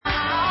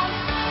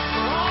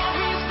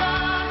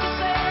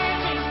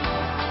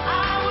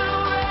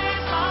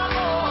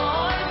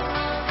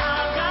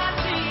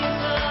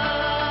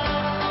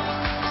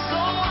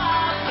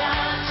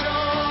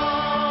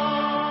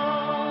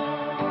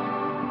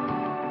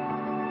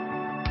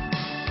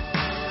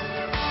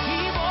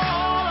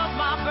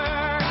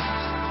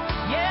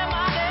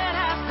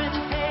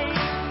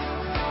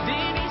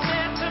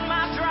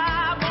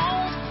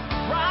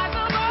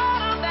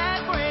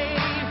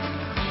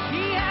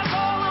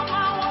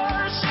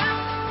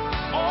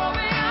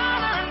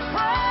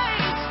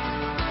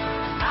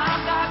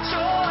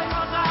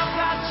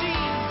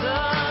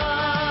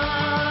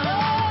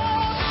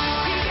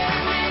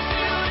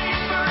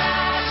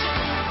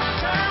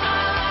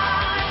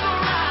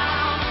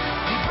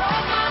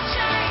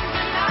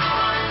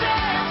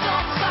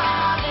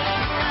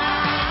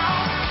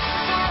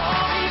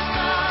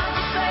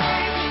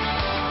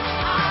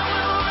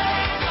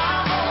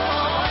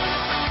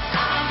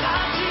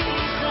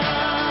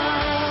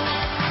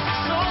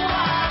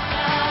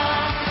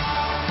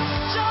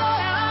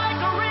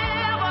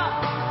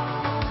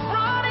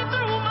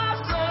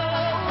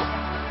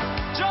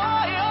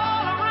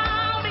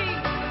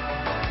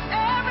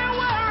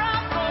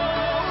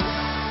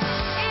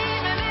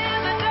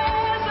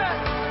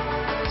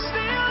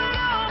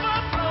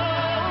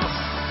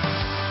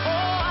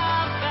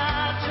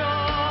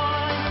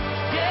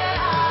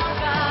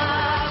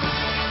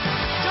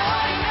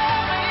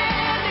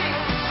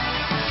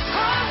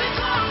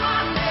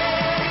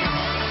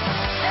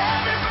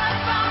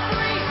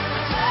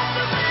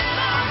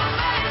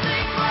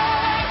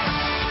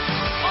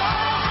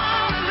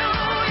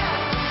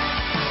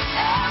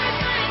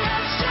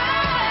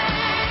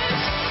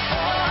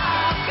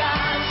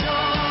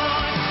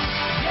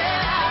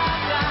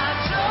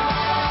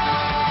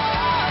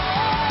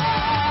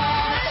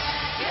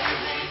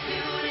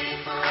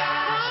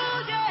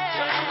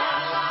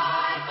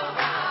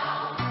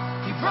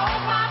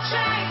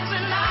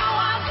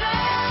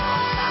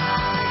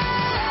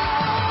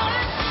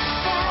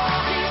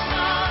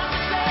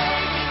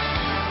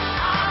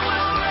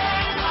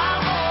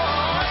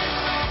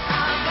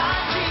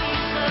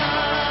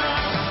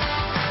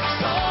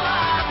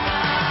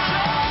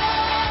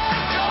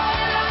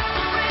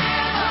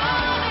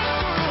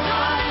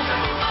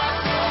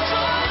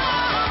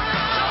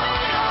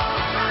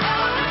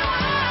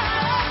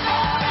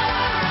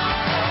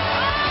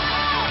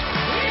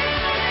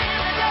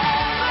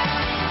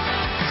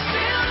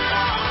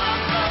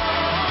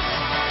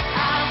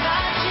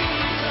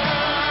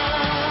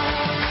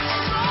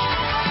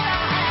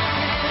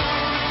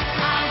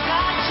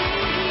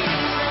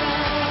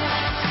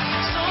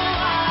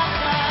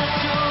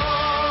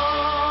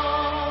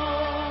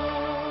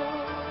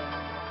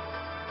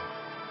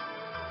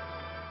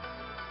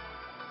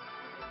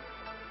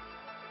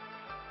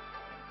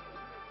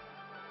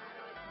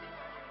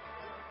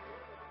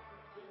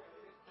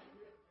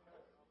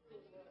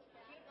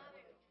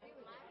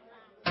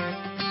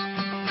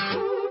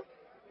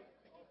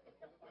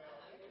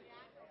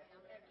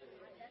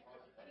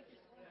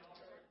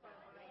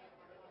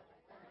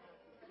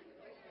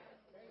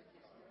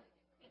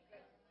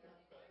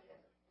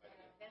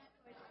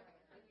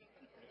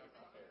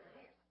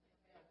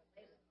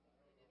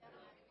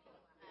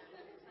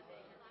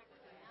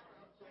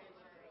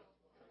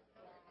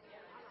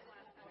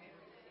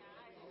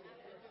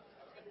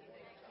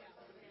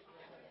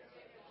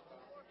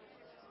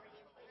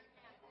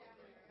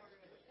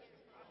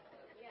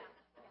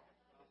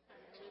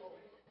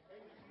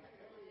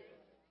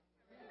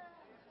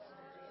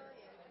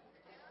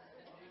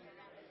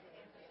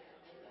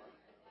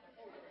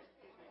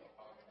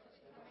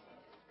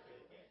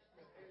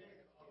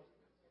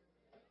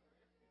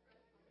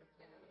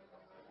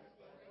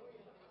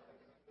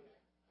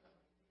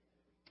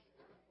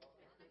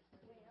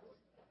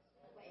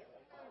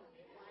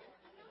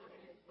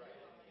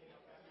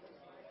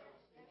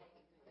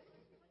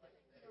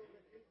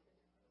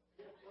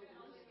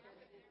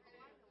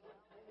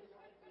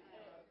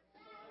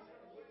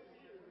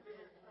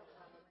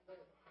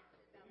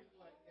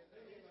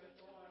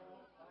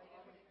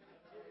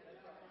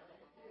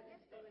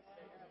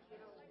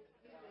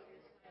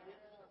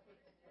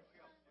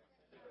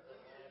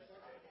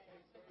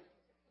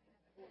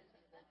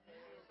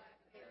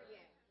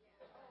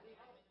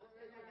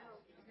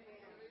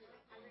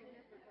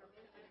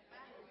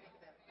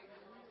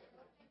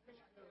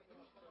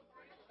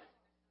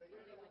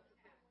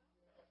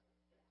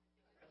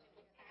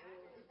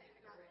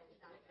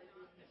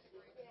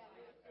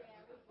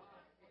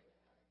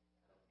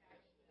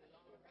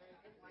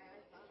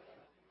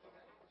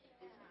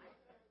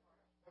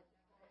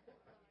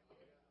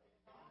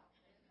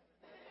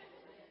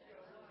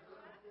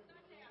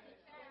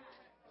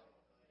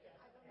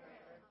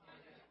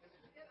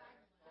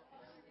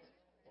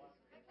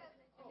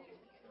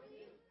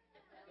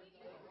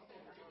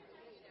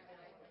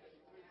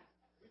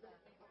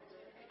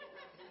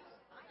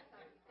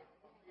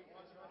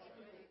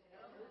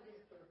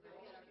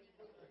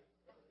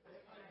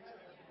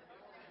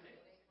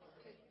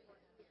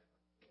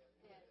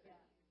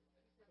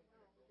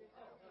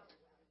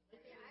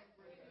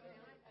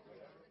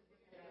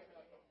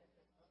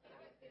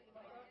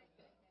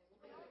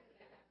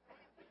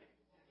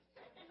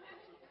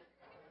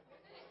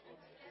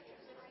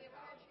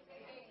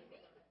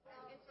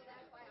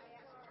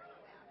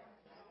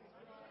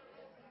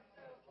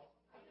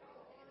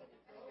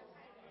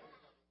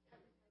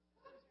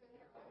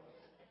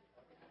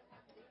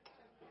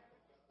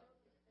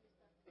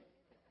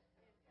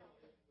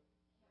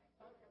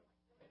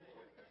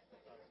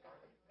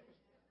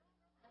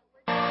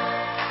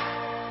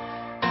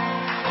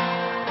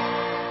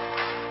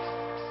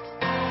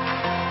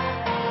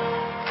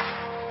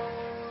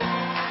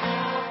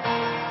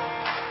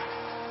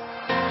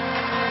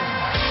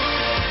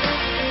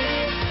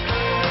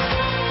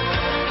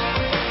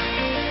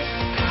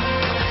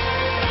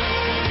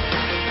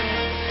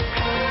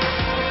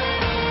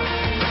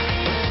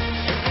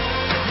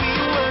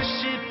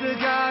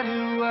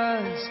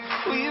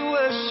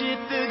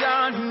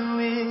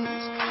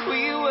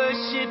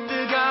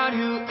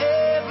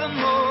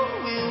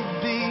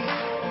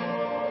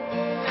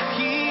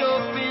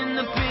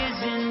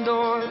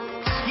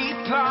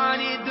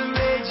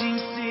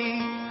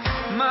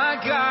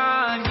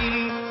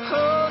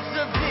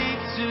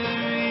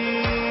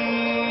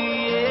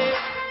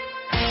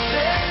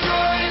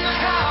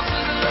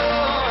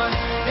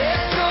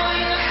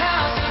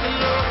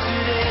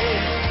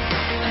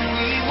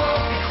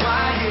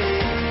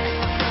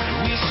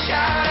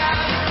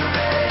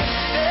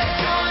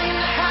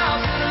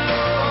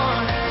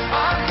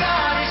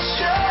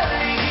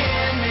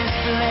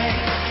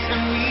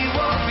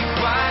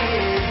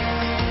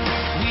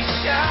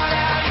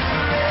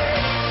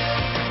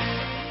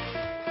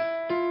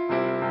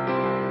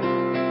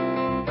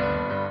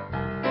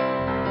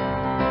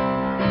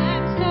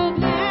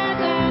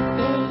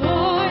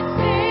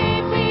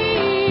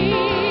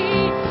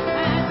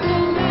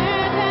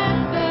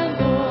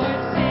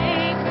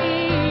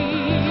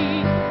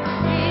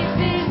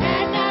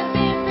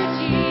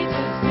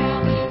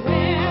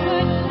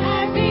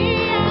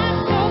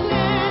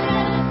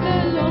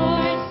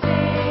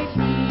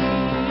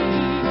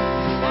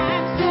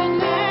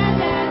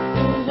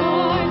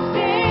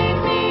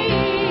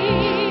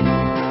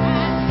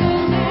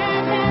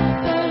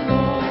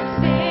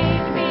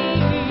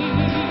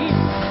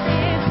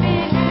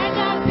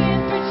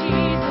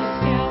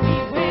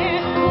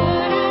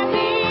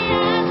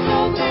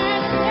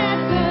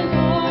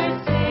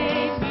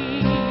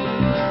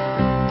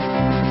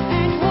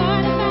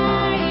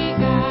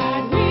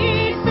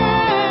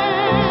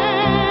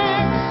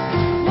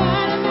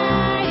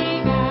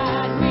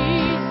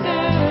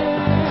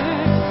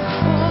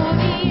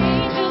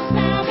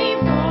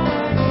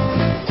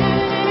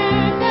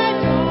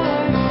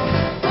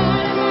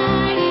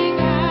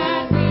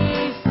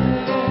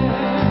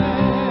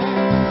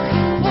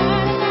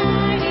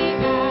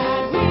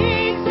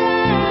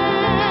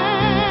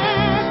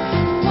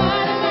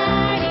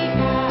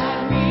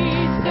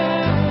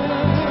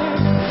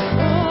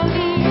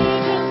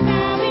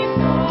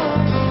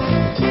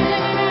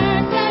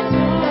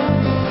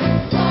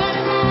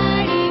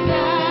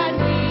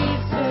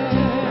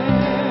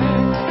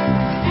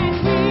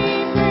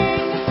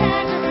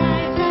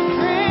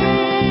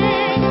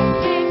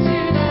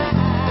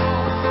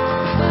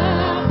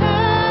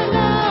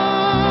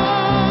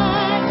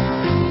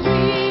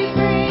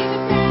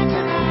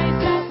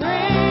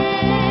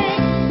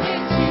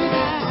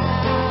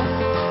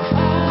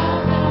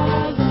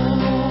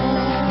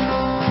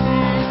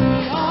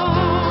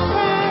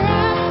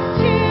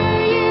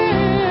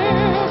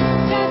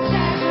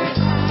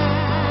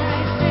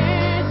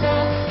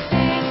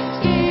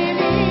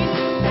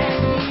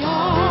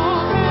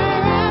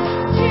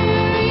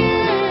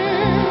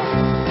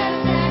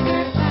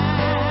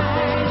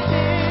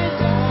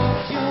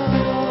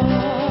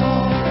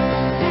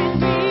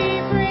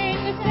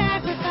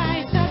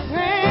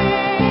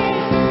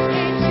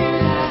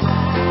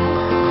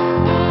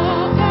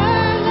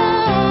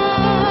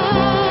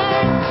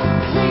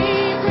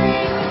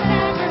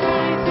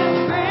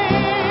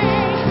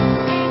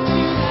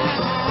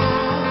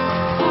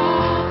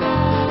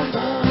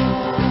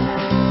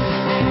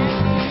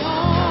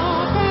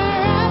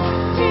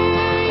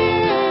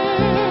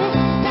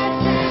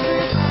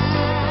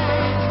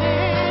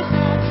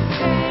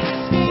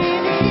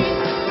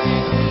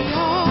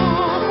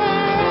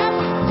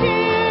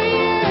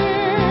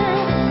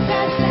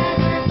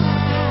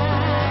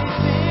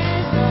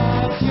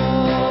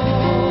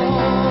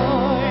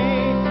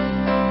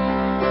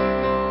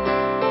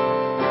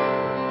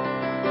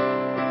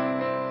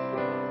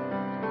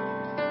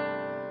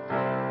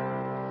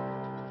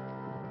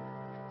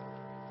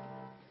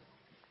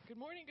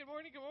Good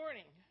morning. Good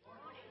morning.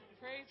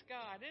 Praise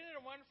God. Isn't it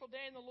a wonderful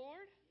day in the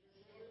Lord?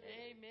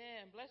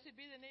 Amen. Blessed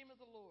be the name of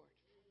the Lord,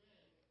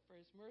 for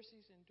his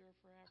mercies endure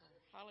forever.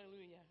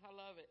 Hallelujah. I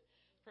love it.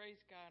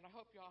 Praise God. I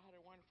hope you all had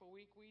a wonderful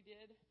week. We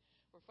did.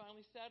 We're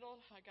finally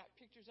settled. I got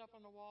pictures up on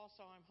the wall,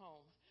 so I'm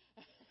home.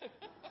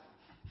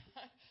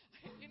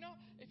 You know,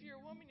 if you're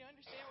a woman, you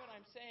understand what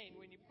I'm saying.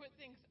 When you put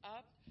things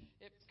up,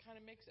 it kind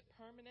of makes it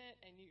permanent,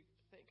 and you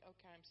think,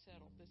 okay, I'm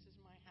settled. This is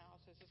my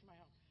house. This is my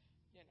home.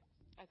 You know,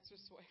 that's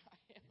just the way I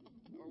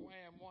am, or the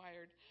way I'm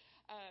wired.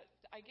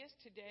 I guess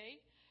today,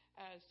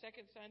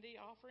 second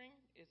Sunday offering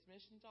is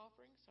missions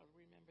offering, so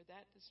remember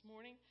that this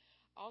morning.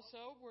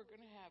 Also, we're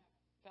going to have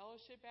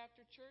fellowship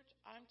after church.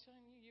 I'm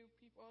telling you, you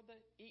people are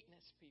the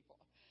eatinest people.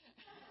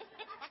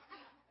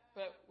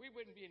 But we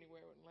wouldn't be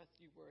anywhere unless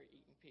you were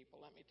eating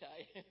people, let me tell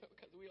you,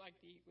 because we like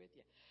to eat with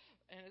you.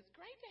 And it's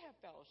great to have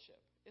fellowship.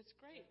 It's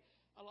great.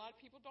 A lot of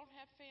people don't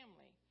have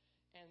family.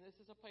 And this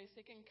is a place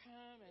they can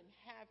come and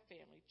have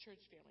family, church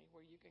family,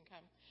 where you can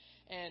come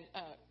and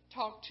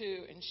talk to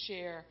and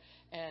share.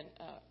 And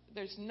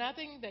there's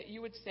nothing that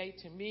you would say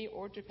to me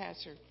or to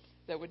Pastor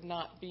that would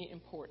not be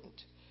important.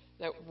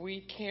 That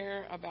we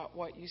care about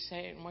what you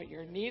say and what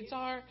your needs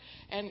are.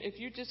 And if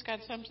you just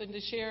got something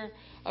to share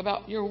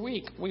about your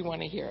week, we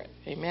want to hear it.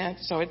 Amen?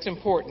 So it's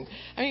important.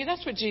 I mean,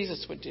 that's what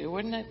Jesus would do,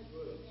 wouldn't it?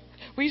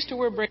 We used to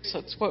wear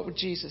bracelets. What would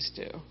Jesus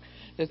do?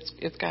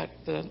 It's got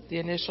the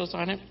initials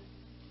on it.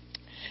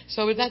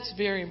 So that's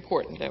very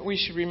important that we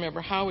should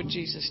remember, how would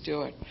Jesus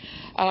do it?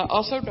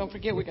 Also, don't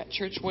forget, we got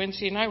church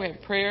Wednesday night. We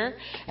have prayer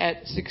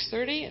at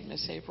 6:30, and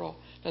Miss April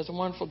does a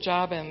wonderful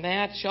job on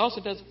that. She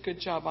also does a good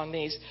job on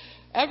these.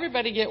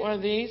 Everybody get one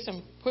of these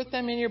and put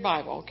them in your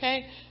Bible,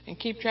 okay? And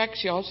keep track.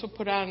 She also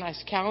put out a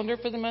nice calendar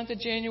for the month of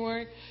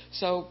January.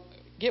 So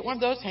get one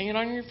of those, hang it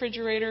on your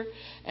refrigerator,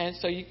 and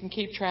so you can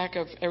keep track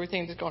of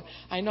everything that's going on.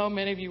 I know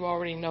many of you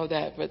already know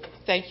that, but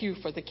thank you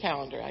for the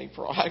calendar,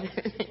 April,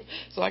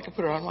 so I can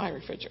put it on my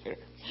refrigerator.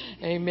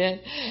 Amen.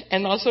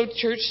 And also,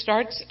 church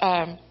starts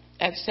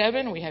at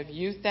 7. We have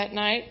youth that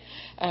night,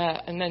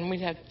 and then we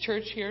have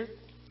church here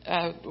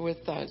with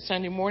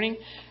Sunday morning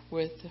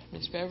with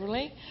Miss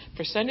Beverly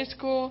for Sunday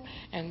school,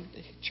 and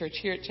church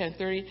here at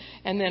 10:30.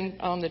 And then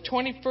on the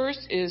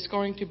 21st is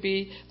going to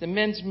be the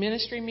men's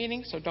ministry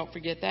meeting, so don't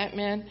forget that,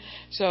 men.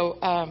 So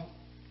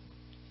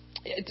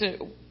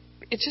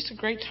it's just a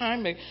great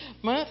time. The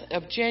month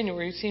of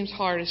January seems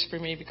hardest for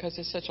me because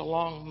it's such a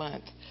long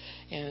month.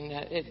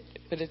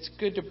 But it's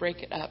good to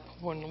break it up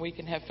when we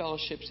can have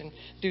fellowships and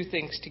do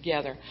things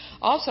together.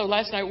 Also,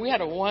 last night we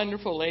had a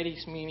wonderful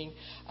ladies' meeting.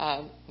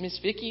 Miss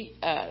Vicki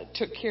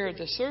took care of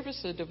the service,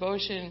 the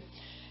devotion,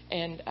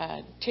 and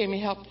Tammy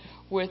helped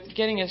with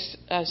getting us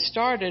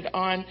started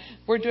on,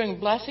 we're doing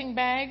blessing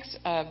bags.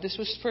 This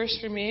was first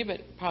for me,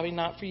 but probably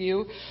not for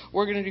you.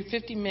 We're going to do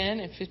 50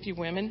 men and 50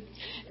 women.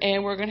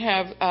 And we're going to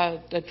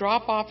have the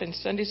drop-off in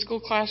Sunday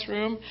school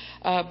classroom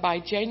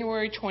by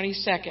January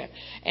 22nd.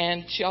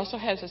 And she also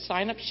has a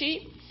sign-up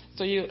sheet,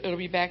 so it'll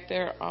be back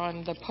there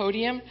on the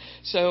podium.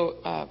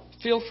 So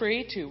feel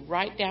free to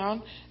write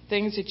down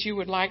things that you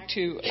would like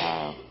to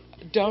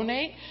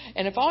donate.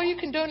 And if all you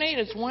can donate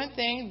is one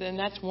thing, then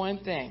that's one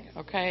thing,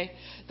 okay?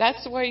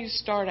 That's the way you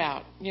start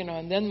out,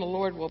 and then the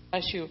Lord will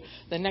bless you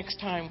the next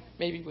time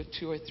maybe with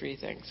 2 or 3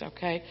 things,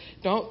 okay?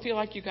 Don't feel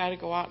like you got to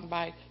go out and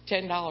buy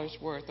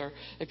 $10 worth, or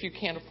if you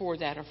can't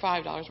afford that, or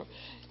 $5 worth.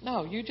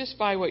 No, you just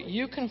buy what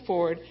you can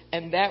afford,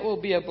 and that will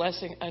be a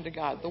blessing unto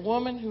God. The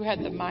woman who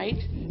had the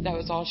mite, that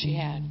was all she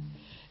had.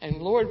 And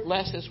Lord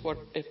blesses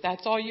if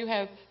that's all you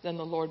have, then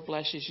the Lord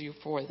blesses you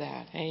for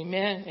that.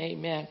 Amen.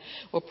 Amen.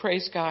 Well,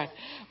 praise God.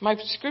 My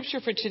scripture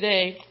for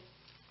today,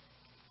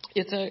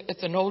 it's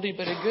an oldie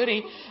but a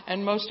goodie,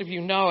 and most of you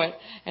know it,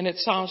 and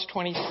it's Psalms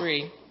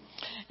 23.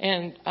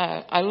 And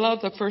I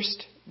love the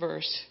first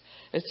verse.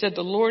 It said,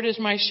 "The Lord is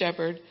my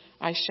shepherd,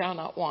 I shall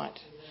not want."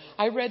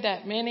 I read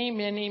that many,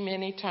 many,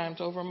 many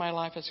times over my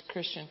life as a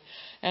Christian,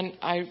 and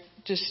I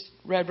just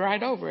read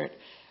right over it.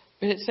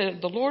 But it said,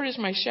 "The Lord is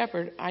my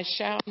shepherd, I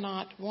shall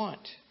not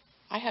want."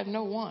 I have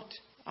no want.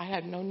 I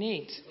have no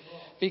needs,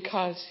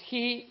 because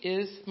he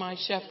is my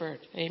shepherd.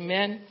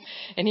 Amen.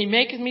 "And he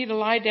maketh me to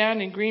lie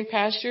down in green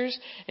pastures,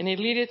 and he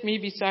leadeth me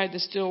beside the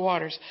still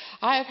waters."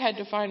 I have had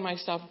to find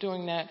myself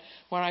doing that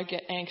when I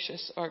get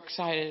anxious or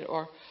excited,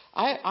 or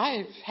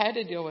I've had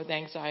to deal with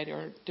anxiety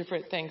or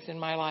different things in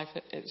my life,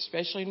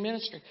 especially in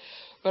ministry.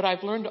 But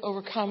I've learned to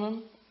overcome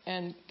them,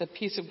 and the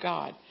peace of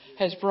God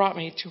has brought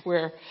me to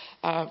where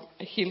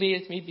he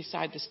leadeth me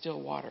beside the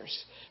still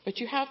waters. But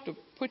you have to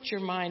put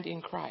your mind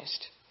in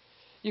Christ.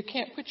 You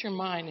can't put your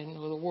mind in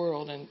the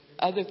world and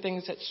other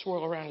things that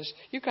swirl around us.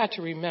 You've got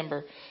to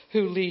remember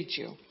who leads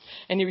you.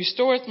 "And he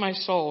restoreth my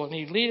soul, and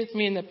he leadeth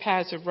me in the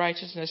paths of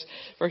righteousness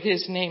for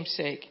his name's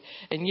sake.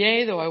 And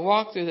yea, though I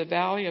walk through the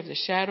valley of the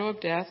shadow of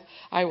death,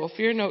 I will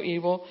fear no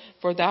evil,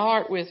 for thou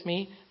art with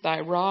me. Thy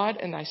rod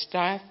and thy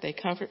staff, they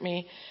comfort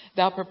me.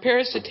 Thou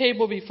preparest a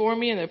table before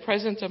me in the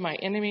presence of my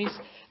enemies.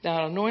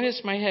 Thou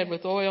anointest my head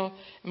with oil,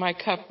 and my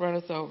cup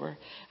runneth over."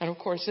 And of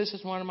course, this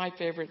is one of my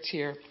favorites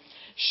here.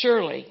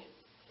 "Surely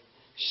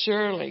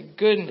Surely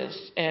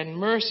goodness and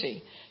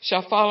mercy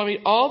shall follow me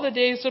all the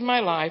days of my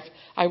life.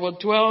 I will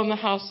dwell in the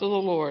house of the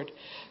Lord.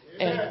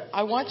 And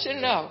I want you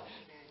to know,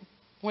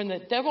 when the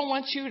devil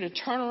wants you to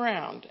turn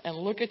around and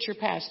look at your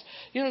past,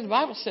 you know, the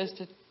Bible says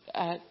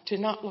to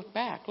not look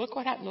back. Look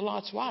what happened to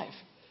Lot's wife.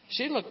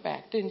 She looked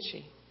back, didn't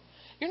she?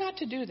 You're not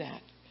to do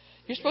that.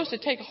 You're supposed to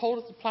take a hold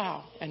of the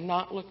plow and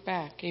not look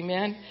back.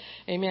 Amen?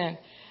 Amen.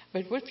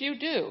 But if you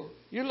do,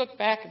 you look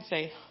back and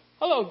say,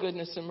 hello,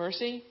 goodness and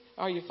mercy.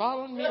 Are you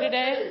following me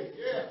today?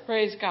 Yeah.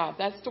 Praise God.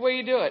 That's the way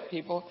you do it,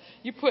 people.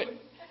 You put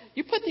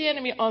the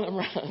enemy on the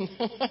run.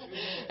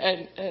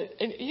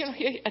 and you know,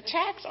 he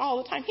attacks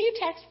all the time. He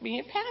attacks me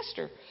and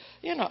Pastor,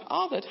 you know,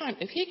 all the time.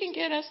 If he can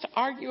get us to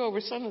argue over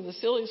some of the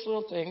silliest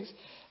little things,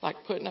 like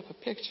putting up a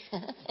picture.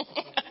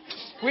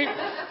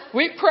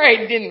 we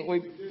prayed, didn't we,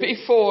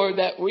 before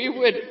that we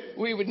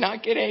would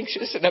not get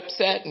anxious and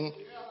upset, and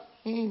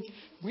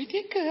we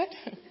did good.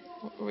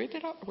 We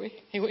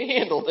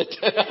handled it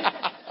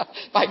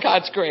by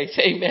God's grace.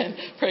 Amen.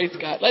 Praise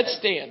God. Let's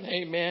stand.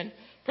 Amen.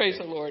 Praise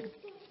the Lord.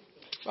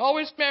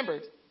 Always remember,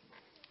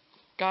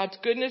 God's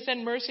goodness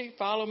and mercy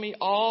follow me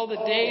all the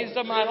days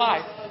of my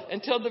life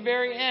until the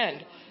very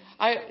end.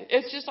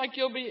 It's just like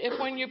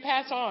when you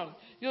pass on,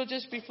 you'll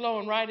just be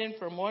flowing right in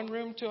from one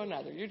room to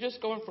another. You're just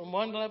going from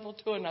one level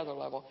to another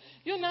level.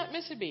 You'll not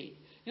miss a beat.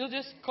 You'll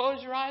just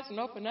close your eyes and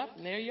open up,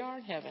 and there you are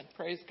in heaven.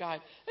 Praise God.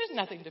 There's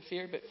nothing to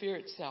fear but fear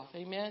itself.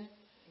 Amen.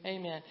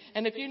 Amen.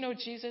 And if you know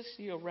Jesus,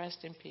 you'll rest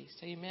in peace.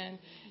 Amen.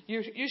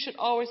 You should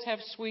always have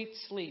sweet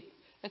sleep.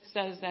 It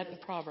says that in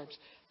Proverbs.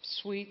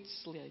 Sweet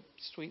sleep.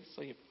 Sweet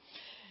sleep.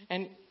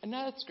 And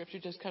another scripture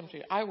just comes to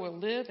you. I will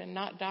live and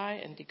not die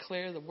and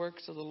declare the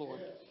works of the Lord.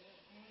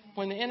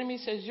 When the enemy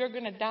says you're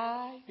going to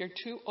die, you're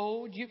too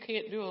old, you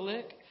can't do a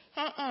lick.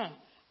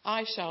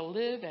 I shall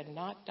live and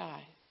not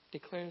die,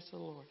 declares the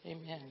Lord.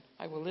 Amen.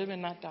 I will live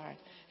and not die.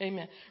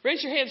 Amen.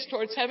 Raise your hands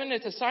towards heaven.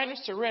 It's a sign of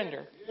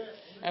surrender.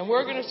 And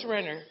we're going to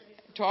surrender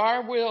to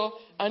our will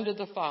under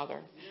the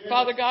Father.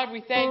 Father God, we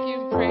thank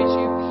you and praise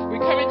you.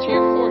 We come into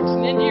your courts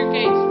and into your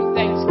gates with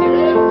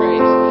thanksgiving and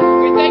praise.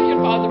 We thank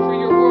you, Father, for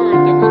your word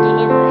that will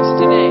deliver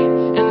us today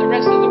and the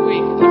rest of the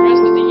week and the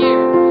rest of the year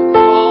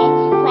from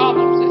all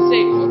problems that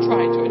Satan will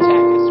try to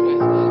attack us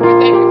with. We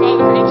thank you,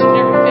 Father, for each and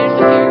every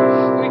family here.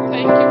 We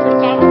thank you for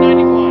Psalms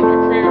 91, our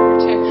prayer of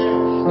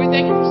protection. We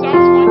thank you for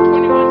Psalms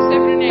 121,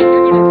 7 and 8.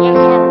 You're going to bless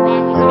our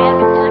arrivals and our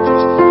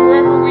departures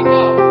wherever we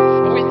go.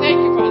 And we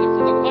thank you, Father,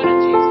 for the blood of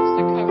Jesus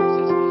that covers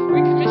us. We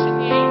commission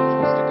the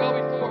angels to go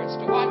before us,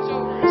 to watch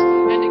over us,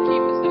 and to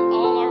keep us in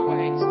all our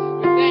ways.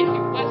 We thank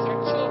you. Bless our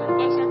children,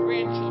 bless our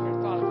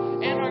grandchildren, Father,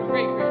 and our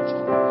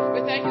great-grandchildren.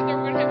 We thank you that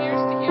we're going to have ears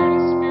to hear and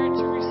a spirit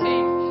to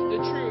receive the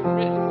true and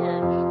written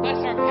word.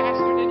 Bless our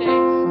pastor today.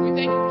 We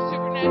thank you for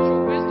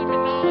supernatural wisdom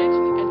and knowledge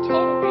and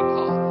total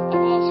recall of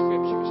all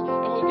scriptures.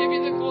 And we'll give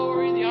you the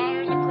glory, the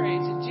honor, and the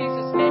praise in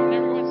Jesus' name. And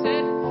everyone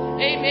said,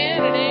 amen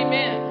and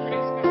amen.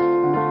 Praise God.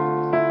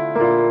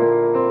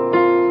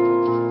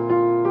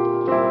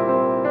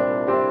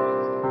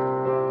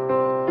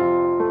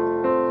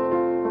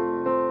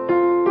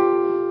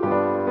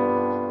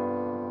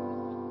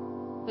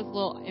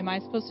 Am I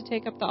supposed to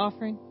take up the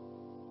offering?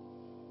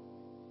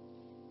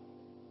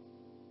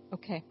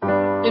 Okay.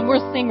 Then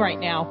we'll sing right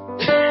now.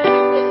 Usually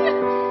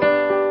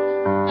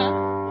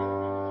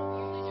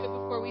do it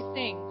before we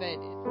sing, but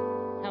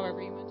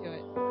however you want to do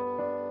it.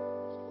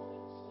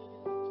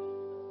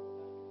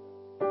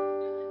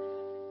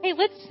 Hey,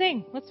 let's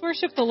sing. Let's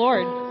worship the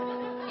Lord.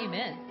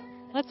 Amen.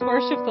 Let's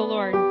worship the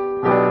Lord.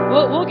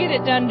 We'll get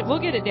it done. We'll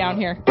get it down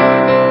here.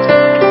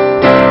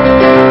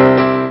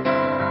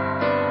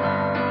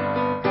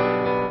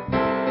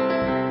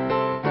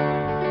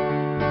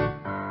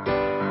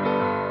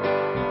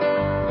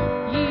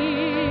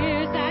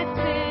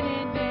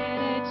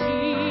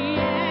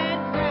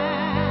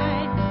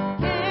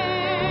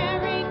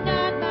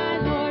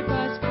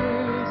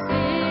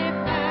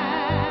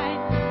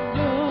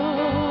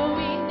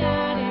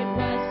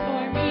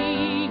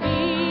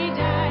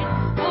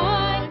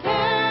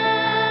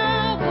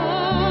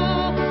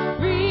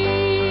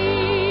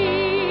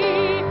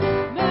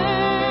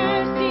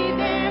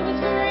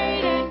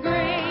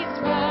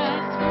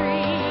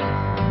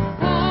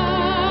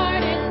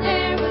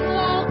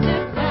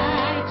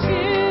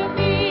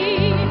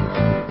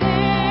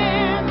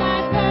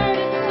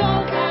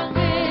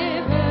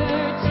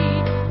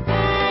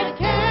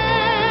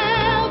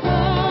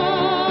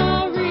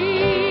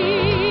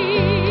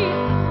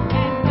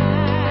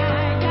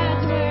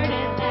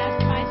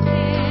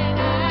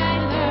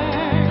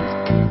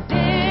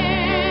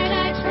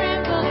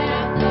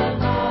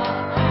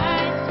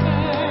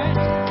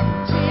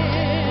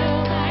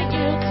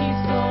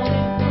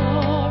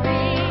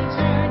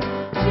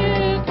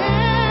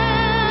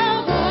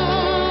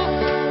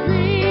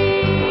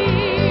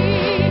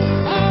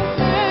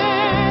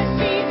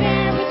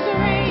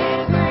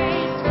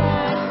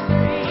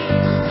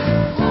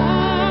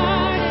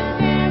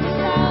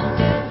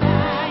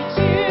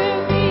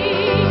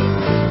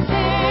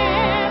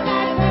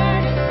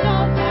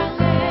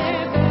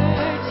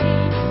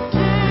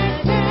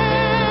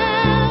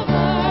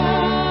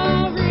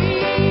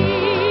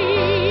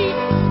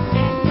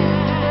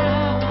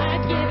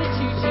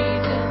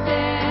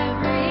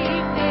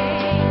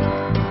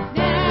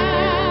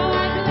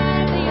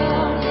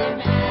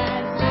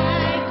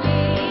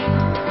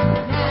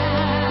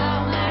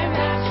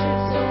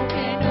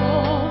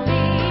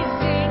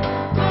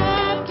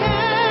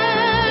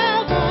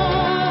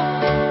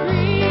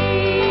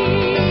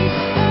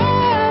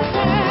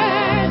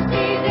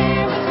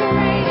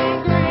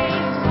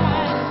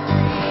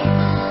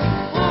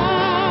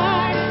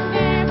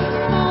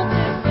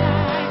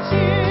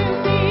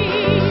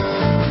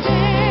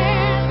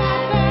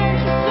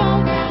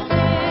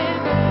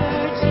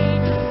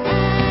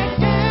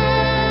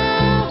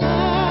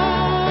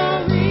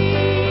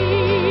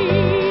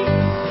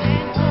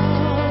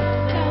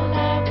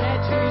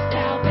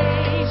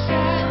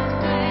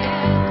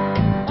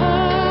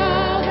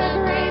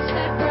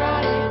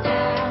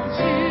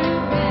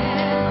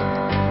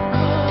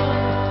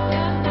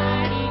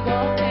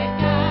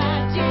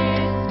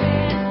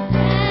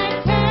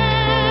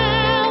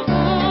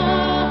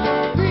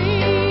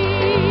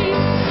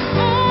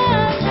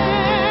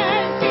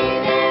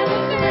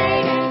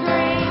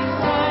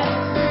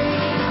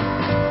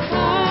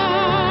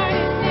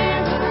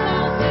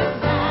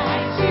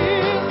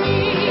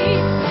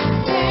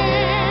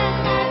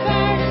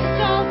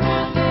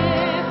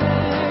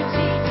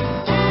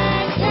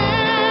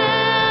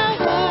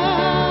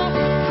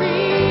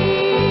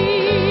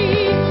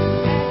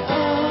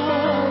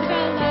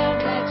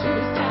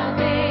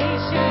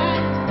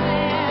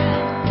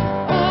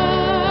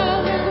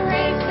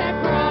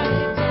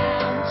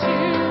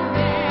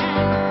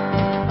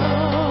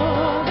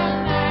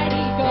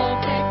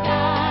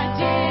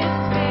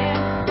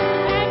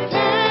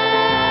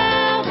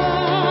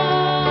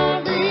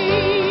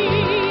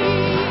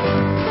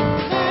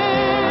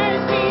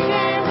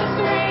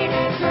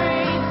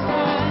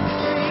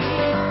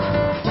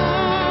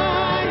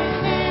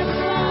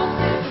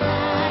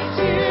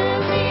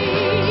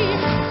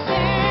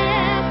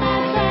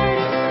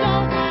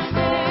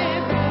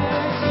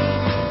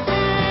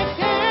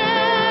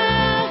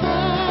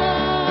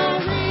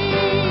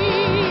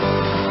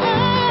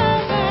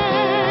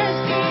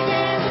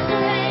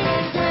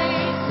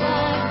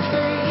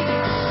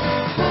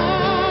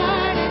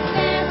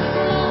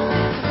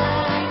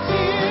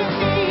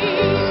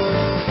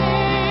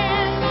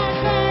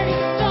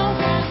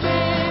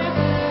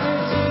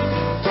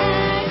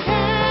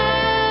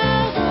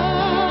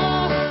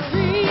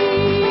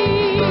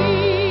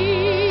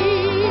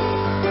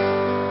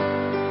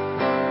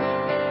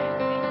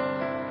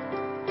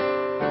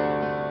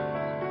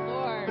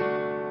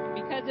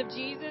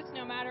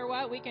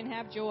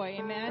 have joy.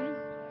 Amen.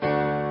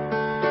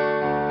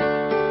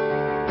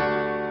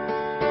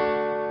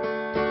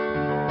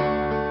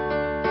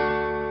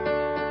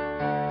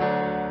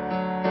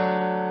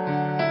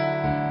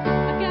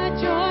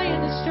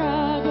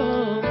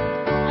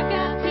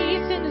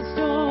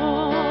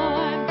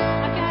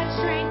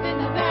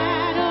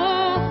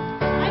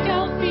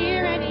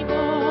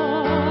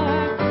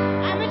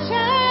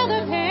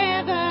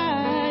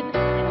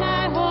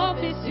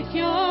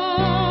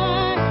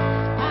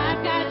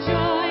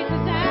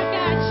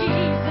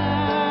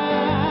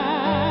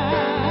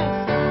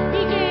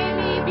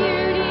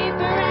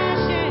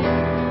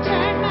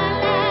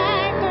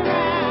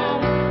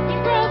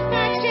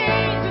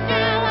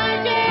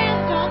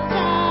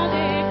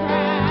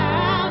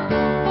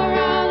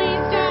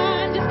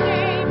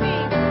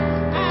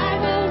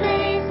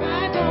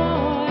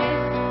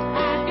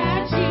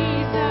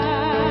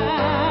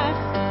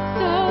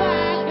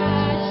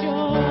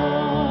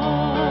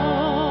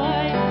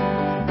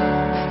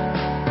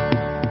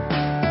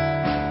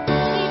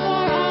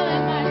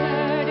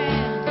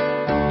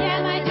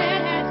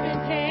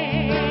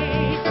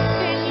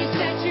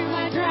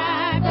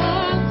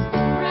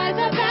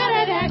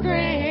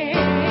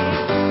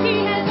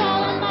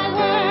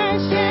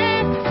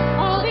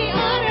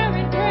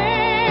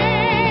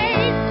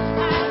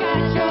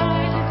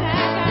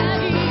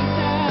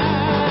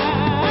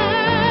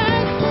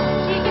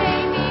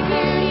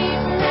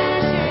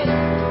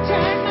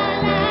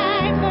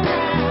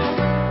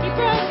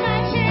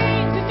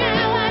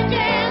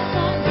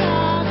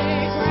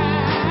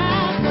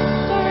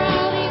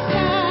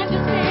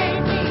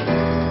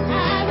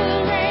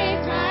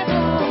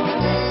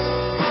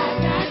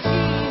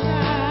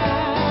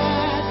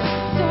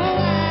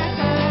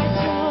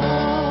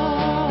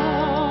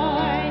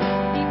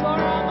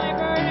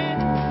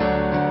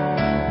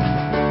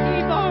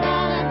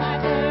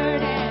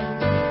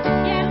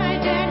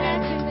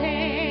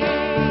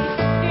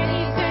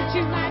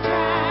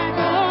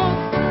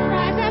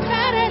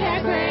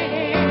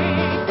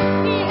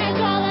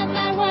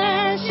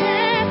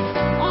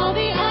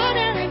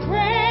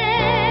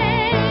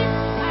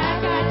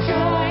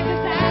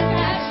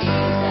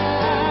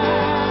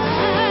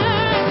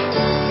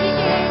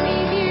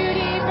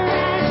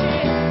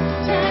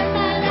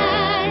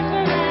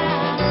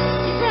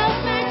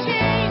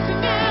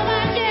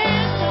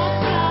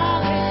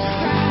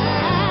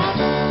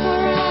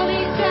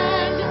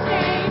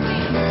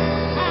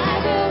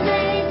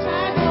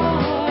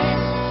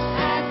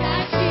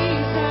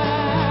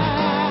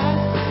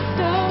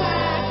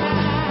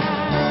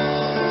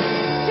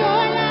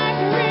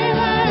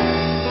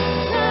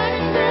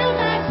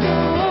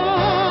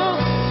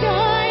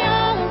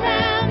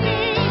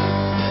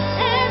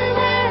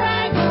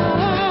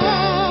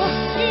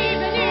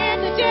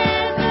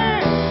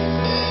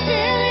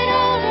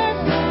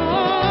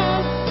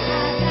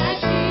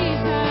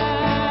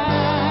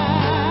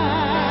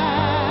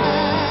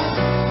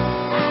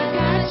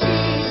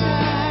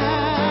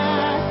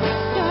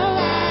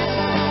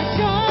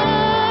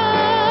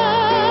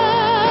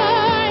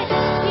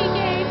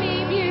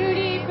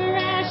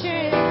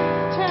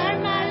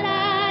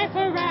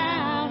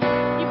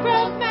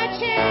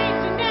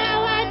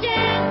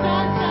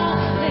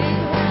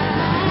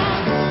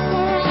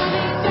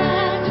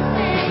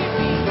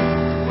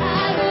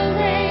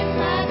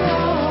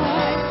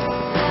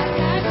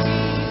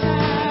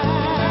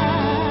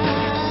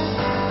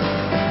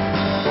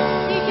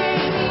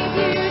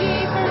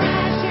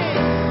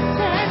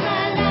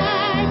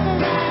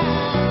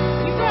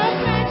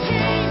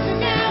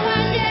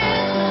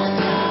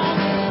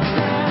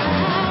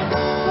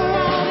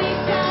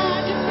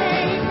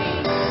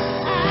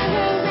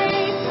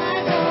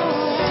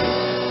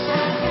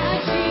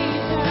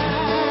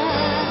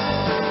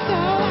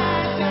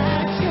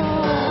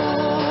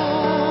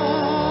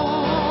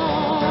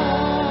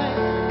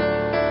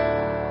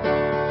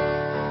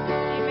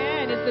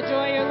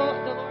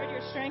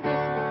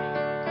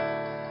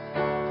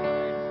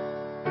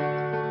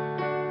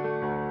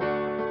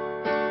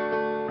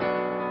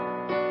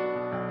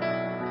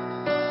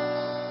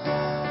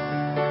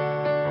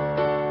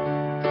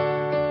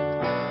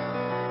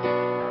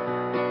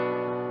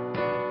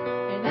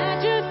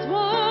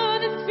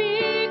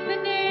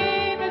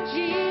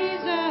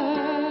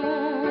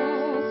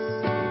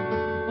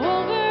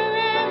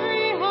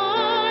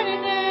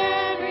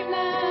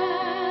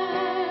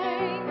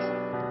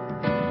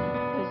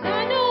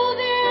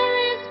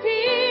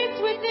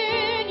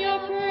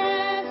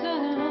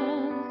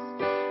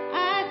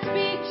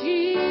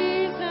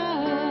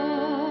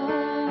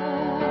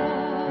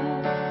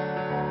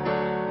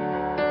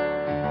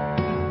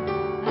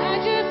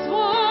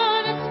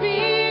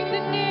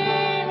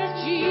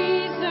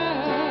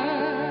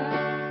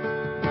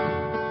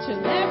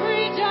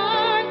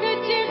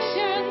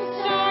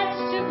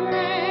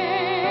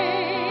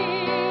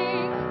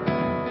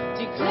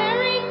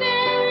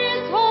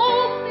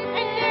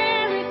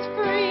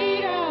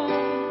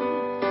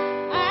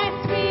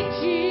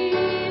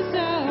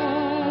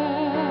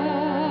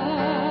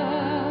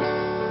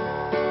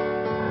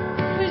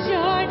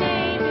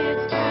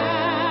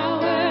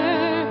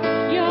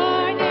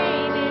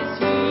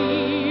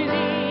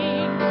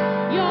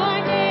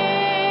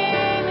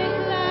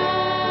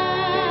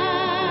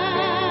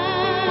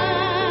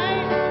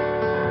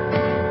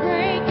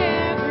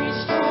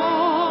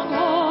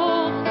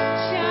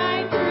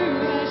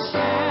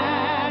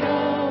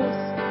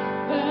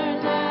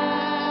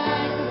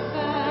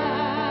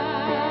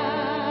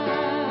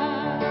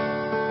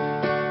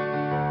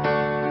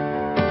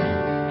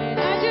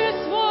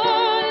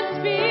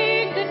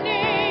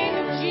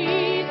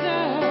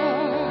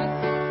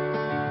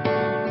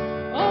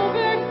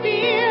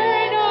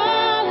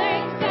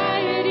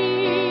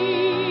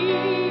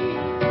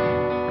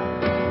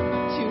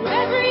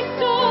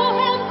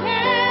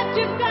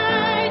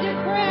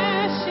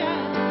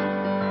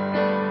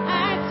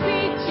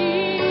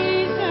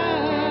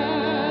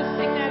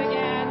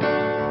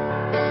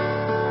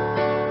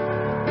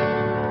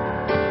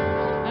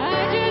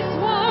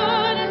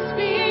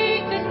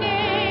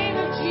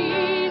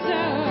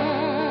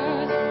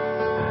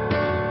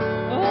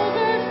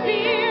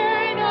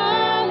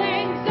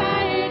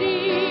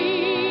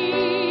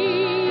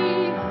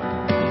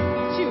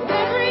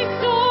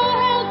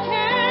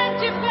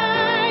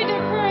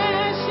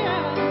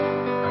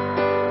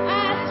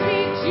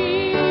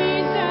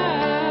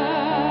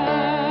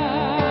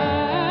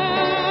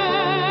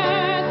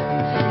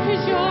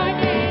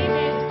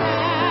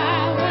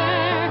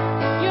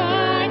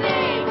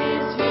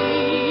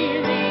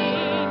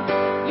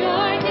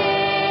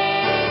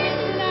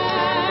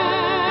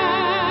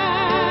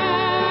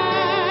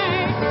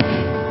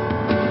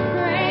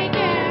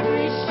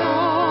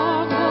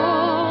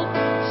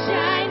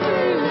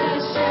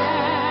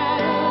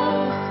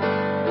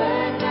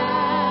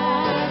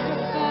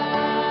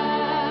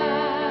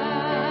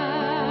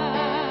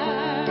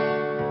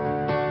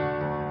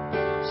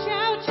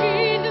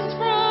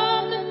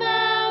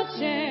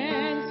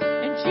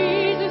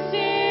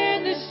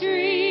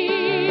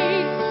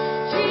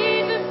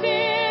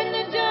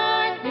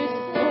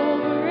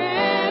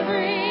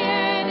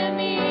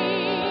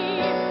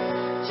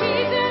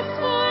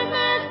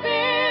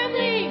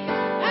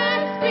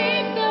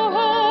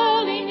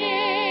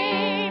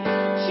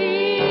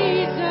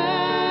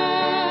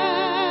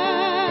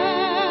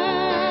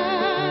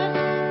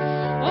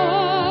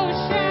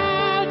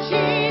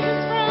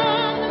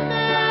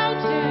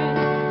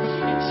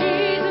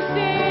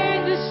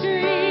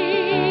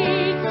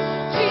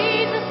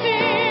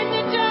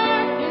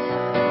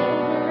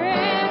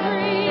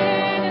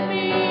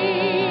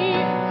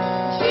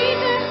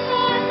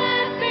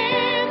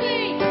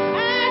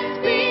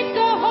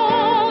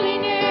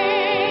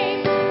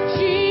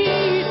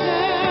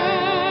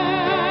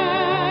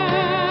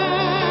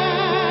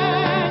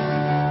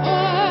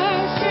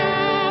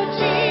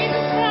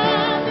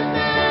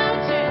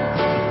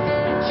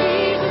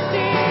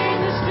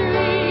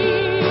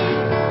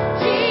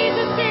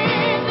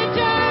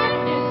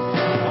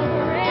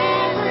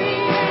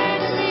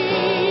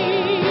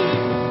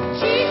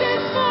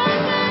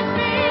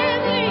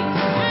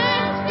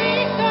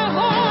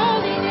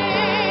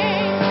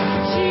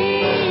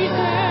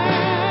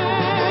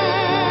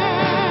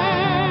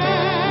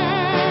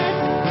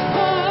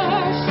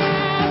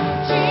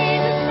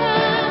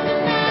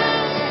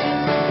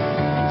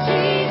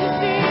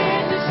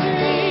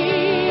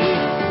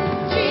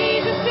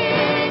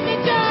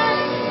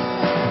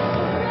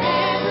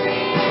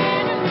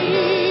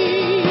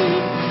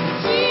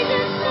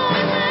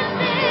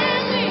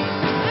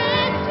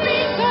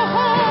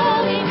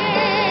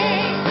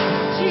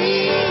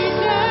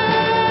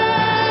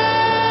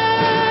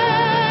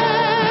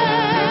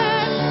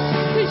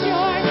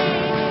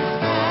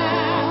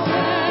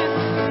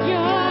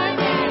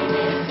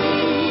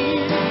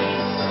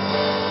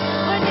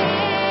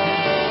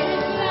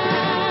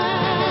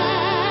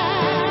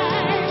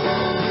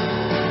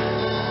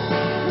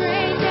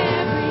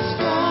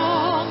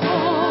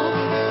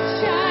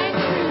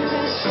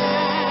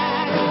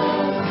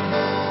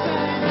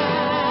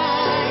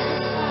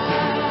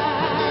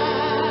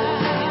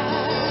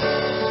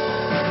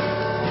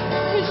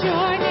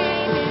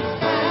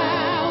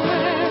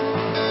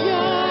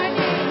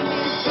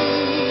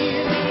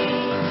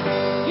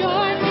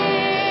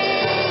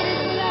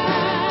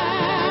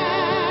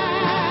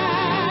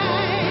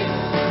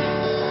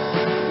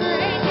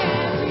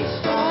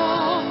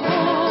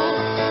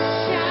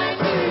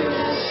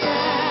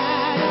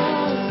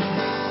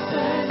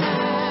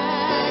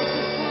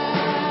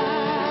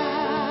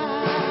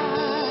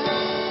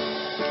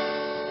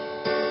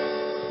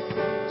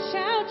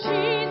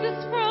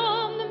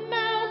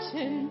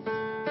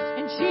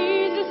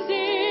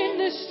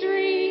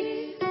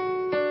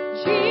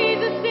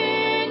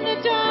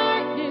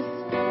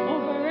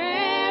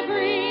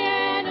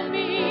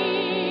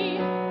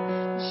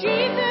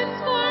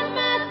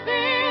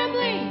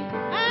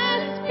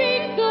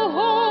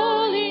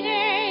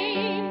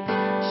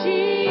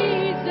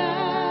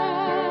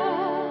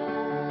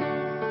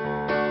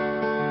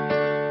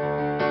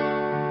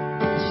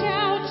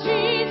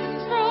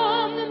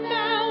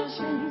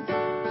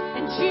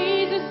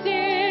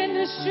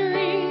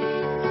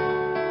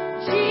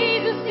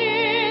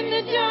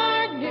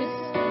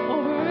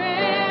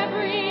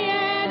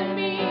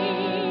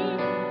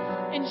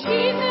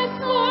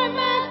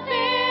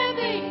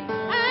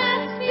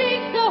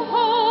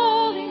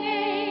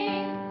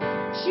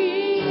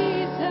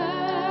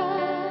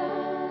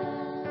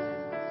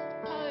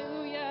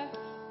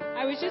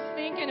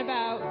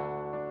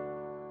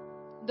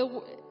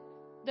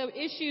 the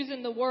issues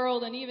in the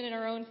world and even in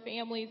our own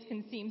families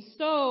can seem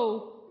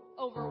so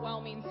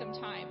overwhelming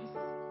sometimes.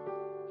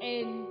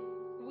 And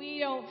we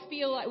don't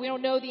feel like we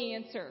don't know the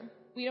answer.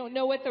 We don't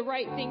know what the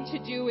right thing to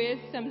do is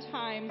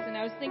sometimes. And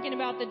I was thinking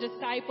about the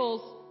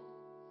disciples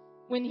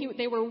when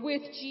they were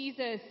with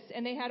Jesus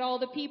and they had all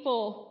the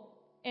people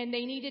and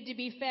they needed to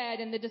be fed,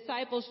 and the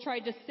disciples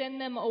tried to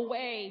send them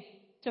away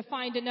to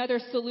find another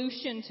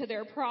solution to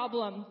their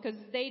problem because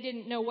they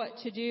didn't know what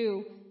to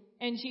do.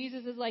 And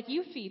Jesus is like,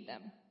 you feed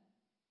them.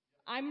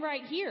 I'm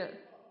right here.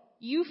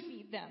 You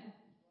feed them.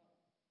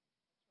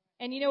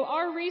 And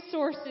our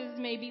resources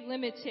may be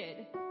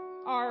limited.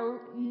 Our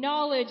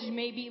knowledge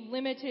may be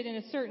limited in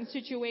a certain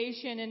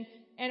situation,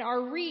 and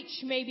our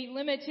reach may be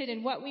limited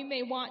in what we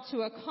may want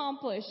to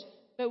accomplish.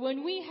 But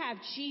when we have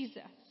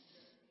Jesus,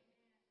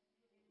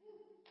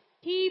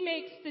 He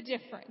makes the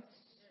difference.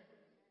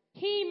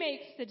 He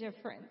makes the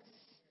difference.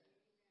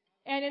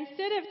 And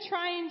instead of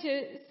trying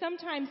to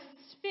sometimes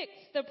fix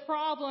the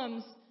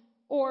problems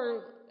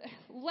or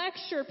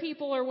lecture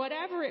people or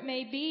whatever it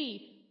may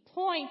be,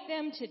 point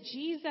them to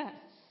Jesus.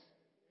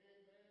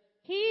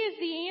 He is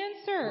the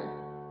answer.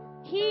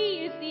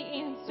 He is the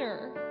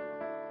answer.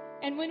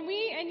 And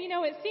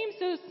it seems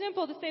so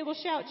simple to say, well,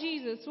 shout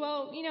Jesus.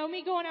 Well,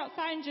 me going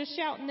outside and just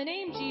shouting the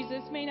name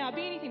Jesus may not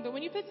be anything, but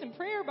when you put some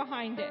prayer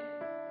behind it,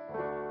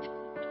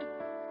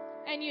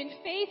 and you in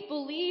faith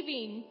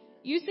believing,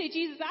 you say,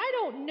 Jesus, I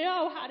don't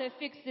know how to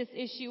fix this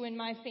issue in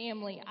my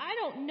family. I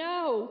don't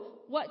know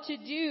what to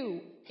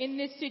do in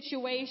this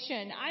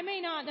situation. I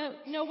may not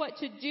know what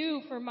to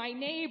do for my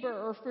neighbor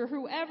or for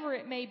whoever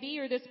it may be,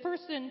 or this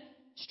person,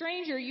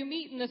 stranger you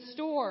meet in the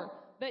store.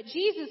 But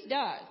Jesus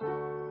does.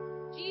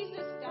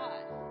 Jesus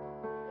does.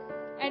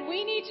 And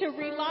we need to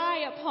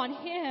rely upon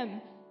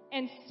Him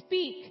and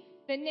speak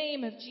the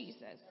name of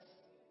Jesus.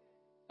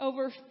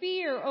 Over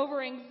fear,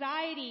 over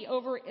anxiety,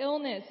 over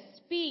illness,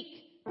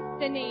 speak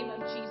the name of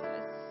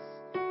Jesus.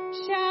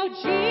 Shout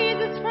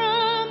Jesus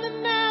from the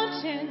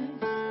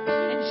mountains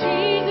and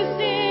Jesus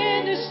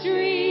in the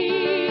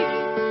streets.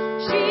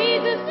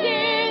 Jesus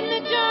in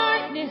the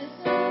darkness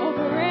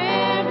over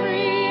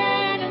every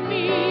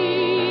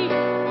enemy.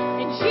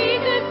 And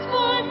Jesus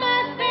for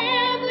my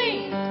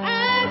family,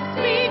 I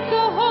speak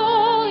the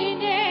holy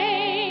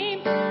name,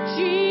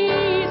 Jesus.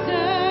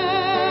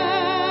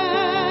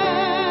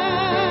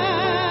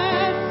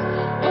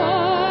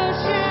 Oh,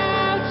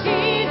 shout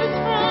Jesus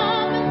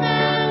from the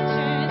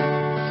mountains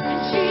and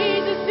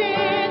Jesus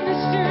in the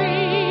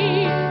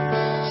streets.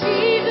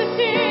 Jesus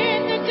in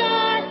the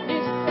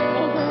darkness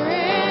over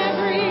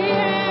every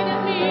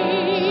enemy.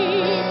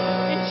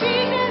 And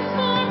Jesus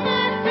for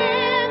my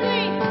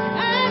family,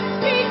 I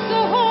speak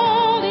the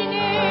holy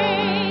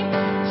name,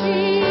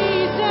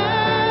 Jesus.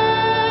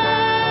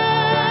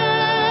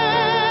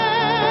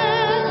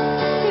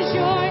 'Cause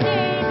your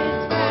name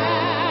is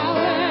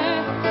power,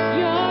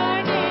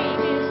 your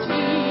name is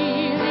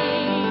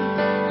healing,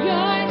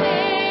 your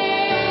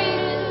name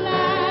is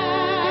life.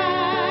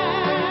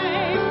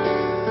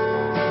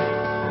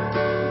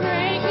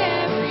 Break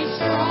every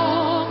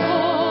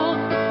stronghold,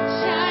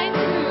 shine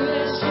through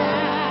the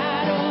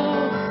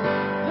shadows,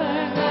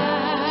 burn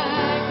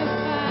like a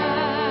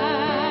fire.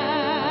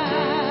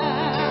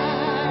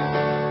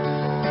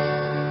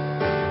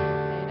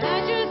 And I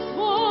just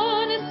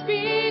want to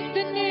speak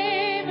the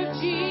name of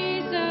Jesus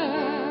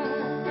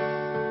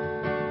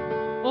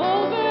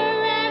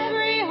over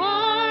every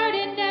heart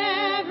and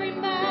every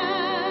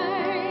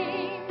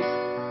mind.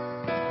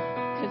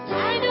 'Cause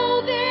I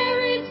know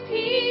there is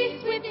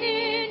peace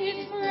within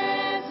His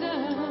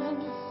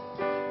presence.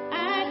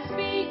 I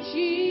speak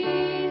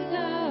Jesus.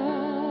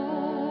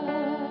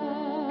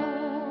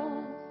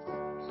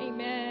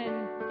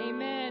 Amen.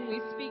 Amen. We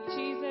speak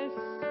Jesus.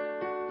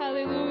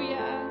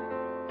 Hallelujah.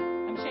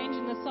 I'm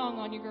changing the song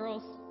on you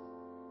girls.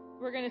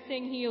 We're going to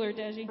sing Healer,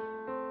 Deji.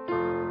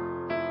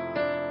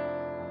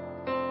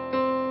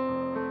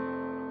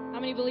 How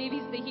many believe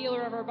He's the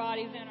healer of our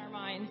bodies and our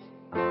minds?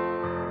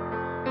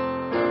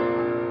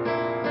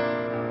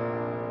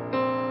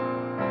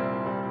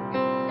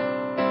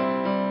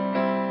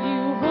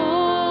 You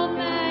hold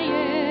my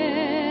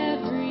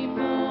every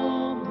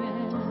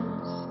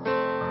moment.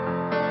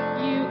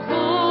 You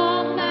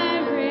calm my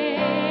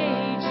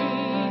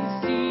raging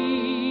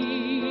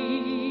seas.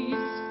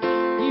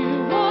 You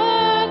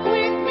walk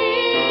with me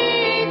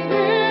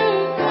through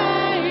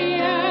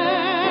fire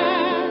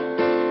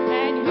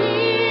and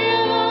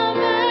heal all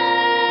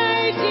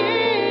my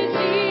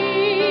disease.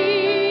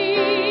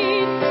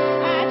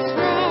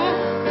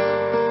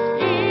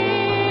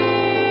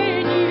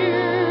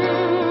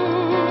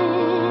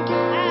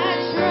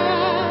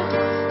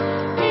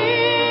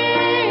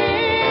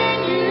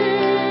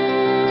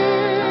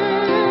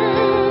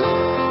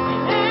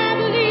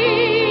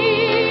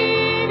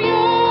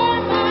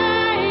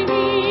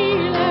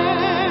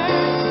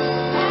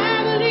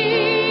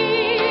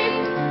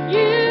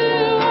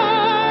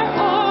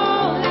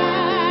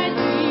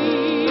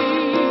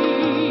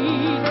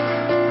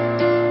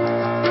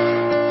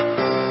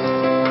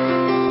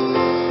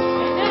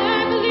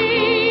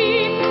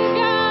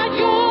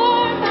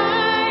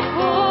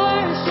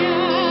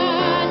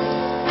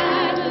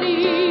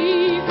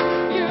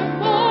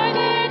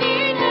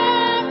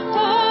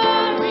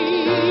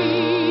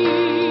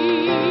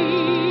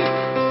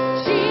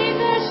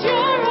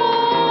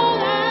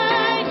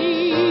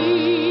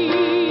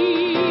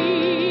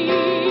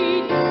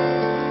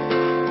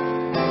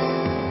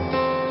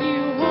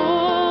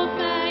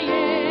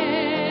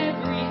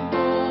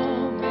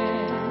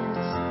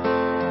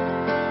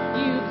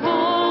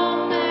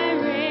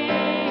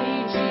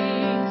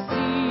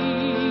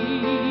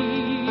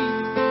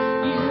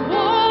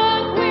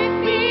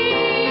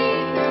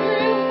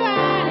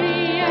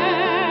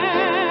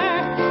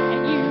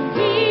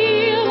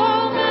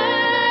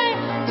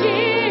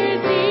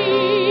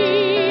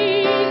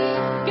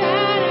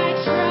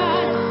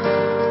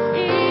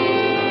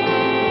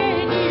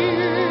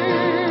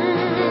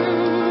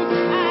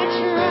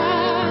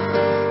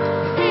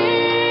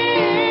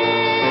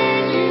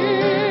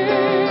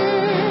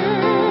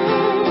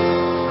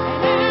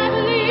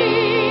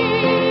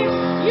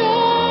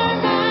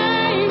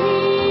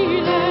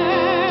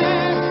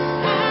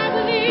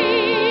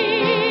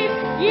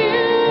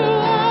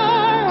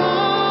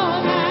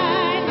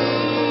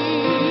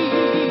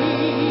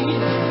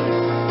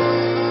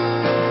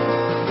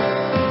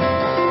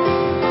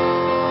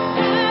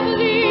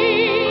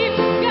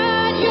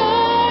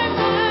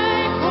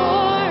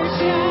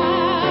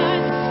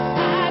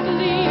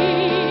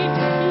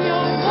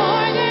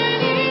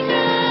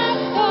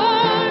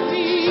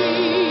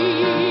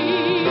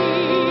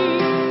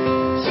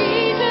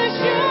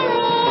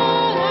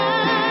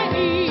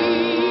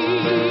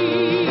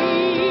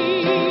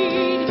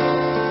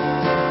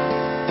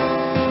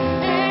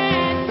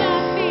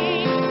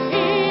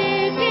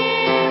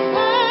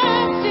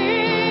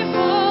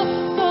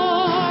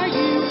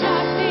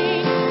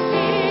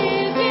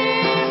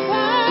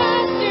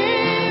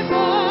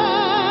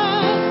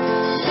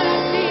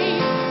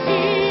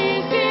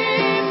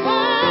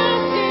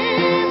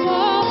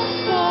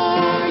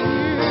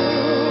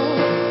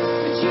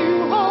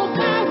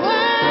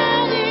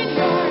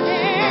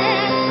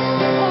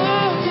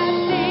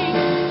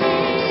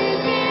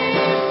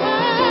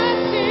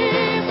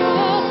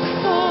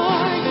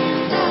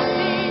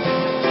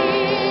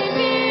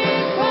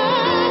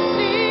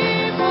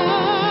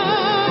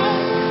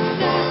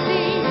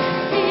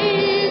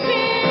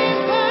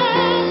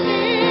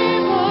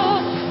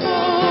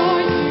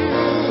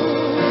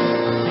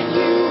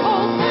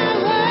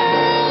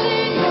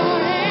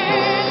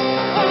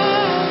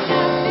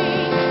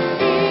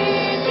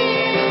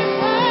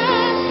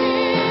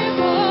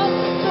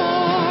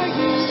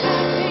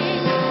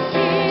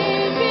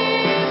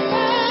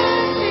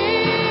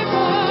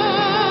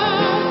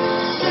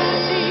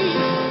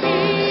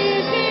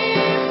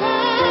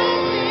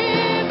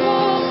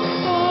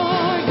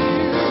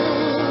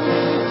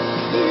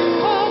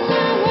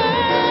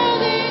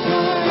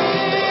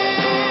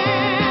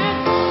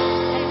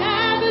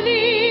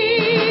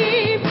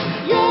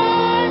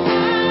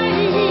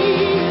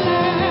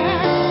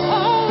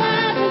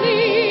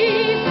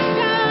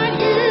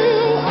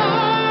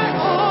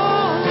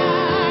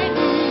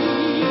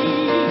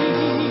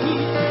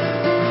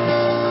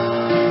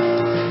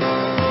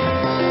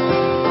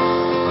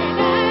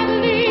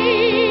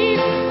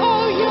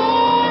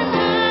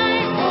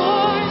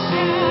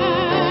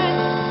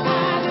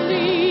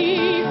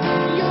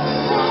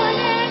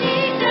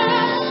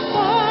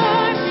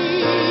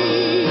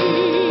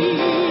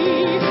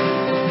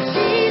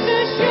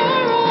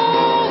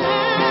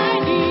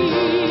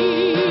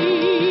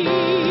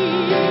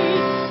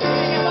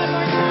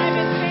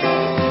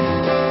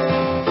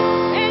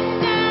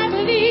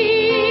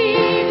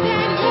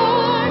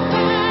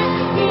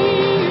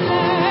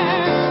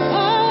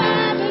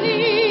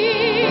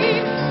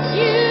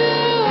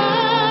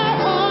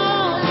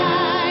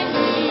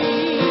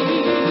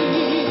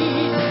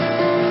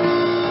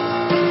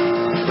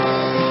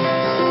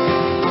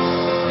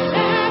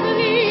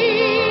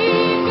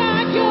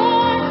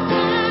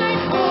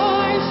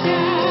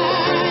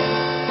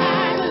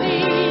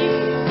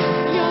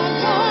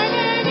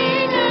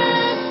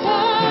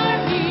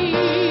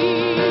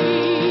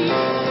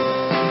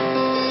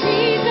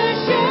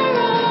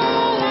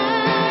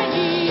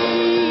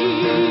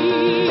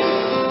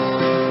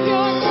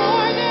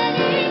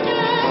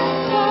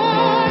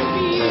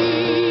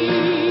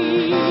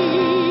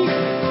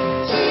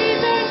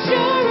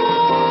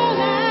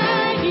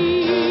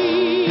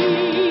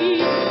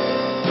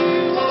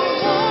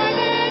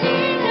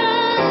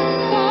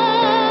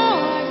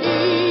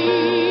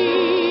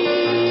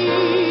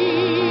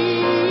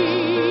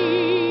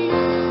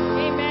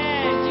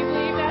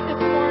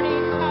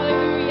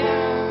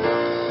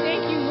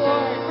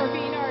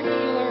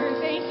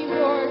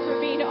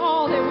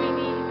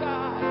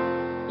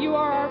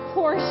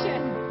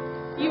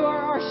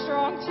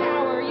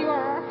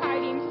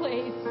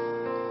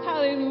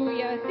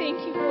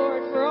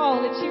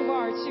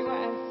 to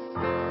us.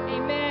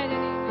 Amen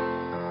and amen.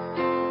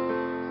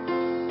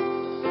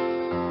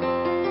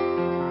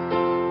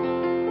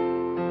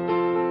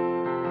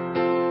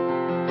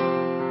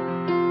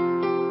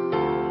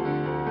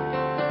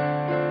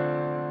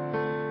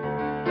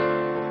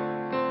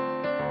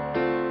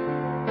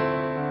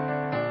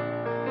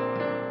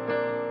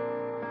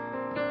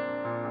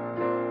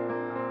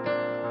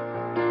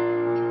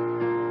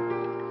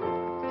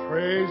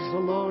 Praise the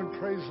Lord,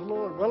 praise the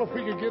Lord. Well, if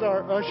we could get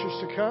our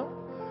ushers to come,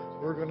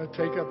 we're going to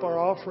take up our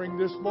offering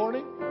this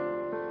morning.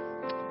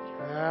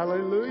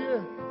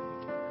 Hallelujah.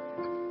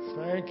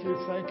 Thank you,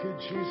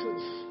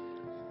 Jesus.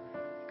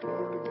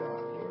 Glory to God,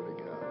 glory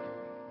to God.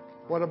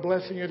 What a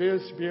blessing it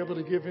is to be able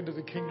to give into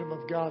the kingdom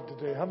of God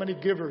today. How many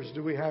givers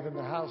do we have in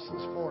the house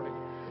this morning?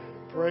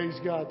 Praise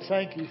God.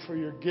 Thank you for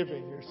your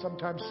giving, your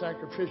sometimes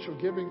sacrificial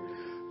giving,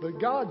 but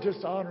God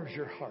just honors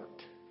your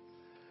heart.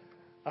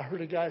 I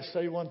heard a guy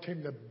say one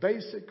time, the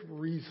basic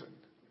reason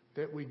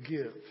that we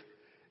give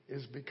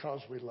is because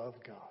we love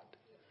God.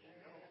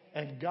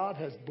 And God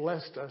has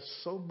blessed us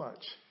so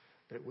much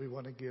that we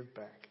want to give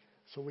back.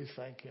 So we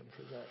thank Him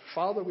for that.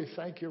 Father, we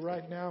thank you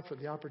right now for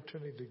the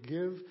opportunity to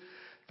give.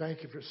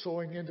 Thank you for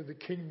sowing into the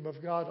kingdom of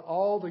God.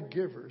 All the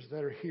givers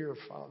that are here,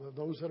 Father,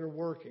 those that are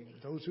working,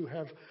 those who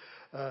have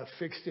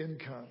fixed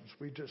incomes.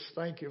 We just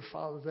thank you,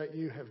 Father, that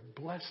you have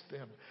blessed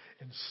them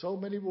in so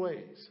many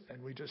ways.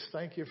 And we just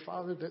thank you,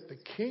 Father, that the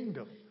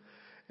kingdom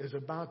is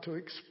about to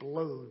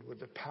explode with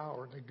the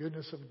power and the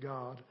goodness of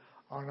God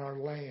on our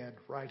land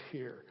right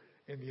here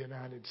in the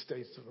United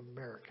States of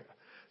America.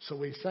 So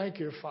we thank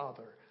you,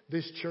 Father.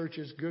 This church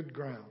is good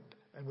ground.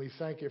 And we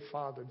thank you,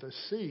 Father, the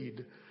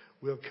seed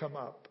will come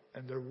up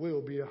and there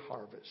will be a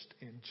harvest.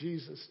 In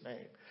Jesus'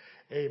 name,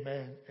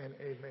 amen and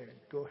amen.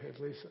 Go ahead,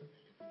 Lisa.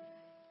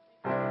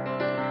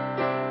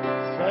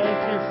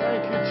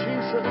 Thank you,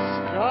 Jesus.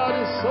 God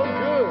is so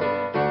good.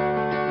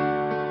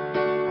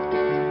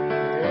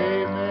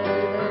 Amen,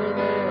 amen,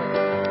 amen.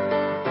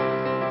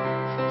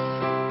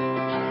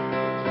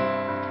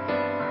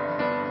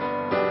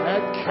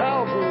 At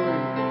Calvary.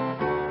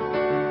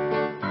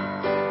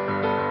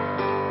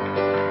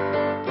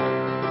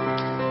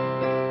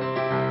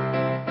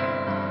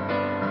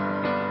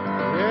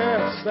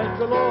 Yes, thank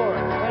the Lord.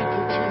 Thank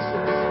you, Jesus.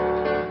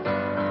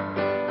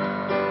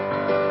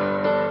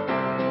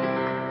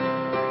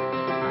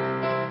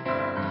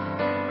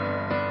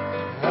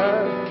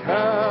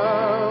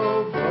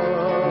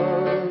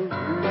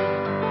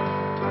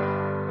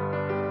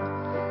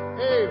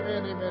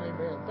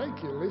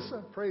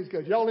 Praise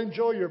God. Y'all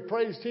enjoy your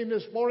praise team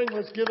this morning.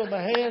 Let's give them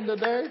a hand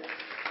today.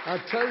 I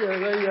tell you,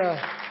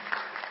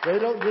 they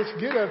don't just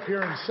get up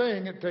here and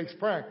sing. It takes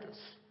practice.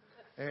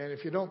 And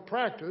if you don't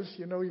practice,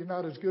 you know you're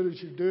not as good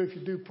as you do if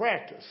you do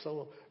practice.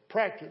 So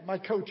practice. My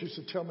coach used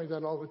to tell me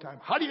that all the time.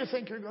 How do you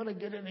think you're going to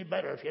get any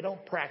better if you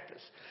don't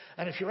practice?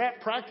 And if you're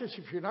at practice,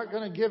 if you're not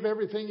going to give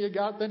everything you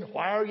got, then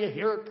why are you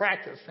here at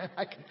practice? And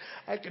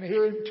I can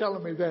hear him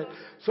telling me that.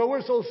 So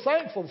we're so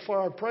thankful for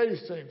our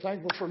praise team.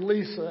 Thankful for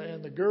Lisa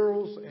and the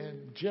girls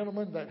and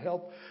gentlemen that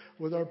help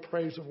with our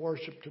praise and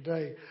worship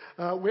today.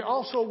 We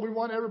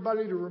want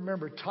everybody to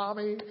remember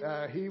Tommy.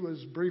 He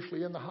was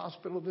briefly in the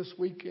hospital this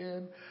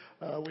weekend.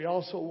 We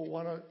also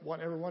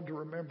want everyone to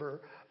remember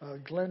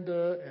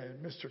Glenda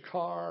and Mr.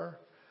 Carr.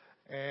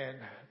 And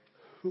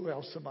who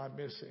else am I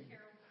missing?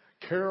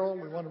 Carol.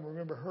 We want to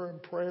remember her in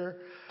prayer.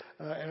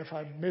 And if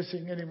I'm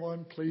missing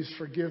anyone, please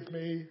forgive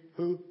me.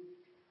 Who?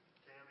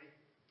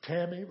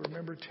 Tammy.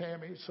 Remember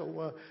Tammy.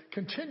 So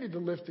continue to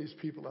lift these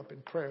people up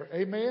in prayer.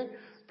 Amen.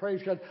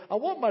 Praise God. I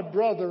want my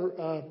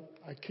brother,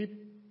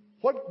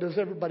 what does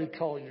everybody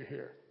call you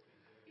here?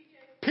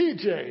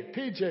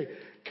 PJ.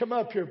 Come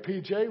up here,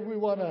 PJ. We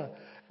want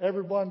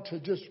everyone to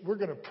we're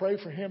going to pray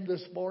for him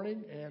this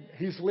morning. And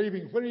he's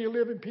leaving. When are you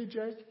leaving,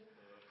 PJ?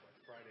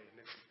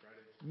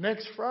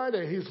 Next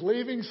Friday. He's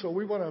leaving. So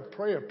we want to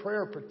pray a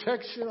prayer of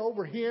protection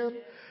over him.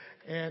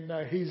 And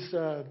he's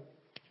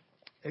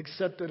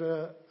accepted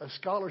a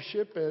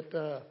scholarship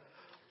at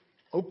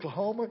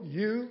Oklahoma,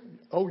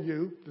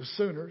 OU, the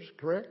Sooners,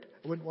 correct?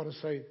 I wouldn't want to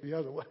say the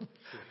other one.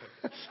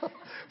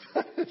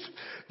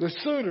 The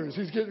Sooners.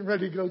 He's getting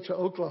ready to go to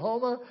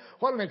Oklahoma.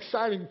 What an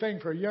exciting thing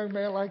for a young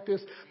man like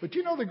this. But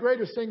you know the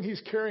greatest thing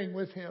he's carrying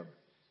with him?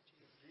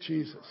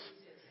 Jesus.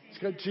 He's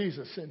got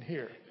Jesus in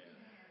here.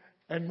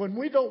 And when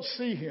we don't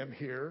see him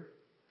here,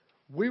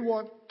 we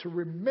want to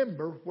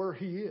remember where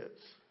he is.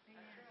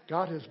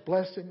 God has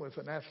blessed him with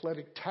an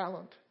athletic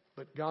talent,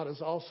 but God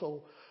has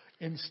also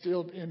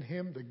instilled in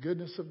him the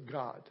goodness of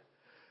God.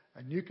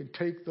 And you can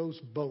take those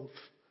both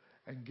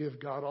and give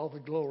God all the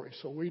glory.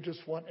 So we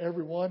just want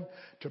everyone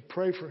to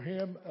pray for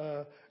him.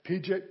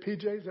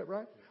 PJ, is that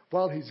right?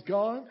 While he's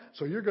gone.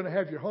 So you're going to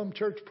have your home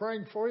church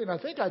praying for you. And I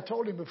think I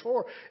told him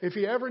before, if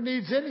he ever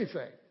needs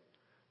anything,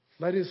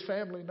 let his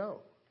family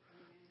know.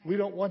 We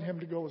don't want him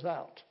to go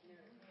without.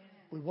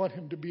 We want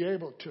him to be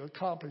able to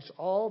accomplish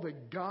all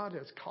that God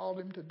has called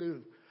him to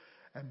do.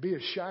 and be a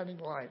shining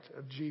light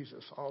of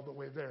Jesus all the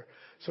way there.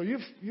 So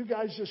you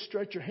guys just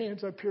stretch your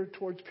hands up here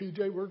towards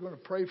PJ. We're going to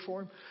pray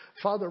for him.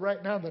 Father,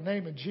 right now in the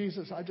name of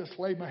Jesus, I just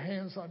lay my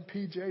hands on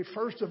PJ.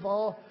 First of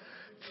all,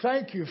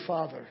 thank you,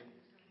 Father,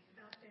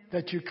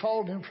 that you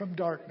called him from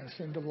darkness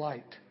into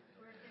light.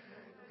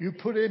 You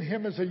put in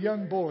him as a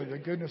young boy the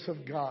goodness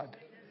of God,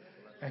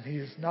 and he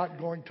is not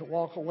going to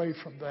walk away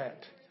from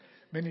that.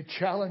 Many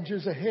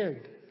challenges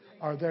ahead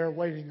are there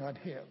waiting on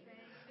him.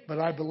 But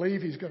I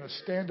believe he's going to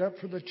stand up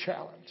for the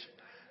challenge.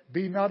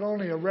 Be not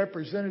only a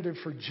representative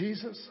for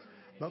Jesus,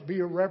 but be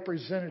a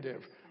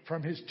representative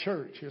from his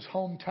church, his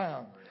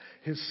hometown,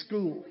 his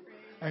school.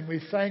 And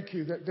we thank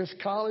you that this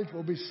college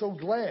will be so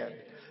glad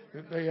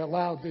that they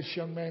allowed this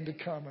young man to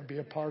come and be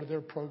a part of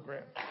their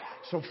program.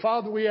 So,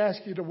 Father, we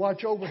ask you to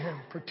watch over him,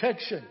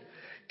 protection,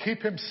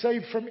 keep him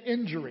safe from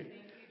injury,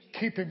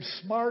 keep him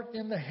smart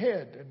in the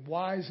head and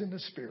wise in the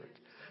spirit.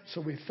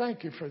 So we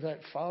thank you for that,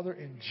 Father,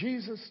 in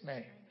Jesus'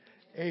 name.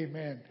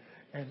 Amen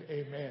and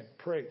amen.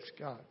 Praise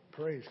God.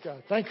 Praise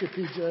God. Thank you,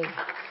 PJ.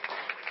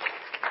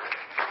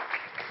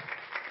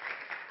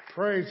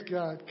 Praise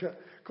God.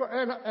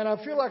 And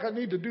I feel like I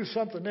need to do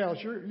something else.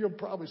 You'll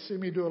probably see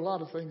me do a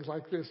lot of things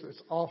like this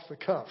that's off the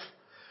cuff.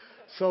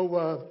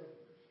 So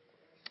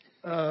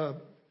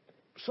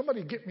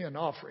somebody get me an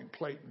offering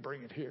plate and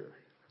bring it here.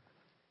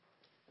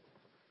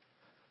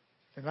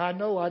 And I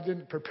know I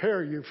didn't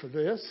prepare you for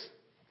this,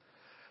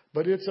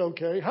 but it's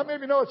okay. How many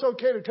of you know it's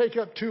okay to take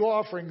up 2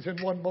 offerings in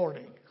one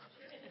morning?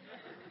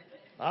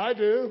 I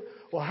do.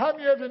 Well, how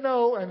many of you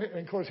know, and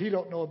of course he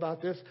don't know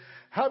about this,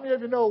 how many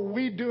of you know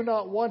we do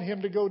not want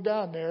him to go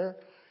down there?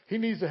 He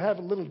needs to have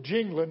a little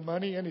jingling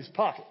money in his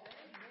pocket.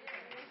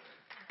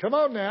 Come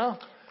on now.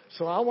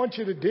 So I want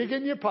you to dig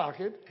in your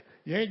pocket.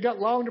 You ain't got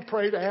long to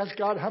pray to ask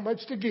God how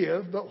much to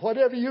give, but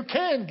whatever you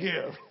can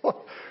give.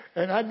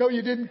 And I know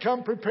you didn't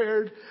come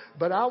prepared,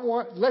 but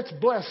let's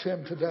bless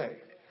him today.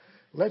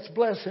 Let's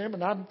bless him,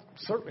 and I'm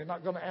certainly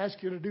not going to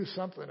ask you to do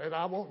something that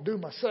I won't do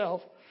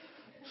myself.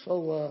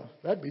 So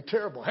that'd be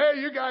terrible. Hey,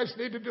 you guys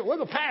need to do it. Well,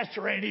 the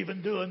pastor ain't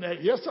even doing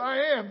that. Yes,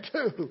 I am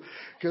too,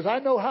 because I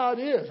know how it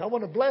is. I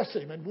want to bless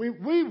him, and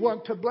we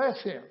want to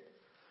bless him.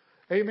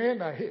 Amen.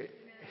 Now,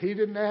 he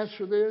didn't ask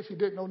for this. He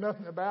didn't know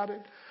nothing about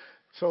it.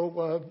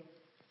 So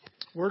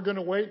we're going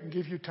to wait and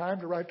give you time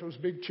to write those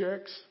big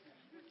checks.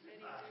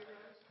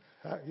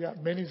 Yeah,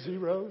 many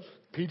zeros.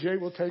 PJ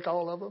will take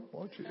all of them,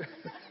 won't you?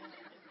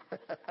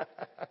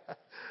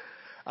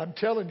 I'm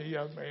telling you,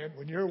 young man,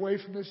 when you're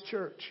away from this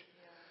church,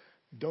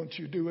 don't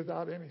you do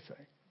without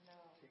anything. No.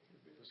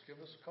 Just give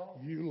us a call.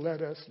 You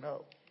let us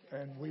know,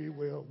 and we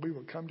will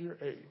come to your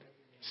aid,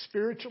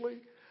 spiritually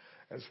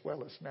as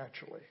well as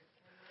naturally.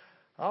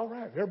 All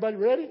right, everybody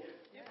ready?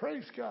 Yeah.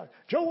 Praise God.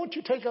 Joe, won't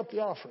you take up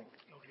the offering?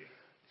 Okay.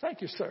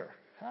 Thank you, sir.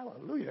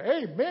 Hallelujah.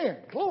 Amen.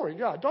 Glory to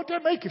God. Don't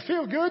that make you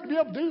feel good to be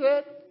able to do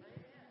that?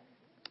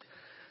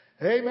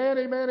 Amen,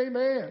 amen,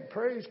 amen.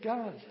 Praise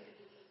God.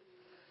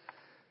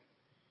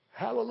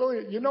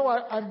 Hallelujah. You know,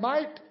 I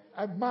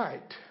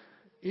might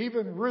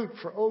even root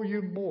for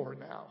OU more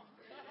now.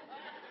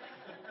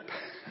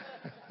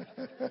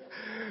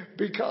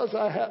 Because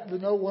I happen to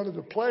know one of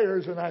the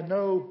players and I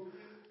know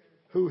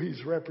who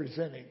he's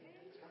representing.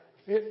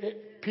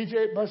 PJ,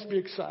 it must be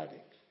exciting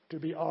to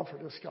be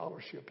offered a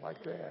scholarship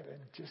like that.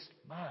 And just,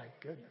 my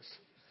goodness.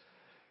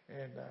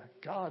 And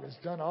God has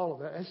done all of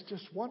that. It's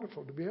just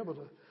wonderful to be able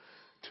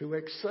to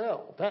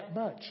excel that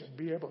much and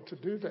be able to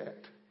do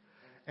that.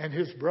 And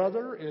his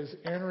brother is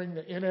entering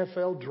the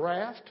NFL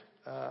draft.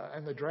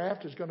 And the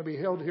draft is going to be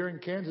held here in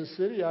Kansas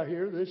City, I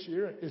hear, this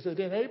year. Is it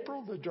in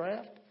April, the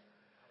draft?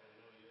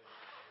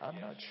 I'm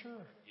not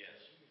sure.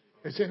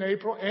 Yes. It's in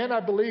April. And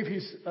I believe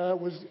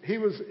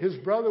his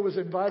brother was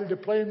invited to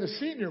play in the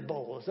Senior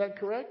Bowl. Is that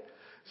correct?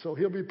 So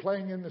he'll be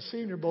playing in the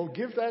Senior Bowl.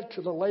 Give that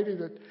to the lady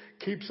that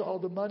keeps all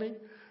the money,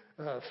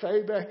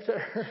 Faye back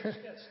there.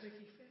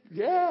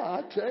 Yeah,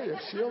 I tell you,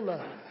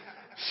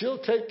 she'll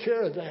take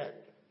care of that.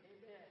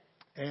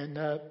 And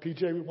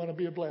PJ, we want to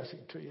be a blessing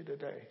to you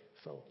today.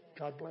 So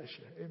God bless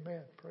you.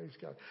 Amen. Praise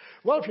God.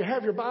 Well, if you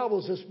have your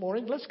Bibles this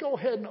morning, let's go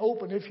ahead and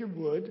open, if you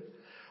would.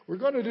 We're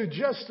going to do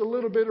just a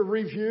little bit of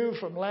review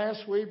from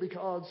last week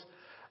because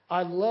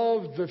I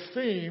love the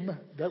theme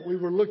that we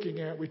were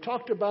looking at. We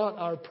talked about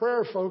our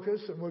prayer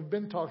focus, and we've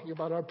been talking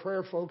about our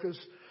prayer focus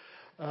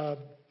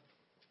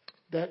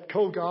that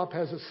COGOP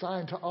has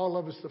assigned to all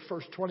of us the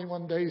first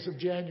 21 days of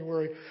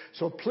January.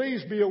 So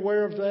please be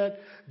aware of that.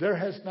 There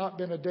has not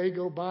been a day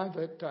go by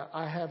that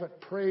I haven't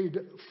prayed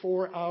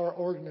for our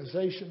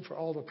organization, for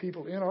all the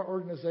people in our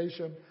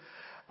organization,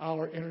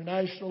 our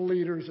international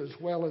leaders, as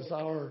well as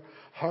our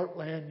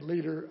Heartland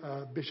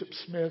leader, Bishop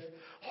Smith.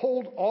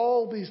 Hold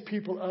all these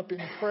people up in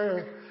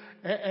prayer.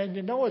 And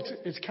you know,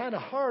 it's kind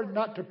of hard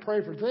not to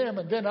pray for them.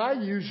 And then I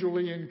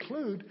usually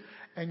include,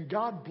 and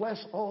God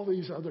bless all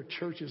these other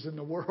churches in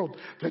the world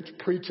that's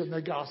preaching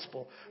the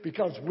gospel,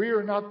 because we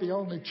are not the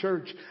only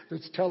church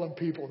that's telling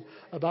people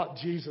about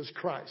Jesus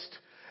Christ.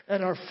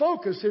 And our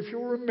focus, if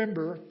you'll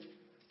remember,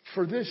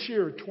 for this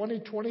year,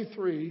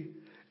 2023,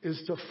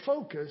 is to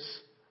focus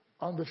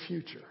on the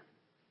future.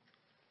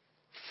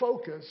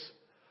 Focus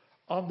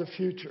on the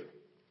future.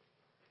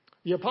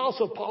 The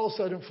Apostle Paul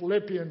said in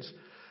Philippians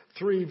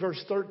 3,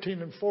 verse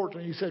 13 and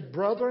 14, he said,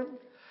 "Brethren,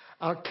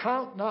 I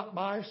count not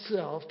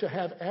myself to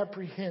have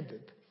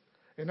apprehended."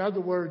 In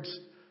other words,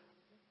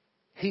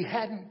 he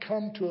hadn't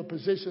come to a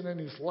position in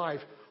his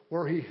life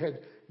where he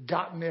had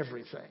gotten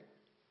everything.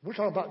 We're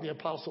talking about the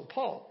Apostle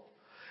Paul.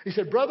 He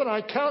said, "Brethren,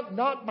 I count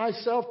not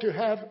myself to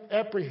have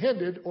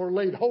apprehended or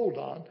laid hold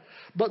on,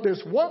 but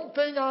there's one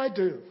thing I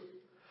do,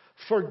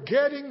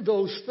 forgetting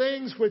those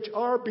things which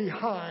are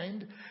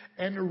behind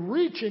and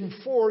reaching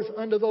forth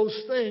unto those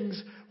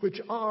things which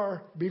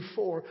are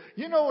before."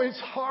 You know, it's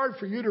hard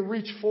for you to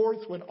reach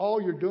forth when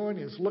all you're doing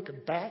is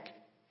looking back.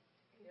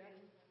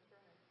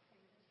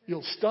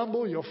 You'll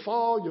stumble, you'll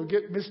fall, you'll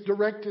get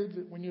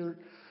misdirected when you're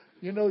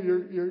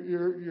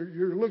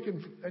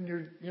looking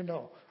and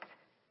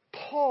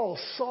Paul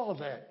saw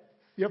that.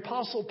 The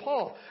Apostle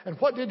Paul. And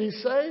what did he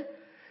say?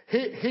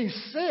 He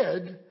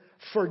said,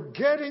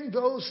 "Forgetting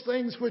those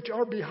things which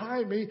are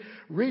behind me,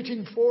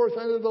 reaching forth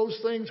unto those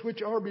things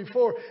which are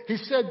before." He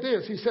said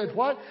this. He said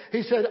what?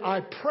 He said, "I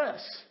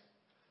press.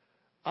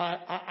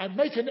 I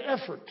make an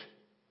effort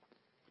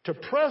to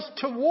press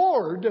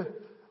toward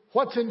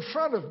what's in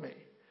front of me.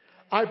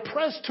 I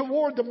press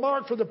toward the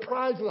mark for the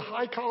prize of the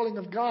high calling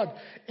of God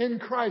in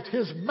Christ."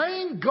 His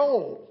main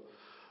goal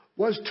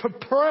was to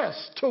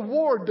press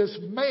toward this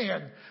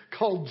man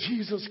called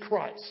Jesus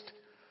Christ.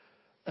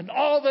 And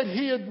all that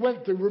he had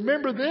went through.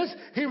 Remember this?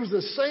 He was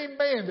the same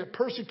man that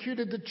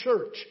persecuted the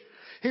church.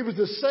 He was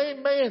the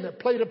same man that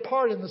played a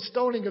part in the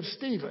stoning of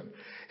Stephen.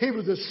 He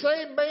was the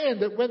same man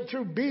that went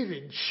through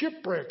beating,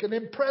 shipwreck, and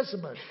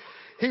imprisonment.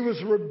 He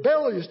was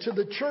rebellious to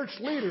the church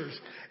leaders.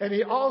 And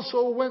he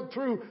also went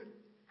through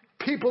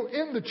people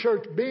in the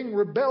church being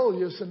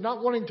rebellious and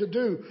not wanting to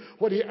do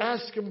what he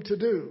asked them to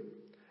do.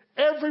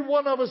 Every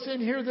one of us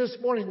in here this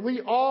morning, we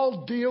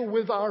all deal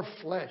with our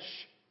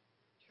flesh.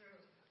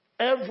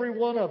 Every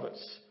one of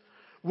us.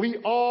 We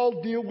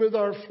all deal with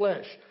our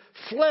flesh.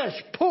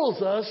 Flesh pulls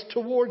us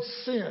towards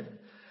sin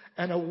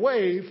and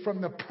away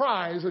from the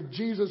prize of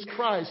Jesus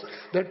Christ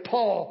that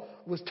Paul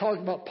was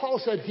talking about. Paul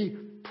said he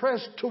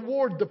pressed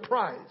toward the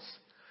prize.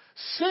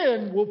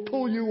 Sin will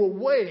pull you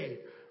away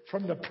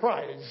from the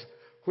prize,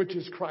 which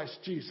is Christ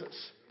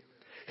Jesus.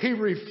 He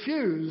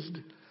refused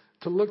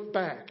to look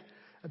back.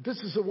 And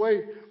this is the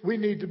way we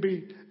need to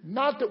be.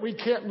 Not that we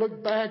can't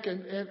look back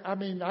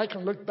I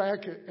can look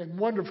back at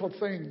wonderful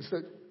things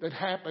that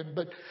happen,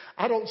 but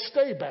I don't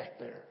stay back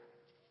there.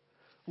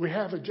 We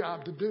have a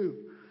job to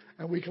do,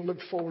 and we can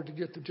look forward to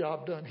get the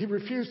job done. He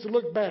refused to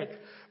look back,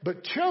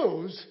 but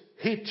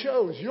he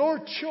chose. Your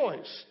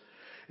choice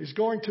is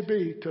going to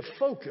be to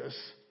focus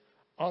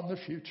on the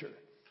future.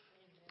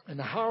 And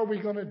how are we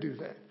going to do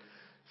that?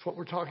 That's what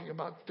we're talking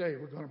about today.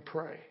 We're going to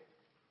pray.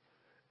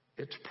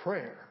 It's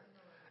prayer.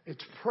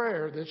 It's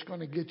prayer that's going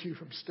to get you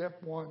from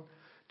step 1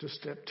 to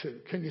step 2.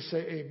 Can you say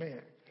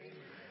amen? Amen.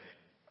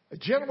 A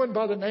gentleman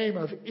by the name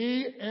of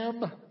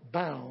E.M.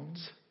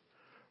 Bounds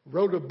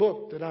wrote a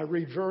book that I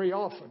read very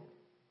often.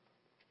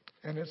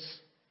 And it's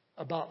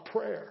about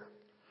prayer.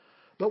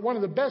 But one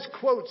of the best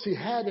quotes he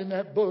had in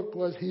that book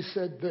was, he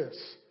said this: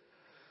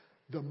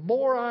 "The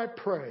more I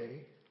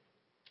pray,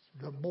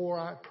 the more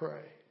I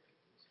pray."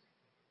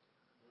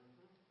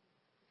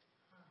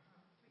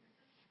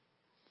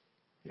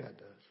 Yeah, it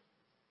does.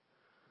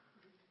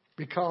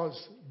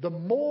 Because the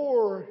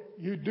more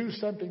you do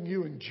something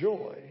you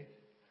enjoy,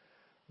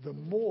 the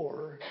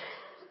more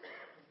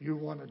you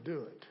want to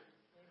do it.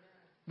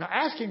 Now,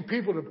 asking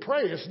people to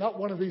pray is not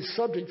one of these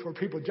subjects where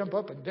people jump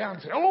up and down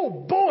and say, "Oh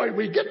boy,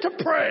 we get to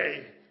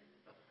pray."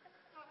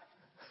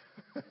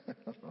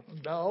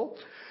 No.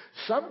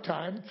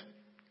 Sometimes,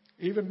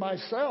 even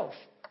myself,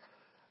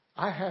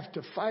 I have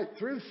to fight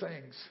through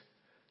things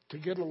to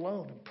get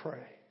alone and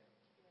pray.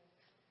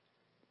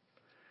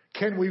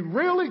 Can we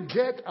really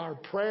get our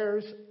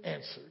prayers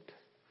answered?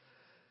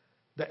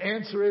 The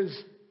answer is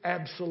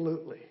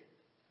absolutely.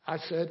 I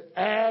said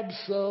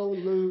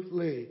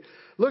absolutely.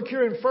 Look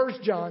here in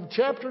 1 John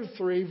chapter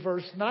 3,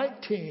 verse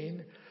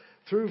 19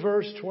 through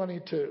verse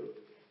 22.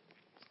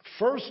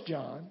 1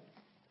 John,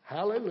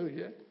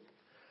 hallelujah.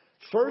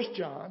 1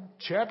 John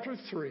chapter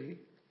 3,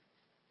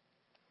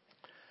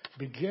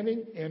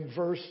 beginning in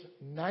verse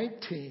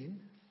 19,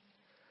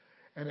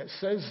 and it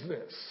says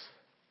this: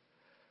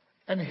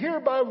 "And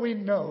hereby we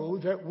know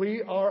that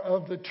we are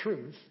of the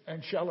truth,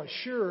 and shall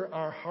assure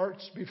our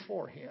hearts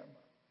before him.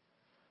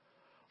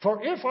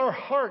 For if our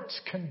hearts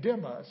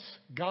condemn us,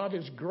 God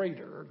is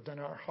greater than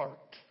our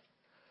heart,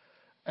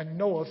 and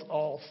knoweth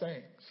all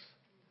things.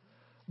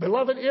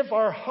 Beloved, if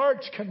our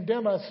hearts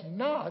condemn us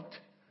not,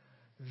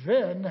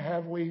 then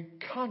have we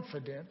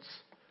confidence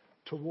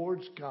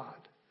towards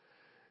God."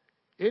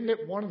 Isn't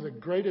it one of the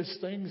greatest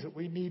things that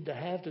we need to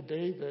have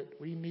today, that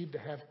we need to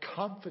have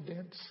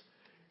confidence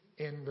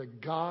in the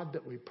God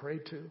that we pray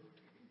to?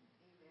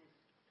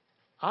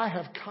 I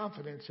have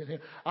confidence in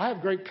him. I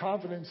have great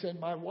confidence in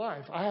my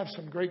wife. I have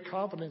some great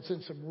confidence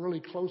in some really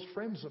close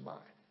friends of mine.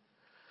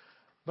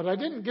 But I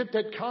didn't get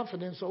that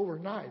confidence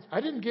overnight.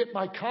 I didn't get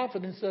my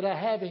confidence that I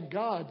have in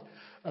God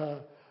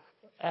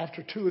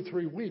after 2 or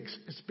 3 weeks.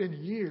 It's been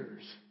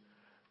years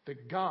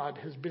that God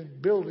has been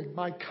building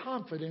my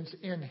confidence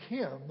in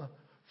Him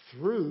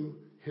through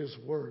His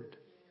Word.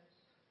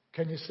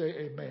 Can you say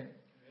amen?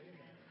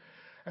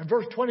 And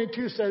verse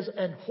 22 says,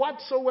 and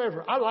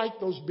whatsoever, I like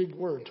those big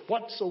words,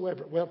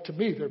 whatsoever. Well, to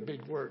me, they're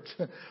big words.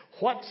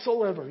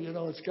 Whatsoever,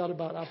 it's got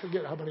about, I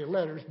forget how many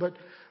letters, but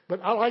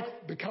I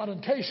like the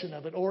connotation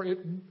of it, or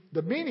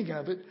the meaning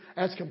of it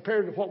as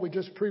compared to what we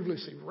just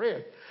previously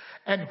read.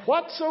 And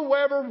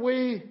whatsoever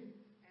we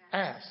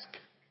ask,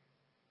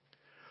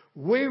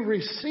 we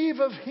receive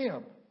of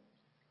Him.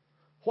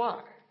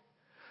 Why?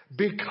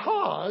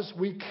 Because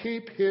we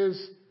keep His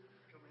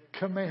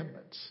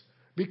commandments.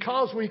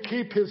 Because we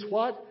keep His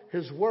what?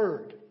 His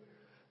Word.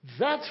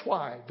 That's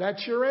why.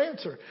 That's your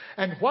answer.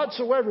 And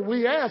whatsoever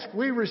we ask,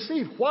 we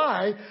receive.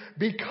 Why?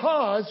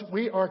 Because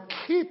we are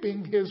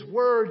keeping His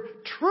Word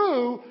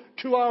true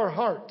to our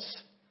hearts.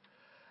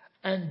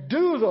 And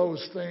do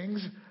those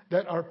things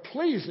that are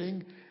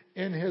pleasing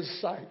in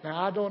His sight.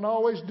 Now, I don't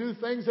always do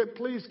things that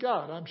please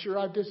God. I'm sure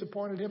I've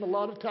disappointed Him a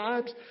lot of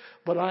times.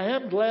 But I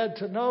am glad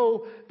to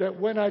know that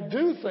when I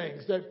do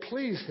things that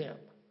please Him,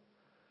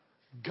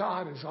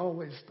 God is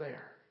always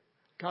there.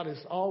 God is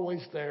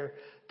always there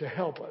to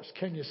help us.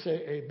 Can you say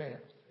amen? Amen.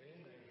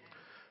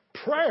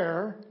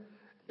 Prayer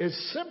is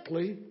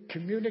simply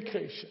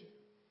communication.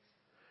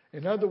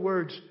 In other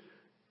words,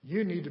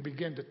 you need to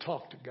begin to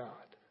talk to God.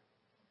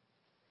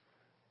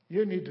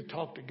 You need to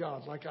talk to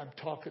God like I'm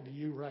talking to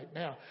you right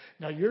now.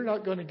 Now, you're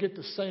not going to get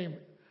the same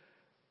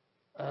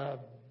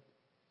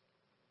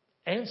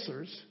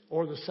answers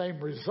or the same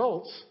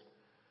results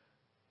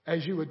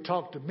as you would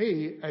talk to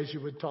me as you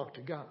would talk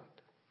to God.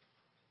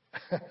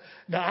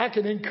 Now, I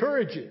can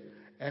encourage you,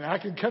 and I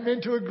can come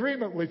into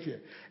agreement with you,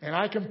 and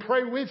I can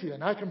pray with you,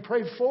 and I can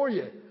pray for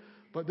you.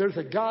 But there's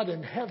a God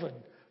in heaven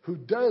who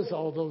does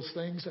all those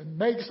things and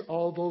makes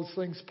all those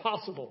things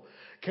possible.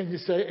 Can you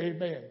say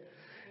amen?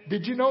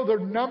 Did you know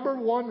the number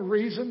one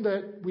reason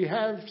that we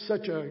have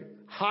such a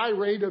high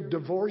rate of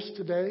divorce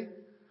today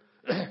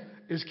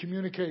is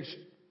communication?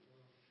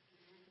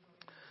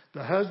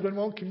 The husband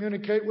won't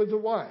communicate with the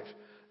wife.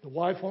 The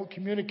wife won't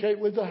communicate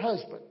with the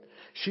husband.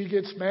 She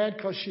gets mad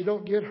because she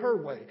don't get her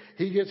way.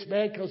 He gets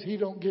mad because he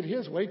don't get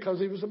his way because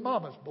he was a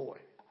mama's boy.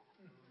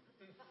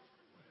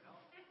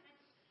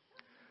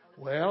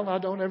 Well, now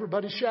don't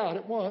everybody shout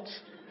at once.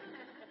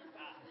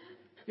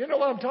 You know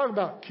what I'm talking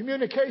about?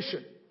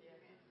 Communication.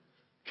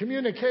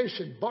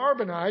 Communication. Barb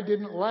and I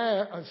didn't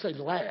last.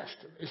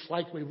 It's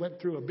like we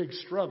went through a big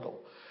struggle.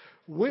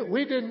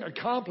 We didn't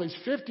accomplish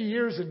 50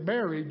 years in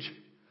marriage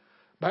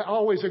by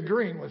always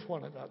agreeing with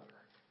one another.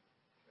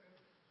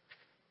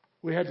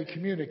 We had to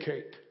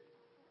communicate.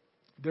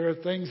 There are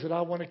things that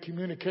I want to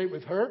communicate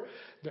with her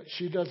that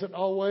she doesn't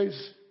always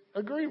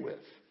agree with.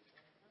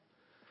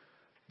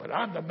 But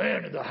I'm the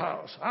man of the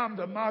house. I'm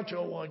the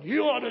macho one.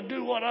 You ought to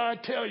do what I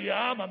tell you.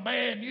 I'm a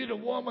man. You the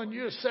woman.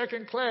 You're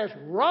second class.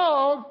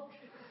 Wrong.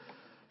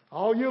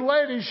 All you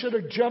ladies should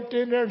have jumped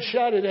in there and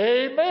shouted,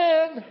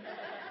 amen.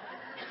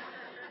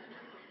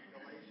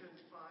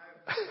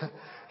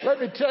 Let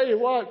me tell you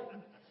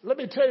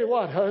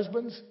what,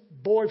 husbands,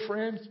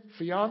 boyfriends,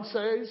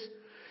 fiancés,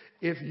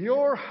 if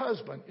your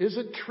husband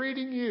isn't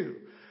treating you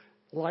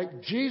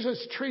like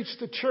Jesus treats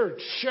the church,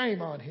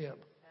 shame on him.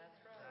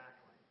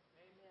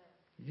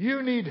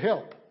 You need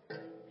help.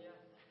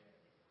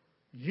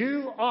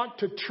 You ought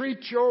to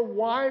treat your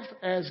wife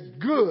as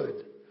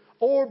good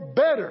or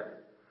better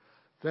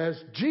as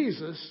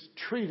Jesus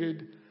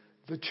treated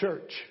the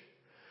church.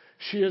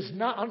 She is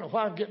not, I don't know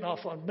why I'm getting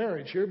off on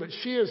marriage here, but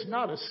she is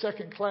not a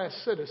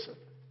second-class citizen.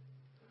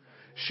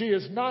 She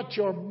is not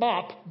your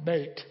mop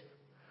mate.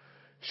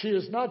 She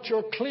is not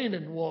your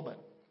cleaning woman.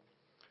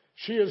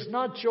 She is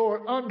not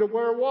your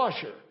underwear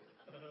washer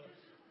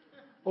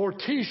or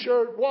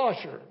t-shirt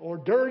washer or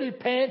dirty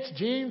pants,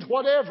 jeans,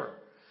 whatever.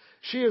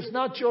 She is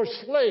not your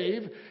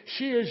slave.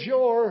 She is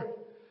your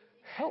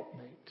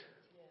helpmate.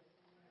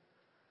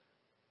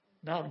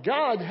 Now,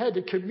 God had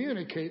to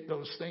communicate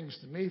those things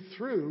to me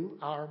through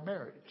our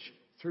marriage,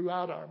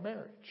 throughout our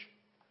marriage.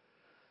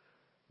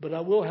 But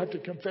I will have to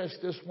confess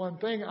this one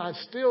thing. I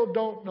still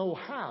don't know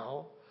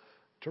how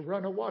to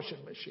run a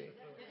washing machine.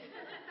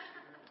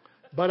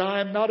 But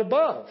I am not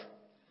above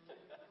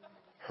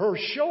her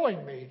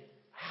showing me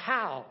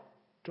how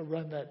to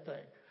run that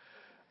thing.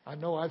 I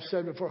know I've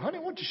said before, honey,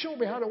 why don't you show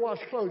me how to wash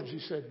clothes? She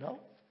said, no,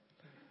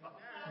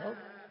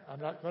 I'm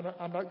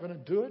not gonna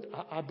do it.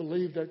 I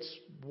believe that's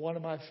one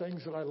of my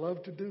things that I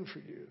love to do for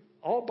you.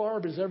 All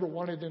Barb has ever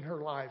wanted in her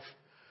life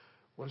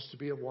was to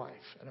be a wife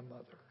and a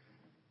mother.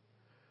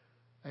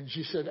 And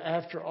she said,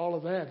 after all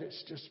of that,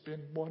 it's just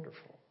been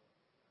wonderful.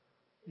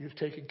 You've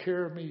taken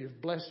care of me.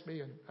 You've blessed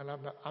me. And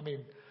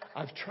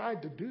I've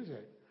tried to do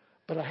that.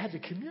 But I had to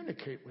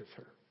communicate with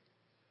her.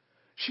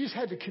 She's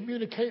had to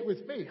communicate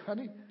with me.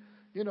 Honey,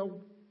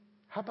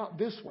 how about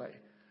this way?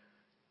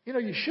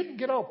 You shouldn't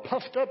get all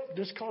puffed up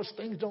just because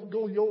things don't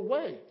go your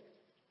way.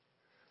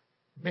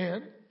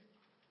 Men,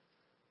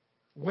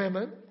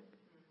 Women,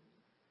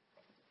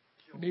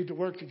 we need to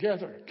work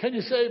together. Can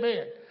you say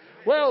amen?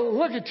 Well,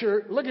 look at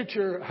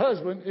your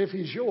husband, if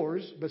he's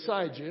yours,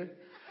 beside you,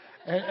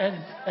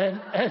 and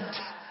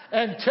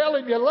tell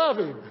him you love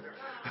him.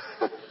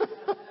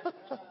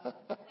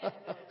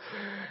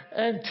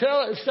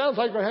 It sounds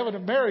like we're having a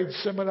marriage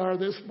seminar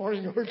this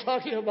morning. We're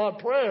talking about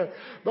prayer,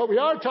 but we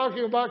are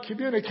talking about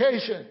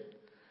communication.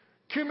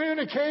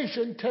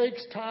 Communication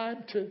takes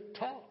time to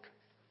talk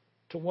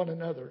to one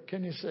another.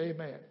 Can you say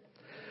amen?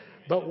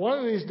 But one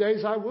of these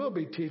days I will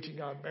be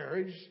teaching on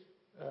marriage,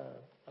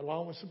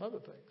 along with some other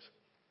things.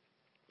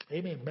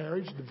 Amen.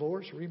 Marriage,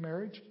 divorce,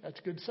 remarriage. That's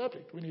a good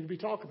subject. We need to be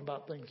talking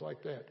about things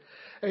like that.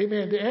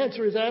 Amen. The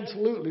answer is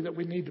absolutely that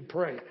we need to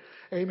pray.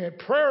 Amen.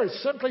 Prayer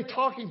is simply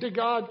talking to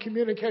God,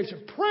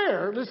 communication.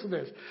 Prayer, listen to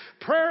this.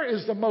 Prayer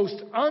is the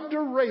most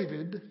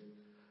underrated,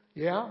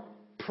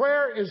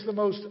 prayer is the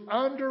most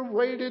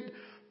underrated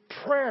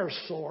prayer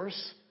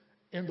source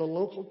in the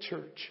local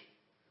church.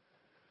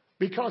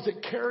 Because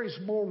it carries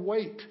more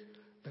weight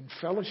than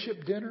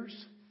fellowship dinners.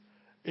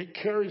 It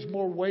carries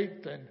more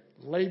weight than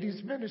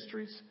ladies'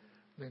 ministries,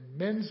 than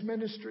men's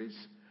ministries.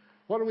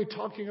 What are we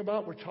talking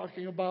about? We're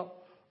talking about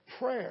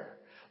prayer.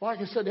 Like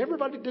I said,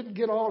 everybody didn't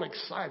get all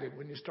excited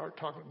when you start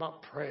talking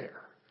about prayer.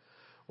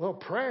 Well,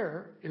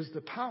 prayer is the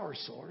power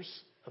source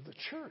of the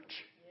church.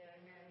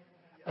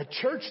 A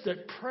church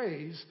that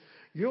prays,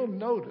 you'll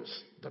notice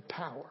the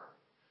power.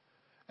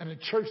 And a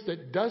church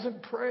that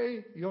doesn't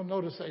pray, you'll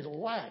notice a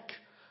lack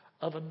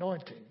of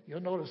anointing. You'll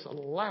notice a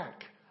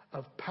lack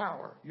of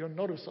power. You'll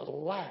notice a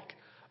lack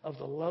of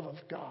the love of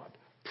God.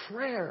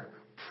 Prayer,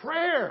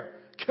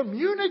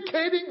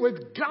 communicating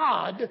with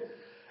God,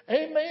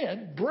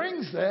 amen,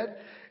 brings that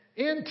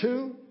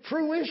into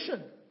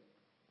fruition.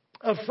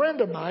 A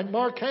friend of mine,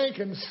 Mark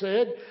Hankins,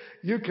 said,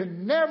 you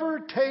can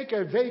never take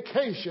a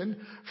vacation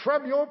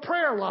from your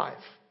prayer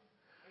life.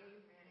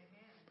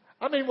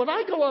 I mean, when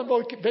I go on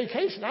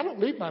vacation, I don't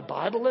leave my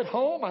Bible at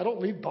home. I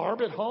don't leave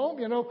Barb at home.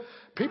 You know,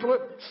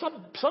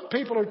 some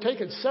people are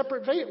taking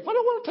separate vacations. What do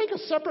I want to take a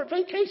separate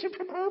vacation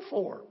from her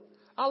for?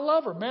 I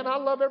love her, man. I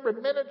love every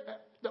minute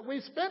that we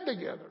spend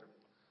together.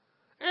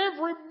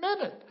 Every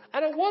minute. I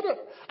don't want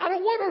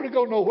her to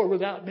go nowhere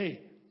without me.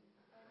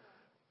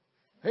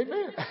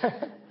 Amen.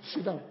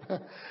 She don't.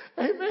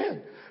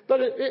 Amen.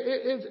 But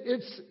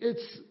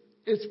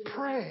it's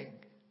praying.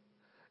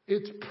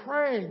 It's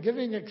praying,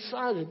 getting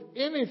excited,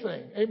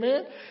 anything.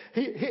 Amen.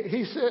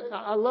 He said,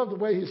 I love the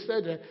way he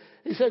said that.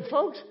 He said,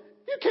 folks,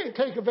 you can't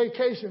take a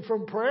vacation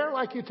from prayer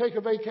like you take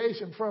a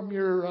vacation from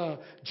your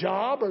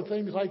job or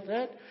things like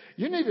that.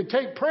 You need to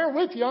take prayer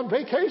with you on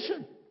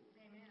vacation.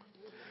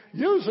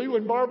 Usually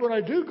when Barbara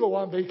and I do go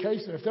on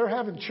vacation, if they're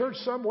having church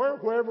somewhere,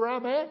 wherever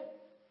I'm at,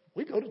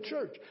 we go to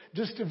church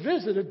just to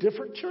visit a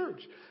different church,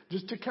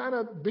 just to kind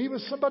of be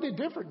with somebody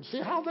different and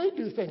see how they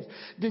do things.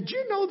 Did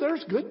you know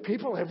there's good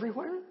people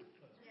everywhere?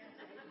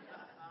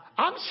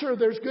 I'm sure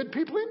there's good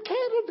people in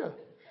Canada.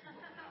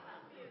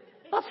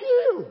 A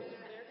few.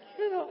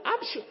 You know, I'm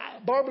sure,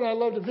 Barbara and I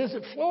love to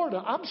visit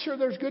Florida. I'm sure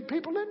there's good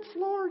people in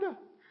Florida.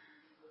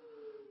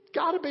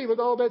 Got to be with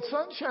all that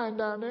sunshine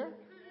down there,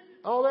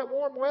 all that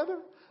warm weather.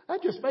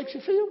 That just makes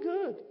you feel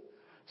good.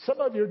 Some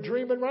of you are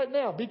dreaming right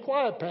now. Be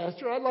quiet,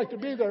 Pastor. I'd like to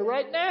be there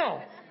right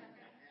now.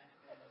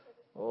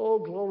 Oh,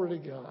 glory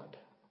to God.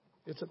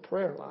 It's a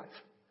prayer life.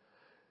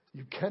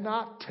 You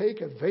cannot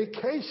take a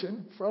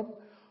vacation from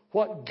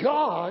what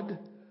God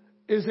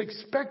is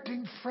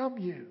expecting from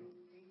you.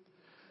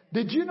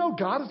 Did you know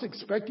God is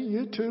expecting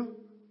you to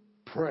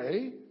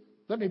pray?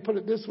 Let me put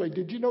it this way.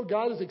 Did you know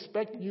God is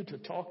expecting you to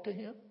talk to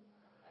Him?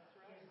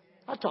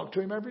 I talk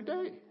to Him every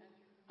day.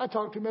 I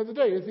talk to Him every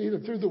day. It's either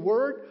through the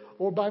Word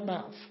or by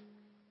mouth.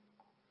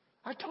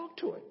 I talk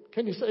to Him.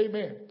 Can you say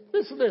amen?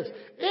 Listen to this.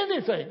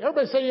 Anything.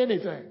 Everybody say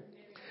anything.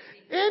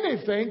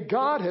 Anything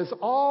God has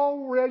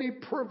already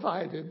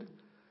provided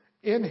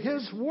in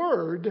His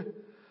Word,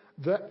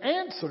 the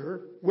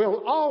answer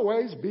will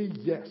always be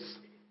yes.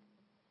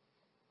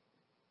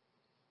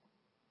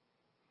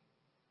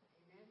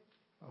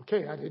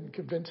 Okay, I didn't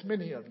convince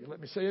many of you. Let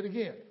me say it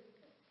again.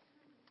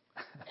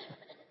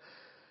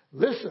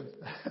 Listen,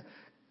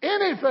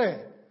 anything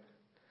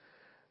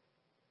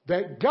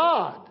that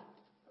God,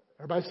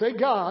 everybody say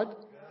God,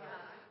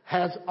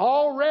 has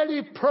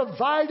already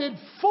provided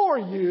for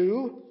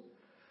you,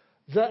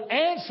 the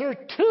answer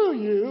to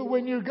you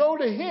when you go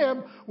to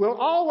Him will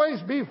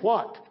always be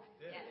what?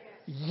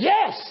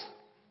 Yes.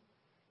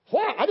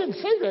 Why? I didn't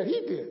say that.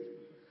 He did.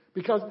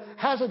 Because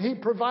hasn't He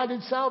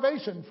provided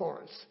salvation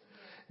for us?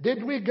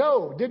 Did we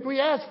go? Did we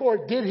ask for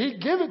it? Did He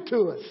give it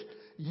to us?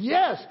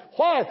 Yes.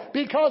 Why?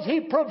 Because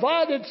He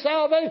provided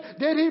salvation.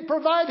 Did He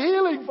provide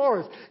healing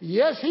for us?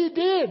 Yes, He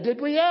did. Did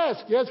we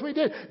ask? Yes, we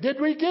did.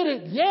 Did we get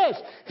it? Yes.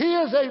 He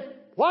is a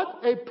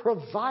what? A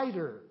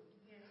provider.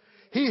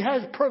 He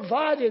has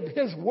provided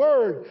His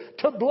Word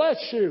to bless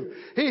you.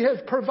 He has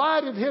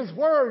provided His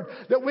Word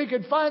that we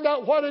can find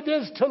out what it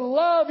is to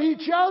love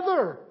each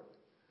other.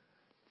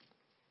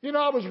 You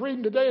know, I was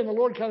reading today and the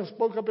Lord kind of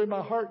spoke up in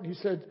my heart and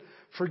He said,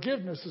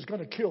 forgiveness is going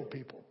to kill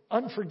people.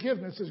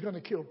 unforgiveness is going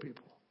to kill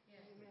people.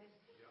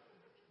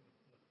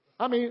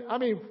 I mean,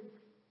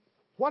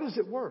 what is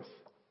it worth?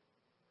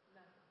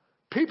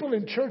 People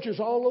in churches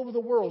all over the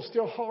world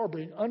still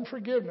harboring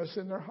unforgiveness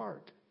in their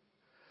heart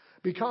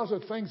because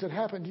of things that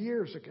happened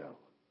years ago.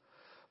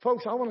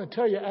 Folks, I want to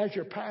tell you, as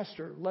your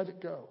pastor, let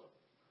it go.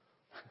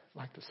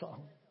 Like the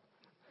song.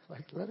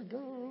 Like, let it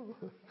go.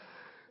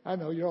 I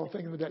know you're all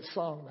thinking of that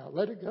song now.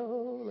 Let it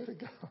go, let it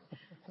go.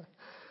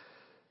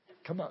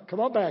 Come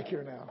on back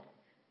here now.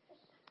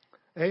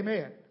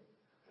 Amen.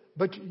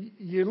 But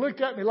you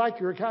looked at me like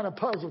you were kind of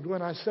puzzled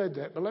when I said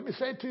that. But let me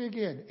say it to you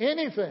again.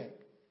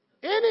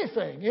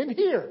 Anything in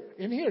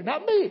here,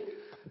 not me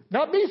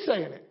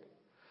saying it,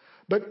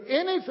 but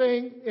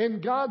anything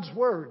in God's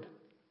Word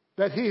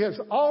that He has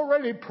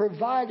already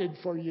provided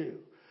for you,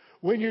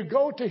 when you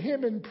go to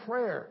Him in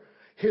prayer,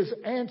 His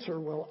answer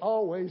will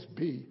always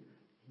be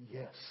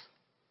yes.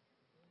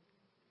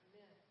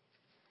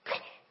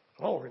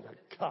 Glory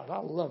to God. I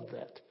love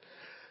that.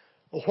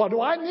 What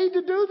do I need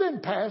to do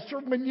then, Pastor?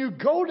 When you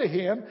go to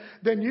Him,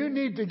 then you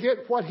need to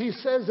get what He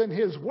says in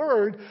His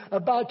Word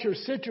about your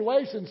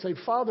situation. Say,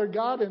 Father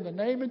God, in the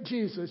name of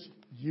Jesus,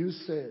 you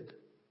said.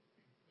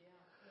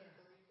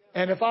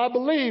 And if I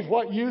believe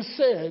what you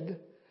said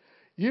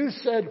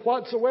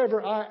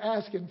whatsoever I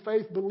ask in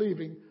faith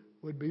believing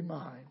would be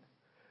mine.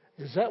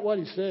 Is that what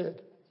He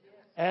said?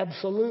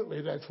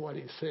 Absolutely, that's what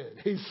He said.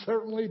 He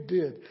certainly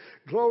did.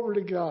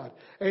 Glory to God.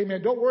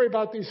 Amen. Don't worry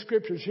about these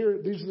scriptures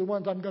here. These are the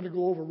ones I'm going to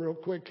go over real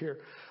quick here.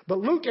 But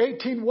Luke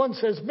 18:1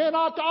 says, men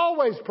ought to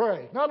always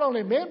pray. Not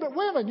only men, but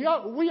women. We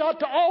ought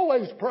to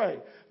always pray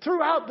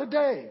throughout the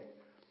day.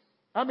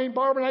 I mean,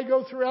 Barbara and I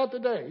go throughout the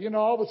day. You know,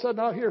 all of a sudden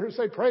I'll hear her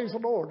say, praise the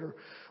Lord. Or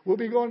we'll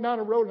be going down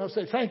the road and I'll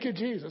say, thank you,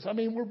 Jesus. I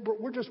mean,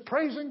 we're just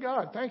praising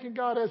God, thanking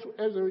God as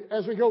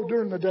we go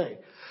during the day.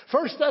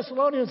 1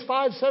 Thessalonians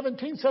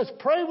 5:17 says,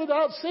 pray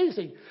without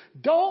ceasing.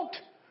 Don't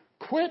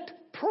quit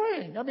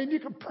praying. I mean, you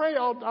can pray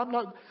all.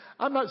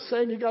 I'm not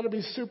saying you got to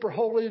be super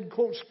holy and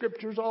quote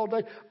scriptures all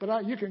day,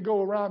 but you can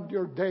go around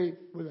your day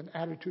with an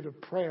attitude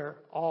of prayer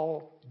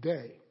all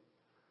day,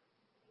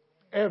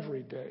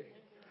 every day.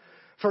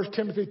 1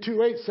 Timothy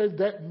 2:8 says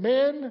that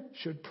men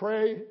should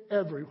pray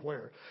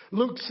everywhere.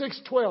 Luke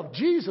 6:12,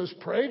 Jesus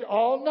prayed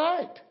all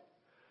night.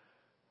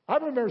 I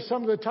remember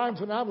some of the times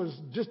when I was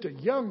just a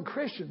young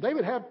Christian, they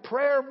would have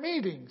prayer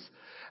meetings.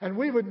 And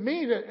we would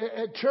meet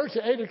at church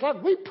at 8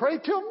 o'clock. We'd pray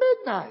till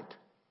midnight.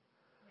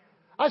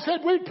 I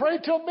said we'd pray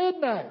till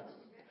midnight.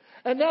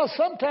 And now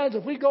sometimes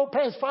if we go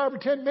past 5 or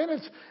 10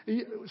 minutes,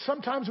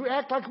 sometimes we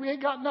act like we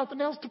ain't got nothing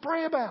else to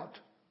pray about.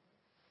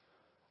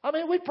 I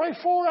mean, we pray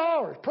 4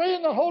 hours. Pray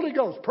in the Holy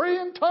Ghost. Pray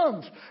in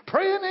tongues.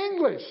 Pray in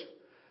English.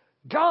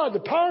 God, the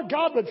power of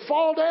God would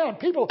fall down.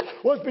 People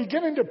was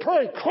beginning to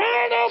pray,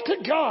 crying out to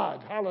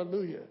God.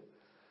 Hallelujah.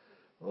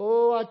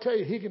 Oh, I tell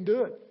you, He can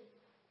do it.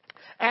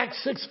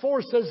 Acts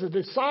 6:4 says the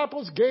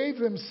disciples gave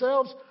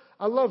themselves.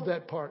 I love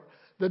that part.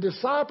 The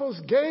disciples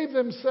gave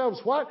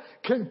themselves what?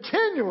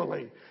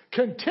 Continually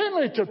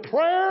to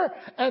prayer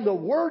and the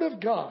Word of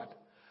God.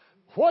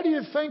 What do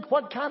you think,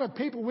 what kind of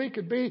people we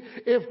could be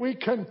if we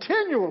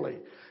continually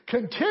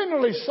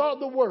sought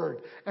the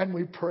Word and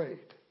we prayed?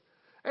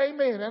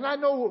 Amen. And I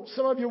know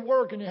some of you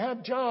work and you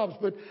have jobs,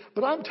 but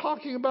I'm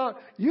talking about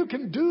you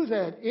can do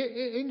that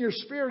in your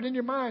spirit, in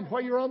your mind.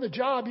 While you're on the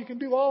job, you can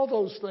do all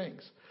those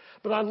things.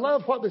 But I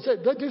love what they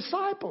said. The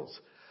disciples.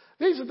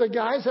 These are the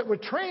guys that were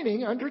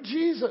training under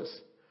Jesus.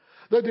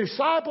 The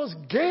disciples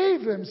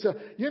gave themselves.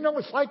 You know,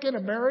 it's like in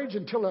a marriage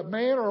until a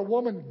man or a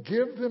woman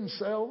give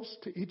themselves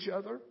to each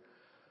other.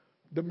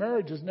 The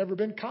marriage has never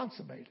been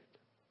consummated.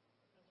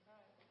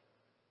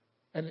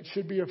 And it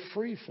should be a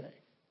free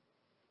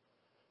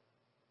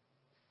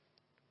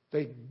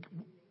thing.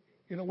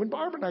 When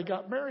Barbara and I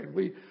got married,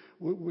 we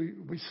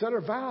said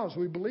our vows.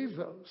 We believed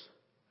those.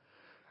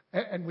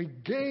 And we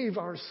gave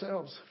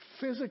ourselves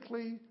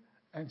physically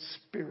and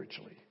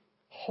spiritually,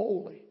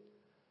 wholly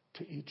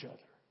to each other.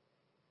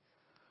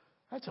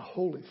 That's a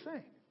holy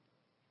thing.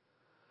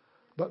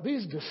 But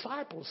these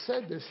disciples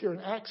said this here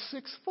in Acts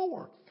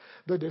 6:4.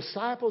 The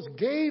disciples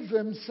gave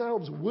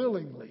themselves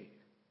willingly.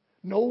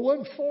 No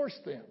one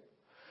forced them.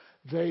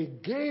 They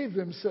gave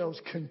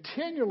themselves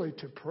continually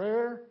to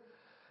prayer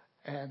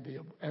and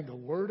the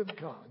Word of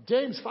God.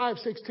 James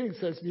 5:16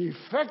 says, the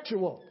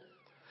effectual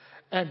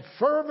and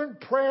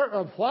fervent prayer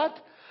of what?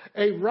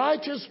 A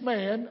righteous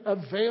man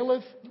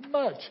availeth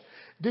much.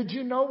 Did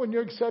you know when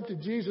you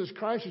accepted Jesus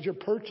Christ as your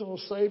personal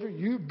Savior,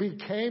 you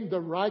became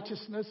the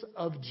righteousness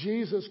of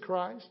Jesus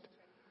Christ?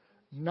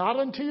 Not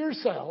unto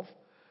yourself,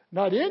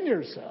 not in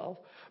yourself,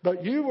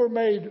 but you were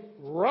made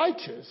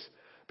righteous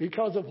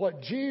because of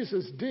what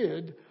Jesus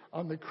did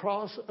on the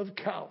cross of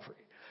Calvary.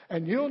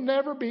 And you'll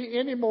never be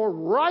any more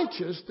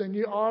righteous than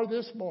you are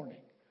this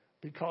morning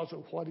because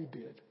of what He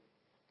did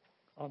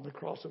on the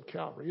cross of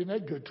Calvary. Isn't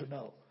that good to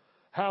know?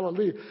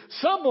 Hallelujah.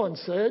 Someone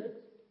said,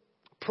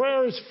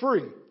 prayer is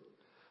free.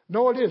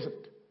 No, it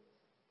isn't.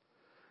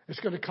 It's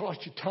going to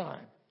cost you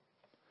time.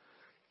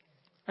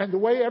 And the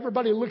way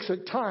everybody looks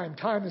at time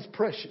is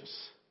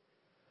precious.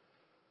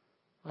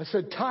 I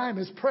said time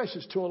is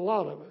precious to a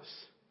lot of us.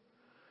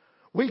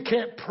 We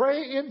can't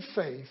pray in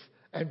faith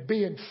and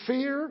be in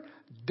fear,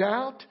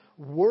 doubt,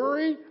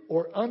 worry,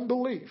 or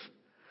unbelief.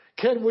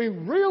 Can we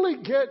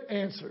really get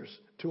answers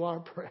to our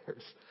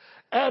prayers?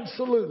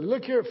 Absolutely.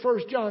 Look here at 1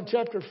 John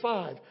chapter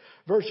 5,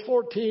 verse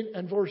 14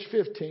 and verse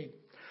 15.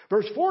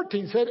 Verse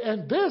 14 said,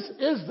 and this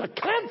is the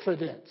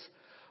confidence.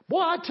 Boy,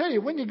 I tell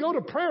you, when you go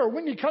to prayer,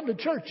 when you come to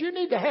church, you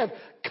need to have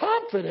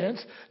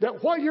confidence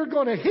that what you're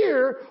going to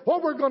hear,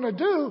 what we're going to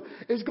do,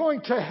 is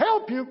going to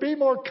help you be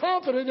more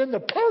confident in the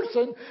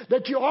person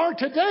that you are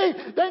today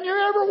than you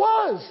ever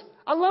was.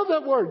 I love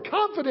that word,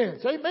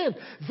 confidence. Amen.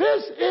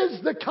 This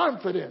is the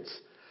confidence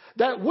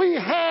that we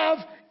have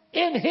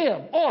in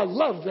Him. Oh, I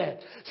love that.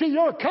 See,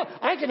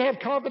 I can have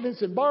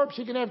confidence in Barb.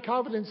 She can have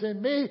confidence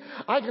in me.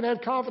 I can have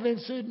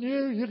confidence in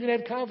you. You can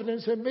have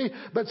confidence in me.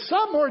 But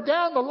somewhere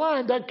down the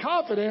line, that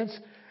confidence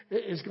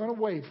is going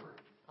to waver.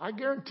 I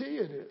guarantee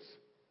it is.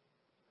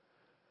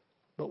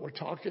 But we're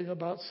talking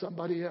about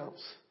somebody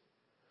else.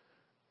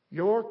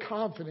 Your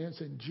confidence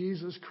in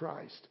Jesus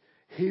Christ,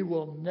 He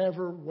will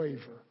never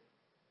waver.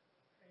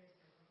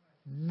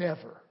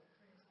 Never.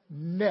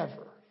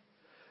 Never.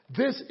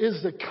 This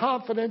is the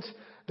confidence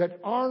that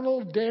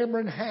Arnold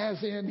Dameron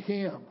has in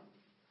him.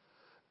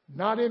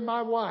 Not in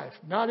my wife,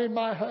 not in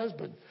my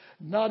husband,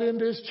 not in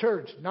this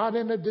church, not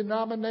in a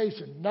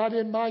denomination, not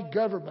in my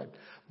government.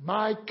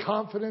 My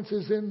confidence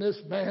is in this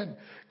man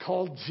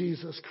called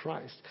Jesus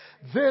Christ.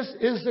 This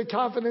is the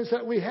confidence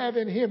that we have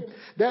in Him.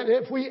 That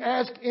if we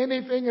ask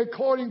anything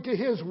according to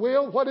His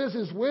will, what is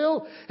His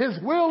will? His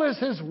will is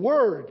His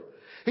word.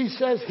 He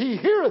says He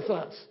heareth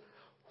us.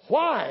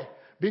 Why?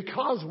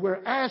 Because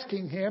we're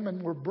asking Him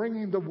and we're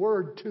bringing the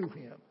word to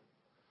Him.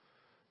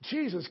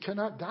 Jesus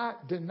cannot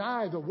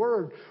deny the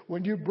word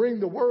when you bring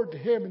the word to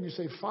Him and you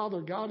say,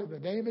 Father God, in the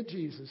name of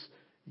Jesus,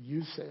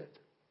 you said.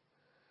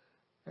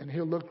 And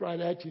He'll look right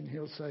at you and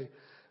He'll say,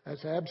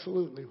 that's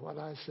absolutely what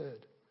I said.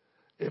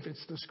 If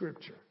it's the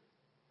Scripture.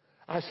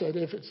 I said,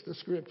 if it's the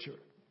Scripture.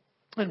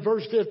 And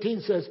verse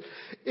 15 says,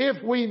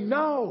 if we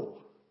know.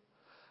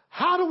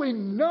 How do we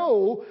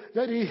know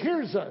that He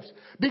hears us?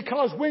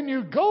 Because when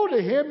you go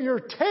to Him, you're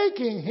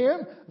taking Him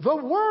the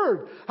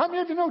Word. How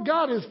many of you know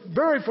God is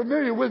very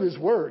familiar with His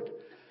Word?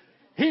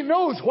 He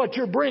knows what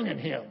you're bringing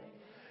Him.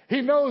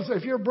 He knows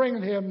if you're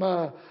bringing Him,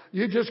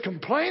 you just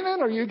complaining,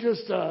 or you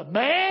just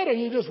mad, or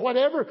you just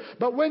whatever.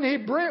 But when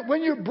you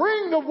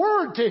bring the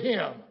Word to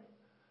Him,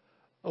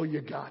 oh, you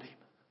got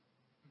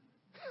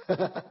Him.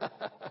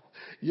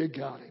 You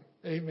got Him.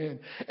 Amen.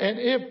 And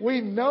if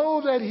we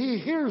know that He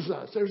hears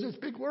us, there's this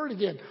big word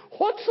again,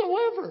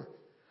 whatsoever.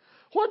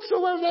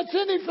 Whatsoever, that's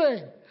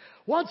anything.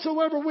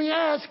 Whatsoever we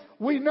ask,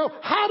 we know.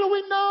 How do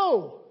we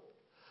know?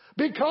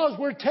 Because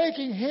we're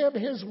taking Him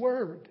His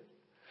word.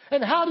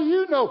 And how do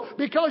you know?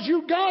 Because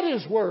you got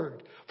His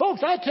word.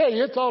 Folks, I tell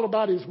you, it's all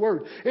about His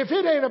word. If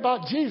it ain't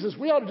about Jesus,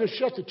 we ought to just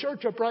shut the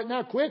church up right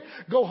now, quit,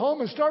 go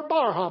home and start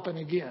bar hopping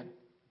again.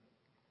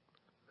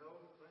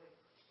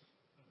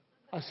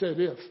 I said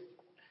if.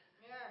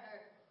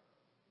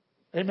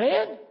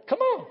 Amen? Come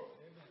on.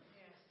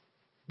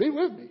 Be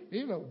with me.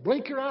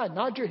 Blink your eye,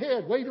 nod your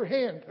head, wave your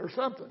hand or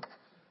something.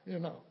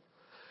 And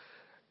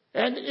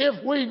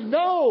if we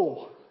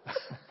know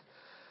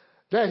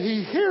that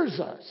He hears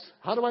us,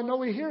 how do I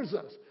know He hears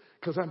us?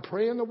 Because I'm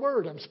praying the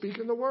word. I'm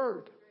speaking the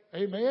word.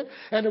 Amen?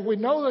 And if we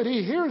know that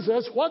He hears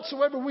us,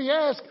 whatsoever we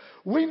ask,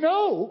 we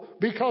know,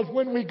 because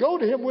when we go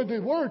to Him with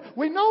His word,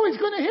 we know He's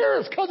going to hear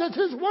us because it's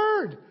His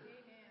word.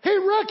 He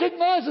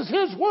recognizes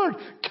His word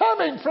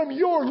coming from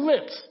your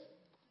lips.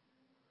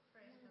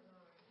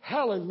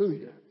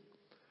 Hallelujah.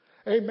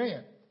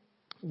 Amen.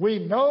 We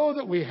know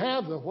that we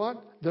have the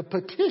what? The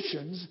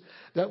petitions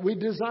that we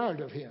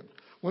desired of Him.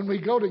 When we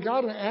go to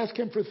God and ask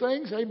Him for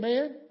things,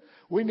 amen,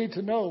 we need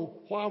to know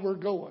why we're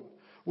going.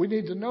 We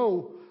need to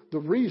know the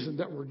reason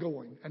that we're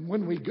going. And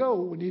when we go,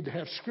 we need to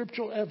have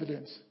scriptural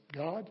evidence.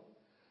 God,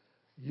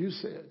 you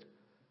said.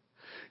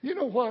 You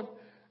know what?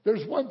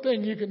 There's one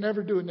thing you can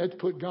never do, and that's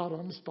put God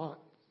on the spot.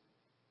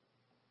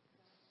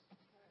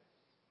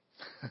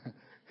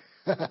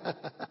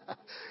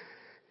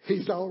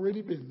 He's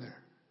already been there.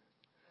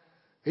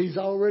 He's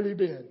already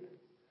been.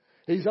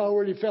 He's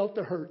already felt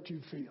the hurt you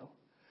feel.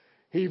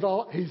 He's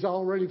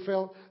already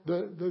felt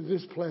the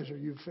displeasure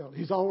you felt.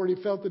 He's already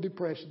felt the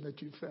depression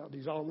that you felt.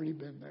 He's already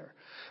been there.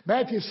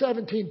 Matthew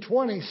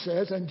 17:20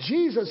 says, and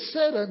Jesus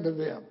said unto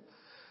them,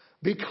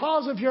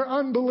 because of your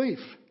unbelief,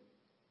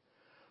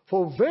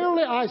 for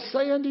verily I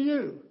say unto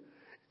you,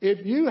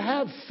 if you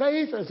have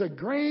faith as a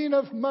grain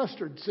of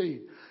mustard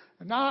seed.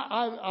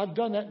 Now, I've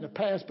done that in the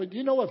past, but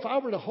if I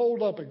were to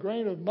hold up a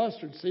grain of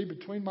mustard seed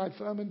between my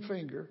thumb and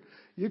finger,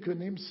 you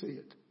couldn't even see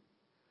it.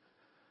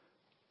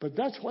 But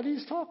that's what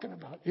He's talking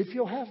about. If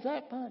you'll have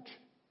that much.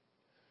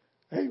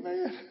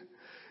 Amen.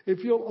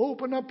 If you'll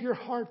open up your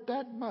heart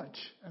that much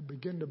and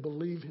begin to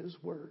believe His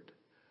word.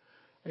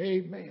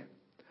 Amen.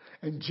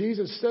 And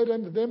Jesus said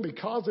unto them,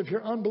 because of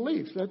your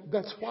unbelief.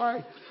 That's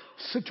why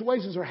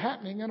situations are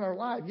happening in our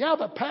life. Yeah,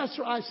 but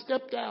Pastor, I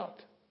stepped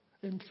out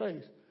in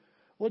faith.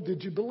 Well,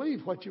 did you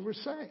believe what you were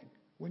saying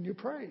when you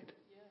prayed?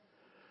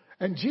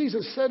 And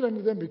Jesus said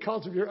unto them,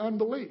 because of your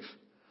unbelief.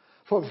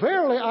 For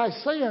verily I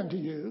say unto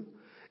you,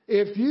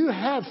 if you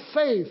have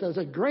faith as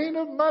a grain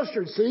of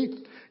mustard seed,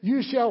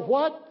 you shall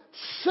what?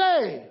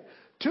 Say.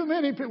 Too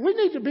many people. We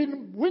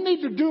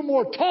need to do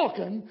more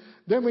talking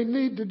than we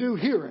need to do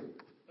hearing.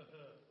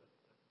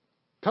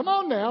 Come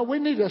on now. We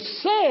need to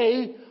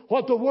say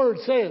what the Word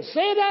says.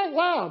 Say it out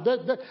loud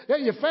that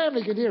your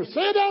family can hear.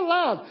 Say it out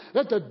loud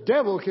that the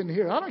devil can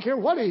hear. I don't care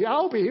what I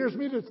hope he hears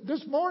me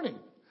this morning.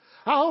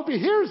 I hope he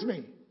hears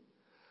me.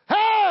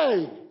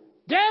 Hey,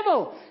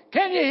 devil,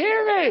 can you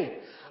hear me?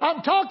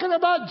 I'm talking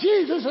about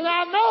Jesus, and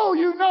I know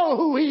you know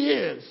who he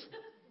is.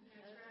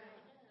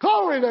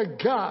 Glory to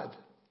God.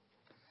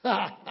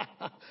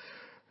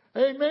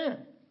 Amen.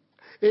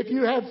 If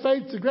you have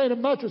faith the grain of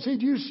mustard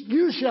seed,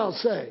 you shall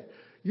say.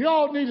 You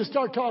all need to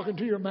start talking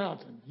to your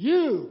mountain.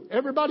 You,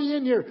 everybody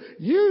in here,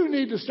 you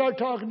need to start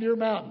talking to your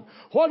mountain.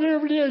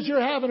 Whatever it is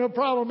you're having a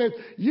problem with,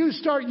 you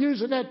start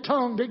using that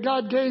tongue that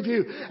God gave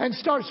you and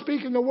start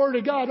speaking the Word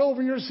of God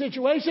over your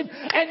situation.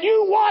 And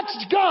you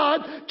watch God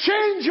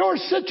change your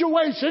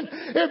situation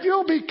if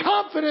you'll be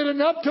confident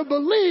enough to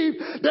believe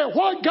that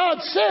what God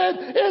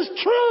said is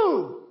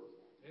true.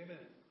 Amen.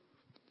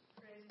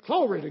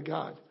 Glory to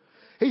God.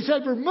 He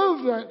said,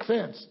 remove that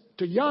fence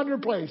to yonder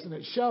place, and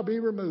it shall be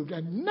removed.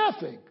 And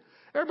nothing,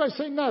 everybody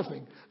say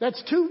nothing.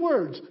 That's two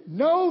words.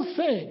 No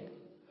thing.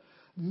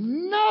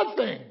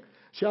 Nothing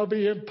shall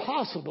be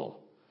impossible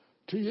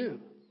to you.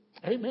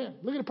 Amen.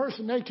 Look at a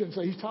person next to you and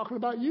say, he's talking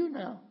about you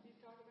now.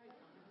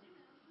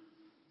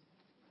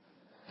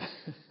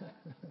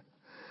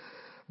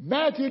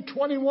 Matthew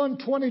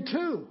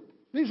 21:22.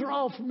 These are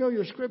all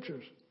familiar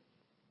scriptures.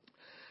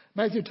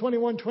 Matthew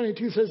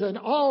 21:22 says, in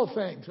all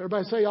things.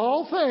 Everybody say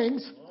all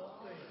things.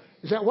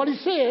 Is that what he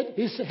said?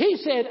 He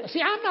said,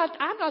 see, I'm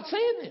not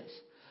saying this.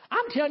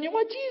 I'm telling you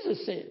what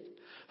Jesus said.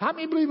 How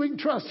many believe we can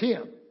trust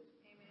him?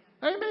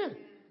 Amen. Amen.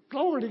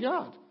 Glory to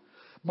God.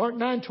 Mark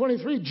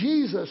 9:23,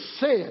 Jesus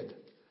said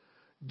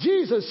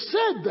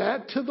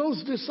that to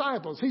those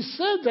disciples. He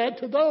said that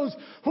to those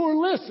who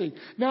are listening.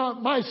 Now,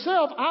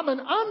 myself, I'm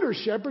an under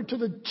shepherd to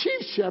the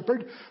chief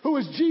shepherd who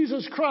is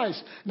Jesus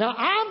Christ. Now,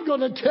 I'm going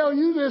to tell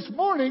you this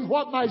morning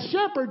what my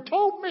shepherd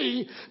told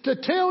me to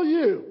tell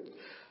you.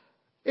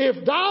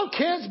 If thou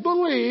canst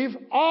believe,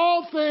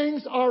 all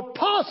things are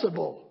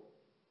possible.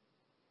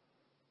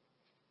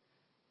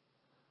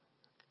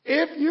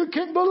 If you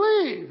can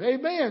believe,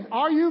 amen.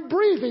 Are you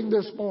breathing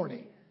this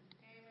morning?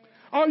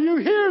 Are you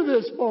here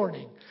this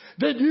morning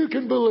that you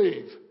can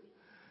believe?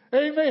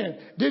 Amen.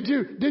 Did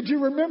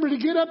you remember to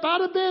get up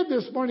out of bed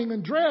this morning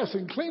and dress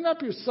and clean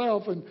up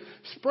yourself and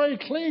spray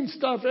clean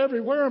stuff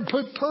everywhere and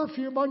put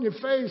perfume on your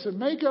face and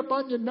makeup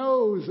on your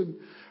nose and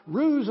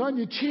rouge on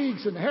your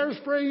cheeks and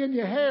hairspray in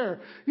your hair?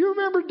 You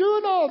remember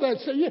doing all that.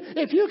 So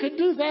if you can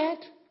do that,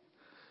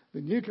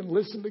 then you can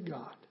listen to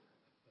God.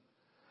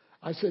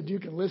 I said you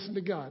can listen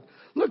to God.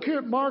 Look here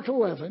at Mark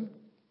 11,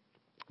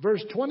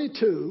 verse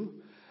 22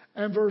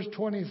 and verse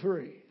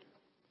 23.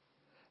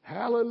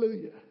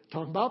 Hallelujah.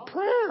 Talking about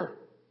prayer.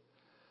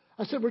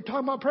 I said we're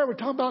talking about prayer. We're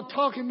talking about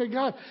talking to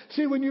God.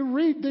 See, when you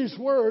read these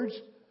words,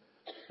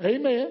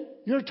 amen,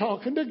 you're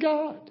talking to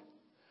God.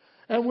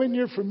 And when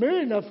you're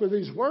familiar enough with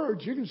these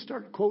words, you can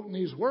start quoting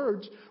these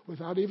words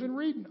without even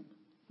reading them.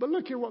 But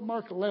look here what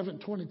Mark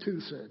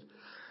 11:22 said.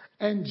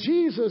 And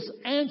Jesus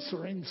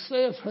answering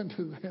saith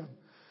unto them,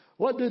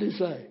 what did he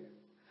say?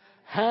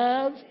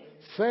 Have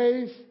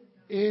faith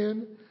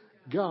in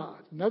God.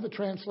 Another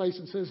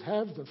translation says,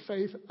 have the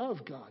faith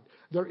of God.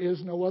 There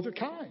is no other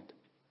kind.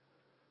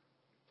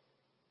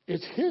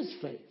 It's his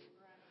faith.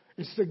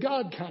 It's the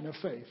God kind of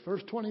faith.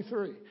 Verse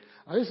 23.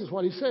 Now, this is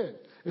what he said.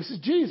 This is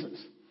Jesus.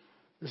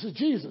 This is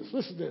Jesus.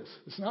 Listen to this.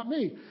 It's not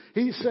me.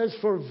 He says,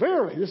 for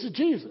verily, this is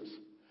Jesus.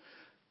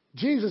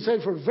 Jesus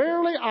said, for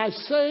verily I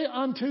say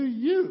unto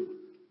you,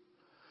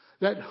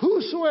 that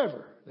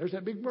whosoever, there's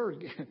that big word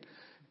again.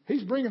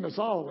 He's bringing us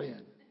all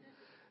in.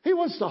 He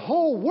wants the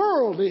whole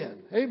world in.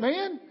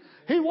 Amen?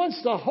 He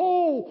wants the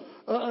whole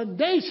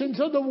nations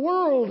of the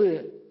world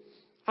in.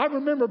 I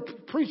remember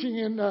preaching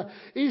in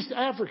East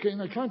Africa in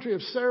the country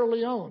of Sierra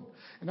Leone.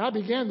 And I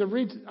began to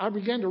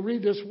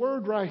read this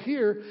word right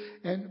here.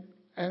 And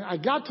I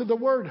got to the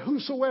word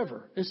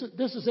whosoever. This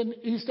is in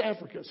East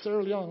Africa,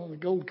 Sierra Leone on the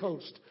Gold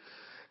Coast.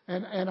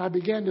 And I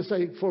began to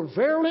say, for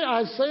verily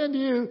I say unto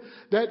you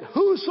that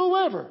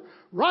whosoever,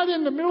 right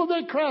in the middle of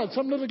that crowd,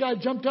 some little guy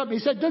jumped up and he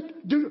said,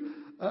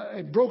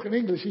 in broken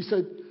English, he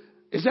said,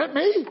 is that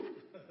me?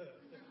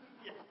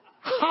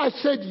 I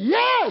said,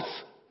 yes.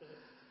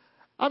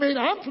 I mean,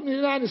 I'm from the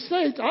United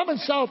States. I'm in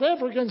South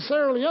Africa in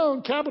Sierra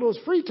Leone. Capital is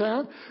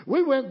Freetown.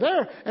 We went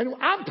there, and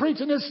I'm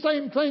preaching this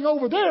same thing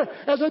over there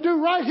as I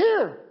do right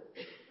here.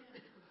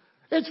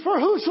 It's for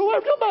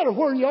whosoever. No matter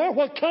where you are,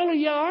 what color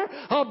you are,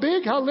 how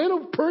big, how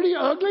little, pretty,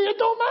 ugly, it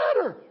don't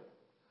matter.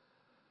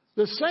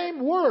 The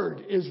same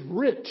word is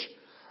rich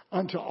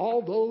unto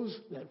all those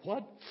that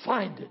what?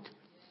 Find it.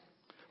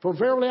 For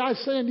verily I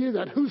say unto you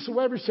that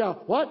whosoever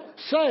shall what?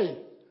 Say.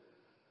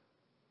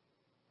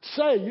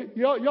 Say,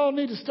 y'all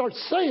need to start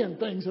saying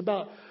things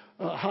about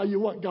how you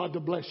want God to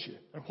bless you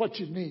and what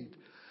you need.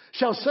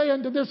 Shall say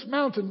unto this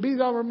mountain, be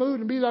thou removed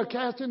and be thou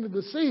cast into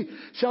the sea,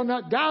 shall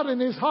not doubt in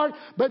his heart,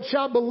 but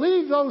shall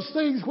believe those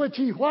things which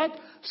he what?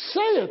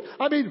 Saith.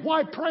 I mean,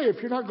 why pray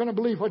if you're not going to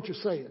believe what you're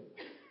saying?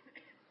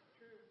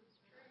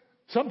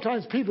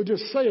 Sometimes people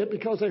just say it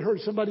because they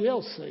heard somebody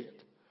else say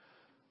it.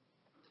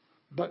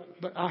 But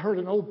I heard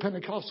an old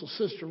Pentecostal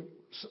sister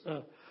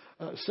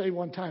say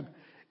one time,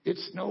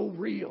 it's no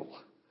real.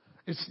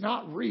 It's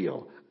not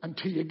real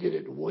until you get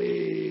it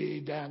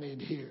way down in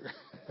here.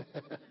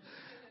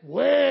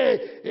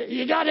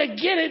 You got to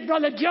get it,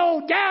 Brother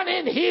Joe, down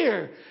in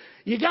here.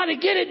 You got to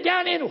get it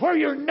down in where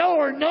your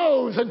knower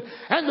knows.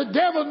 And the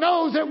devil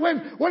knows that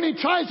when he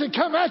tries to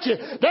come at you,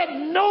 that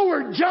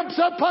knower jumps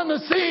up on the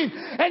scene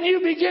and you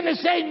begin to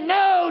say,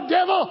 no,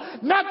 devil,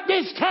 not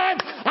this time.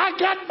 I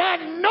got my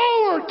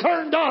knower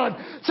turned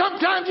on.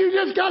 Sometimes you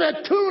just got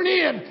to tune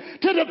in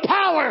to the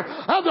power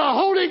of the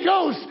Holy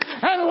Ghost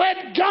and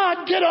let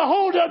God get a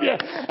hold of you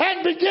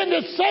and begin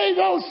to say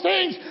those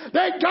things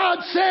that God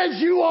says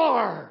you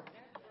are.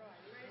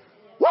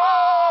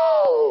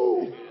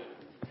 Woo!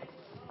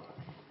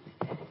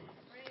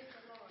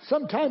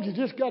 Sometimes you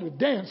just got to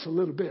dance a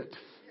little bit.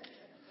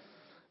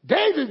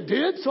 David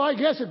did, so I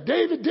guess if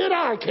David did,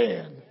 I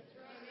can.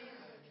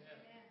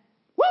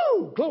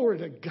 Woo! Glory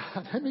to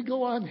God. Let me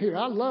go on here.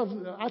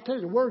 I tell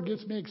you, the word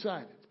gets me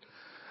excited.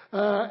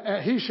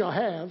 He shall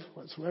have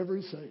whatsoever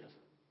he saith.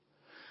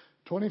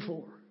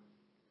 24.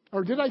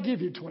 Or did I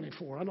give you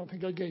 24? I don't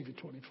think I gave you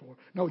 24.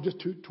 No, just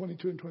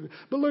 22 and 23.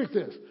 But look at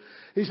this.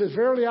 He says,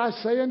 verily I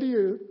say unto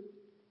you,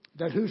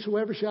 that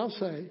whosoever shall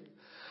say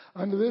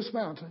unto this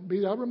mountain,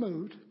 be thou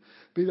removed,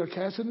 be thou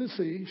cast into the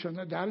sea, shall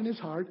not doubt in his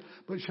heart,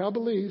 but shall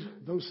believe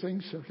those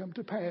things shall come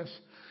to pass.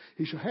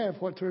 He shall have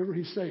whatsoever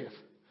he saith.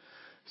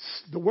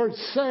 The word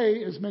say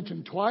is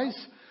mentioned twice,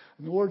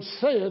 and the word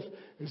saith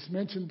is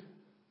mentioned,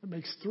 it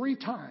makes 3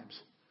 times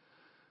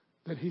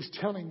that he's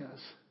telling us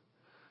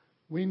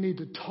we need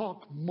to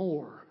talk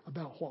more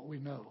about what we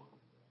know.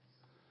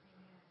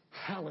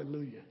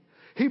 Hallelujah.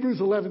 Hebrews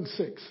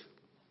 11:6.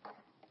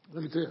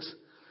 Look at this.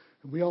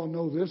 And we all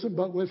know this,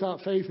 but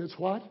without faith it's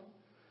what?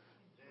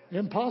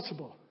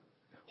 Impossible.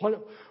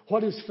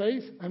 What is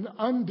faith? An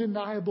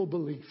undeniable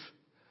belief.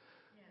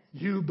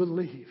 You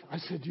believe. I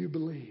said you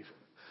believe.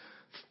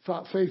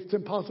 Without faith it's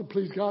impossible to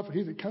please God, for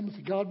he that cometh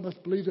to God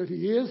must believe that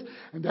he is,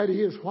 and that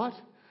he is what?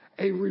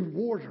 A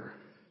rewarder.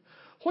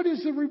 What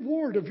is the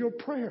reward of your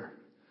prayer?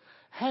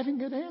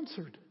 Having it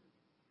answered.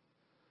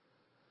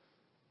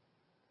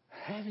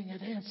 Having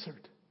it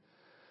answered.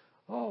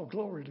 Oh,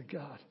 glory to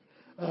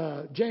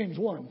God. James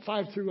 1,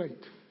 5 through 8.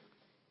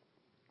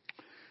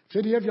 If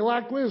any of you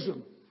lack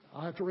wisdom,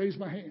 I'll have to raise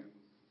my hand.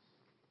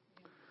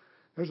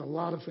 There's a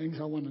lot of things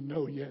I want to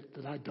know yet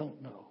that I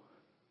don't know.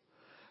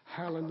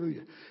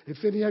 Hallelujah.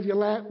 If any of you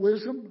lack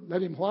wisdom,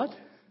 let him what?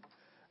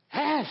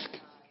 Ask.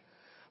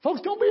 Folks,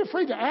 don't be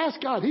afraid to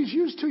ask God. He's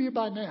used to you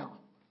by now.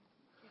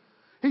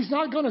 He's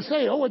not going to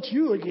say, oh, it's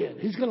you again.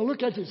 He's going to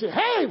look at you and say,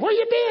 hey, where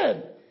you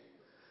been?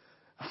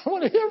 I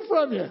want to hear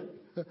from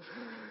you.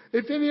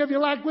 If any of you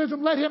lack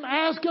wisdom, let him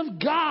ask of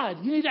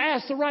God. You need to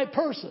ask the right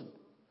person.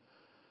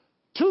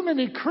 Too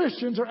many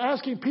Christians are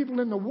asking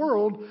people in the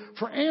world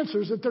for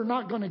answers that they're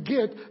not going to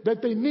get,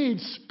 that they need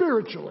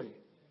spiritually.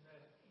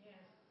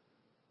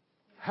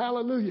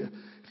 Hallelujah.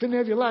 If any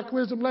of you lack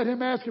wisdom, let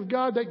him ask of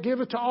God that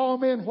giveth to all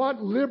men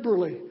what?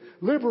 Liberally.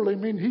 Liberally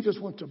means he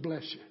just wants to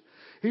bless you.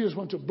 He just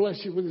wants to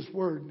bless you with his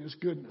word and his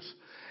goodness.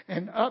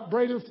 And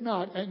upbraideth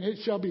not, and it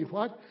shall be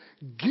what?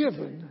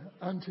 Given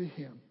unto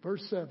him.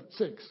 Verse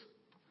 6.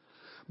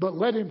 But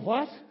let him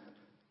what?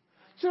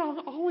 So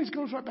it always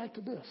goes right back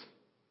to this.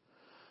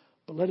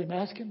 But let him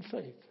ask in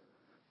faith.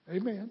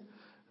 Amen.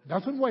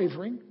 Nothing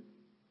wavering.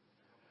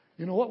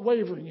 You know what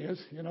wavering is?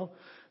 You know,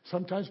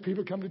 sometimes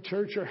people come to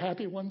church, are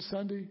happy one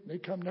Sunday. They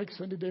come next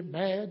Sunday, they're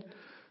mad.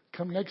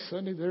 Come next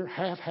Sunday, they're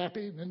half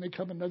happy. And then they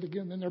come another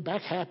again, then they're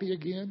back happy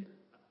again.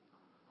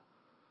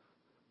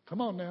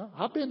 Come on now.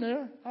 I've been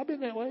there. I've been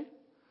that way.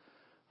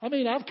 I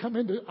mean,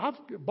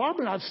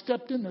 Barbara and I've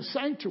stepped in the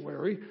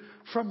sanctuary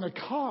from the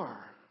car.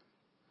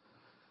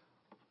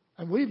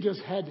 And we've just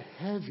had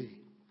heavy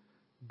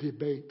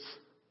debates.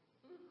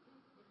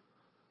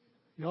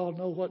 Y'all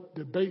know what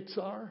debates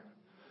are?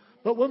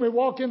 But when we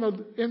walk in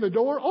the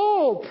door,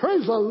 oh,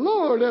 praise the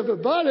Lord,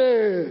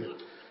 everybody.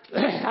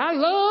 I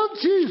love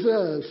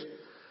Jesus.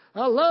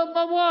 I love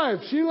my wife.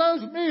 She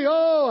loves me.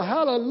 Oh,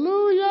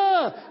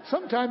 hallelujah.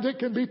 Sometimes it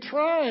can be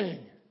trying.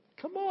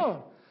 Come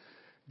on.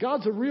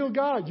 God's a real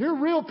God. You're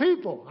real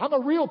people. I'm a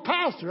real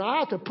pastor. I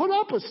have to put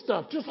up with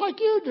stuff just like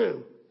you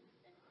do.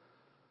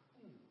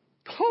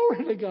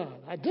 Glory to God.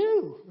 I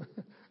do.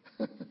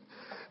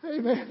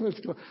 Amen. Let's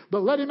go.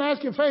 But let him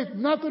ask in faith,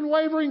 nothing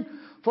wavering,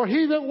 for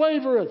he that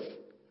wavereth.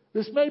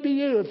 This may be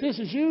you. If this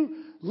is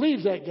you,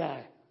 leave that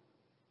guy.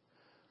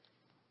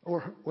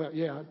 Or, well,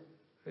 yeah,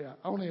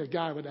 only a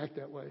guy would act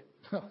that way.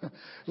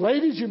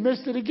 Ladies, you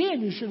missed it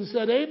again. You should have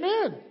said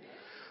amen.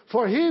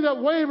 For he that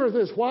wavereth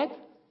is what?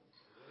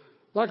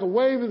 Like a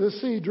wave of the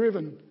sea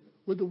driven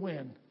with the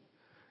wind.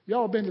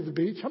 Y'all been to the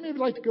beach? How many of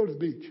you like to go to the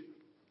beach?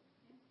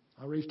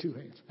 I'll raise 2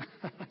 hands.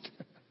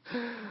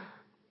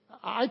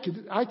 I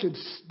could,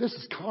 this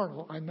is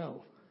carnal, I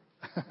know.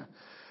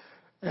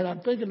 And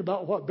I'm thinking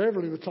about what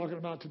Beverly was talking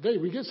about today.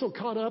 We get so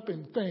caught up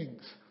in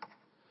things.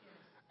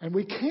 And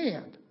we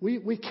can.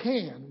 We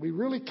can. We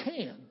really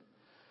can.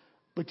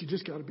 But you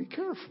just got to be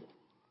careful.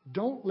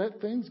 Don't let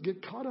things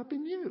get caught up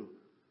in you.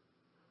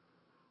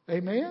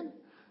 Amen?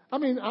 I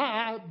mean,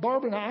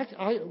 Barbara and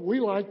I, we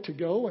like to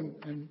go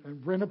and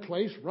rent a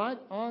place right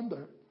on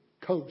the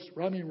coast.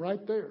 I mean,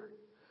 right there.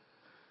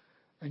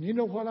 And you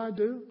know what I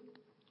do?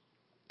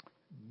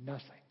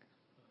 Nothing.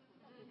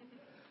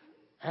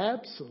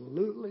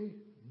 Absolutely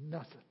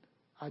nothing.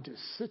 I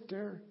just sit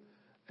there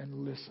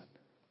and listen.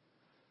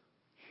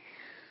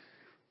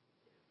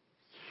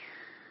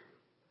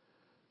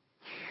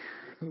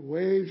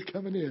 Waves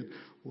coming in,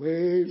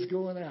 waves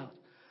going out.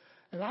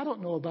 And I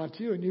don't know about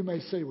you, and you may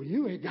say, well,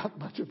 you ain't got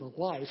much of a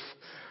life.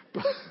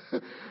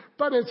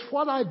 But it's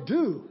what I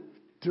do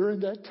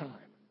during that time.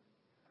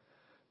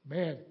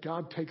 Man,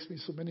 God takes me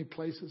so many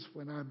places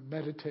when I'm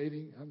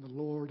meditating on the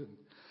Lord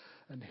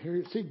and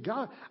hear. See,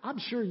 God, I'm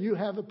sure you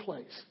have a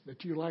place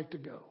that you like to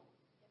go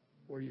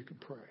where you can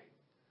pray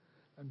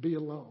and be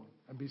alone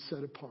and be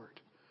set apart.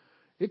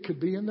 It could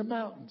be in the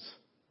mountains.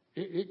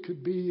 It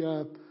could be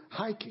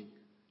hiking.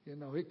 You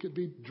know, it could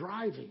be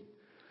driving.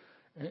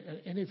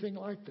 Anything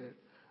like that.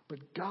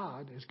 But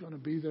God is going to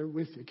be there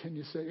with you. Can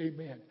you say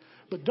amen?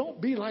 But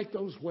don't be like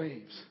those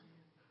waves.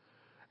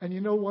 And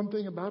you know one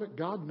thing about it?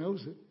 God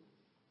knows it.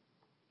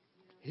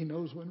 He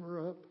knows when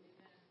we're up.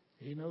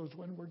 He knows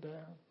when we're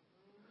down.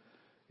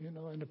 You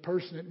know, and the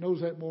person that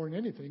knows that more than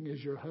anything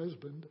is your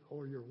husband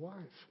or your wife.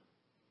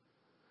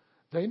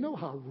 They know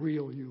how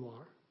real you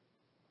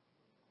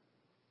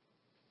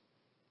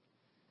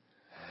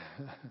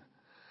are.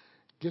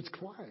 Gets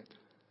quiet.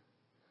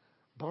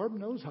 Barb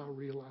knows how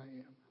real I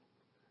am.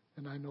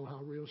 And I know how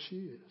real she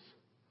is.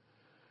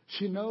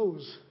 She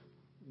knows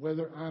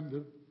whether I'm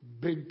the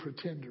big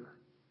pretender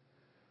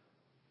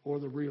or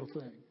the real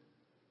thing.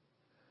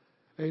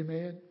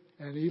 Amen?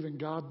 And even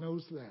God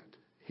knows that.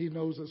 He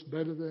knows us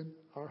better than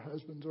our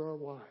husbands or our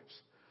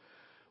wives.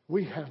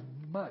 We have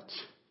much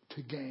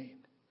to gain.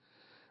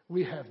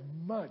 We have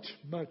much,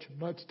 much,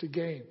 much to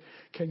gain.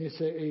 Can you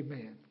say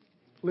amen?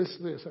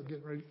 Listen to this. I'm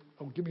getting ready.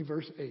 Oh, give me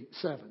verse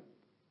 7.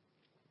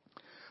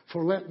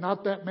 For let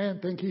not that man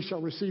think he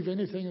shall receive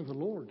anything of the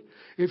Lord.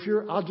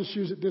 I'll just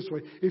use it this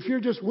way. If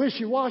you're just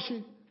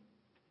wishy-washy,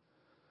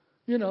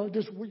 you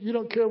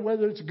don't care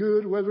whether it's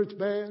good, whether it's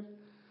bad.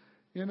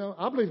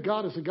 I believe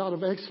God is a God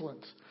of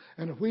excellence.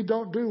 And if we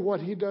don't do what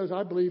he does,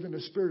 I believe in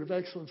the spirit of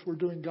excellence, we're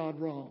doing God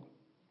wrong.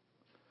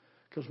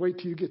 Because wait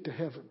till you get to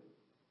heaven.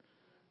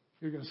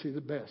 You're going to see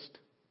the best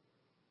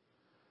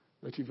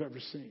that you've ever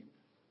seen.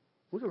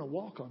 We're going to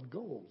walk on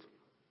gold.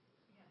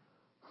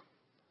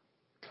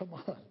 Come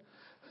on.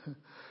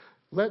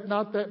 Let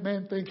not that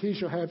man think he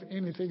shall have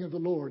anything of the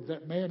Lord.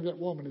 That man, that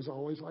woman is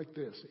always like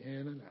this,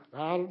 in and out.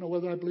 I don't know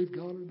whether I believe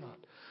God or not.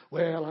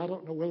 Well, I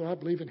don't know whether I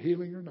believe in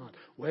healing or not.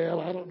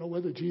 Well, I don't know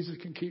whether Jesus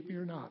can keep me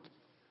or not.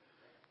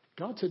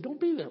 God said, don't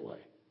be that way.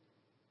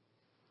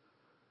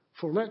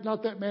 For let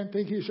not that man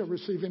think he shall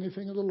receive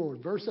anything of the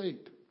Lord. Verse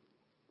 8.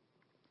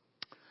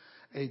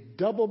 A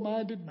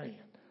double-minded man.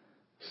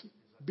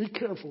 Be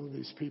careful of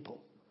these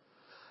people.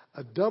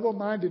 A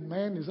double-minded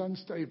man is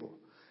unstable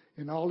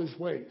in all his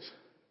ways.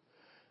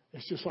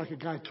 It's just like a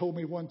guy told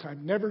me one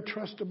time, never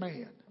trust a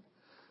man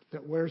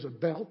that wears a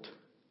belt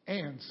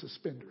and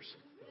suspenders.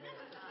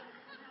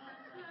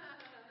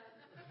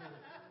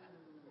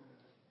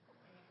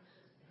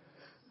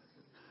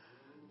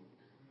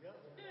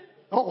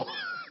 Oh.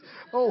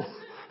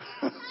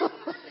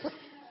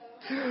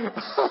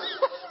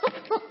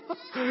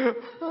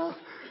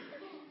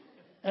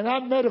 And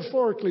I'm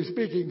metaphorically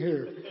speaking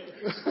here.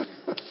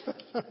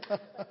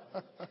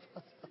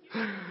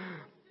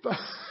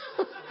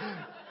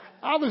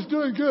 I was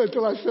doing good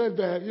till I said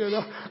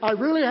that, I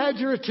really had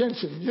your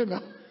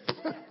attention,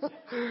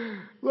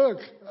 Look,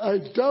 a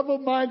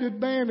double-minded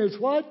man is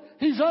what?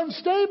 He's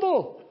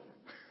unstable.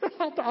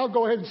 I'll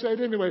go ahead and say it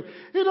anyway.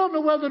 He don't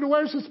know whether to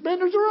wear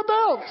suspenders or a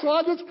belt, so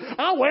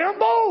I'll wear them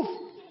both.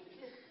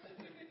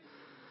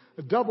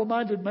 A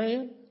double-minded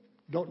man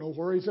don't know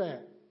where he's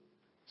at.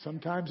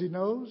 Sometimes he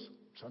knows,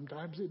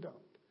 sometimes he don't.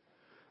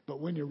 But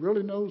when you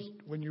really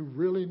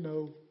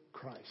know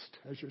Christ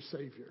as your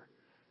Savior,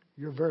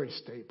 you're very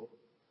stable.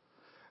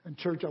 And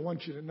church, I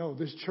want you to know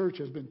this church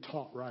has been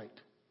taught right.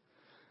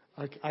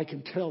 I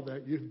can tell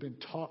that you've been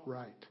taught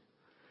right.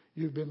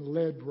 You've been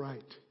led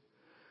right.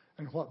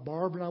 And what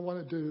Barb and I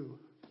want to do,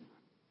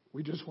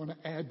 we just want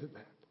to add to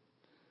that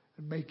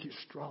and make you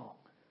strong.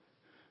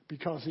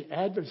 Because the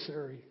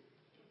adversary,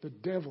 the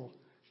devil,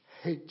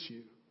 hates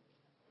you.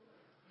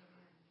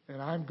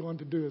 And I'm going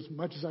to do as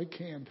much as I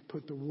can to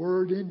put the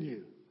word in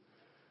you.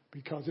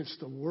 Because it's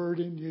the word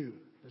in you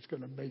that's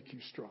going to make you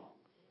strong.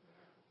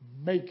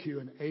 Make you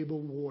an able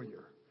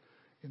warrior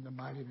in the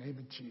mighty name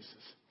of Jesus.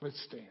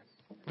 Let's stand.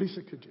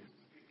 Lisa, could you?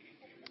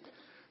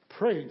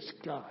 Praise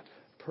God.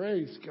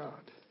 Praise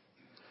God.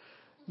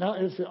 Now,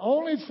 if the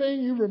only thing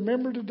you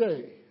remember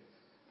today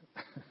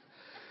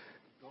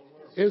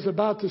is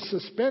about the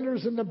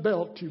suspenders and the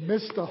belt, you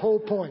missed the whole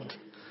point.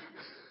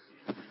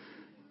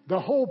 The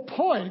whole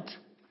point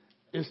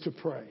is to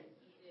pray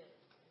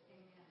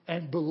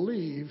and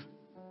believe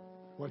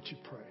what you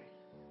pray.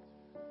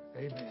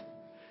 Amen.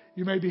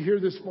 You may be here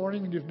this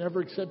morning and you've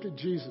never accepted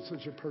Jesus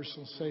as your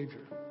personal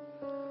Savior.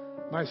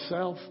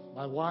 Myself,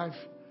 my wife,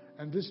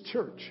 and this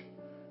church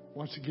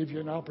wants to give you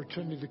an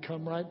opportunity to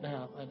come right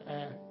now and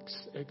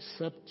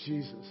accept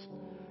Jesus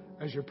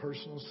as your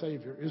personal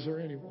Savior. Is there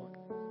anyone?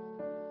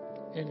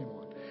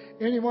 Anyone?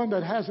 Anyone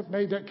that hasn't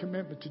made that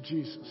commitment to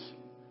Jesus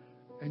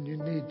and you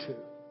need to?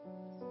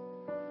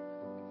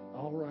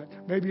 All right.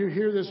 Maybe you're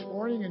here this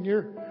morning and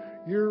you're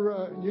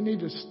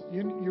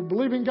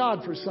believing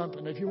God for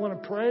something. If you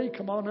want to pray,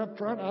 come on up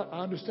front.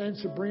 I understand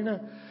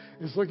Sabrina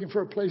is looking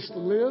for a place to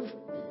live,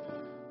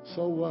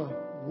 so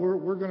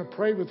we're going to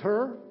pray with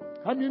her.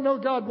 How do you know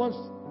God wants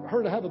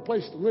her to have a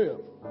place to live?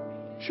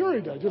 Sure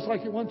He does, just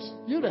like He wants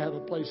you to have a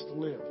place to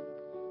live.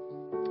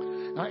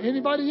 Now,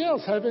 anybody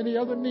else have any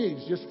other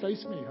needs? Just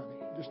face me,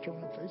 honey. Just turn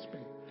and face me.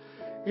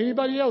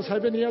 Anybody else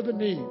have any other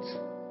needs?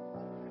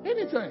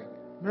 Anything.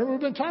 Remember,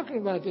 we've been talking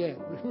about that.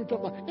 We've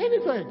talking about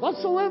anything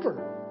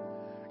whatsoever.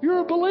 You're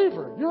a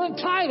believer. You're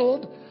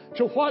entitled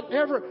to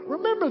whatever.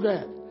 Remember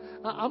that.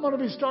 I'm going to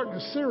be starting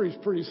a series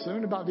pretty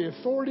soon about the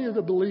authority of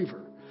the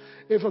believer.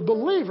 If a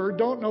believer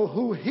don't know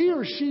who he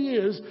or she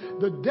is,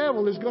 the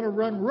devil is going to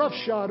run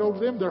roughshod over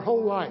them their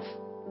whole life.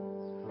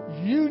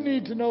 You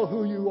need to know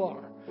who you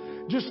are.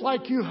 Just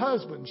like you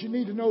husbands, you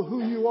need to know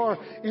who you are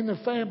in the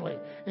family.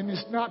 And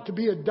it's not to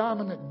be a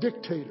dominant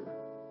dictator.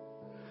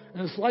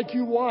 And it's like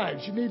you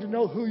wives, you need to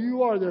know who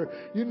you are there.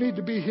 You need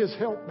to be his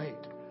helpmate.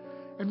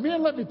 And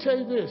men, let me tell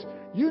you this.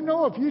 You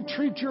know, if you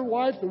treat your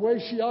wife the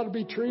way she ought to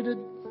be treated,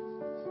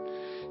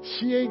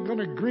 she ain't going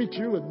to greet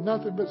you with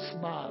nothing but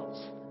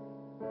smiles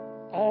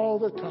all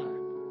the time.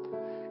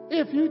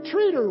 If you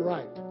treat her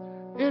right.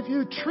 If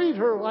you treat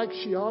her like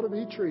she ought to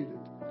be treated.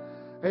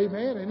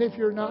 Amen. And if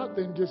you're not,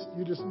 then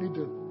you just need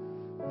to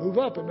move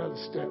up another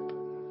step.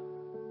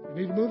 You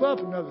need to move up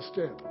another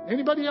step.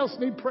 Anybody else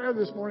need prayer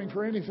this morning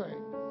for anything?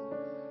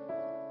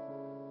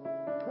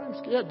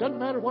 Yeah, it doesn't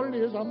matter what it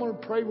is. I'm going to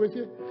pray with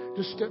you.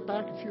 Just step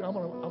back a few. I'm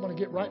going to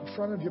get right in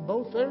front of you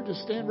both there.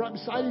 Just stand right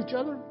beside each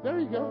other. There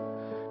you go.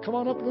 Come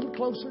on up a little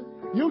closer.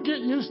 You'll get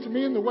used to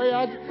me in the way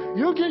I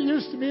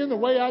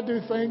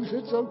do things.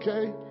 It's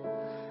okay.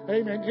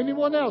 Amen.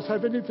 Anyone else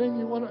have anything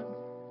you want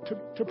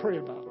to pray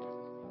about?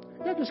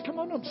 Yeah, just come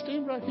on up.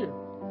 Stand right here.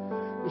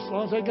 As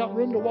long as I got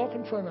room to walk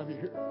in front of you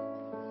here.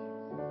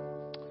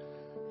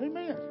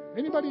 Amen.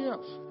 Anybody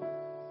else?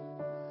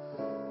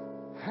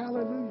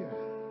 Hallelujah.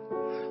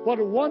 What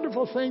a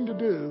wonderful thing to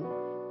do,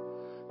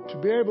 to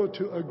be able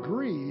to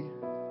agree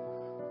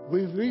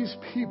with these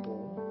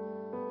people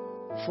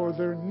for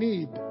their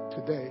need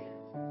today.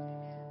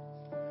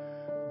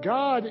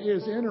 God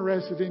is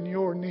interested in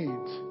your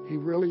needs. He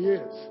really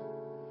is.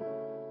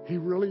 He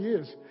really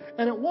is.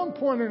 And at one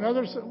point or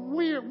another,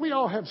 we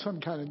all have some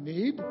kind of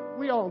need.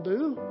 We all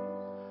do.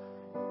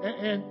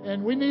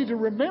 And we need to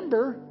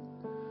remember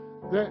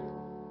that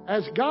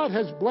as God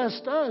has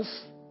blessed us,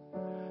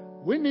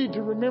 we need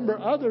to remember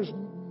others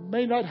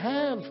may not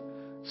have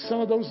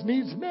some of those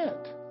needs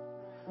met.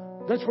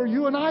 That's where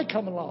you and I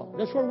come along.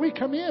 That's where we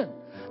come in.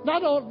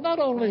 Not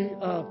only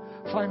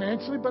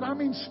financially, but I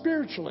mean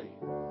spiritually.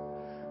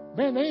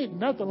 Man, there ain't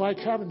nothing like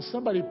having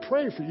somebody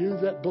pray for you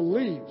that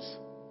believes.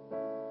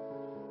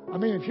 I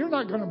mean, if you're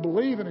not going to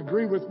believe and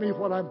agree with me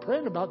what I'm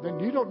praying about, then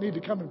you don't need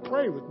to come and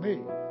pray with me.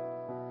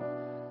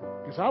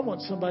 Because I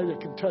want somebody that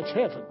can touch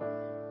heaven.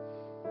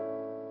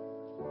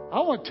 I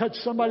want to touch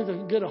somebody that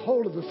can get a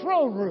hold of the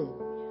throne room.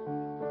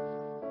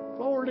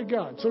 Glory to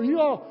God. So you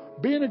all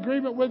be in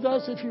agreement with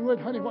us, if you would.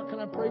 Honey, what can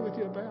I pray with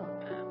you about?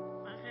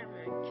 I have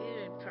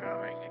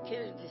a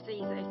kidney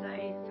disease, they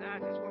say. So I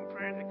just want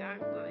prayer that God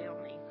will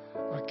help me.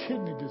 A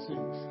kidney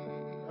disease.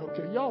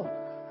 Okay, y'all,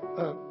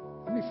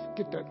 let me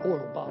get that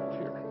oil bottle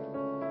here.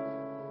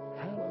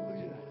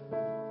 Hallelujah.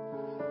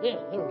 Yeah,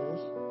 there it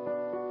is.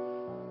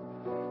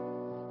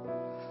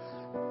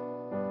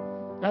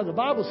 Now, the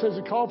Bible says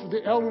to call for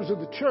the elders of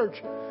the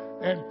church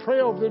and pray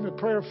over them in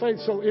prayer of faith.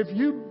 So if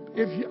you,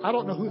 I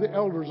don't know who the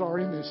elders are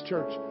in this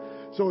church.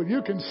 So if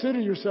you consider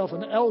yourself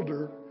an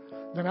elder,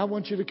 then I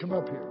want you to come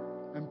up here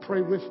and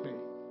pray with me.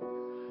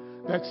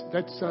 That's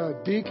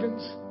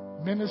deacons,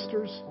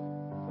 ministers,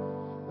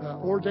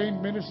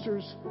 ordained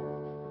ministers.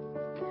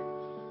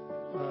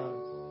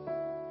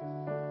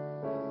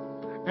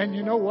 And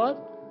you know what?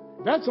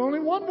 That's only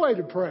one way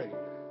to pray.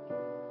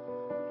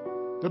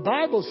 The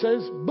Bible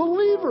says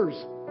believers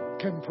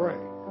can pray.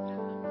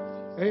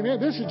 Amen.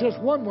 This is just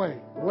one way,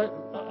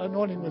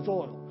 anointing with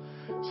oil.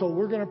 So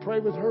we're going to pray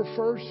with her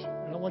first.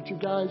 And I want you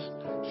guys,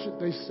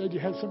 they said you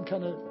had some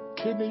kind of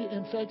kidney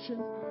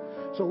infection.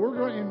 So we're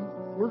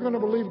going to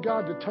believe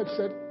God to touch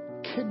that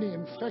kidney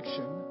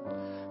infection.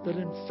 That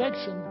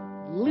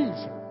infection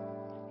leaves her.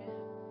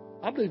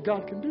 I believe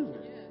God can do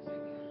that.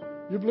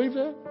 You believe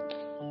that?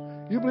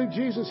 You believe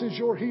Jesus is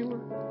your healer?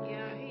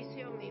 Yeah, he's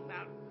healed me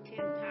about 10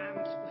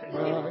 times.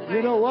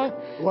 You know what?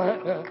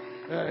 Well,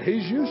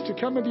 he's used to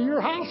coming to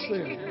your house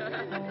then.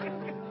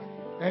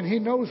 And he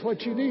knows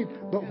what you need.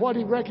 But what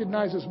he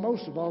recognizes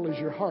most of all is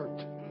your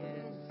heart.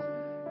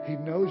 He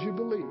knows you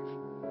believe.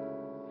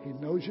 He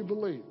knows you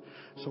believe.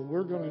 So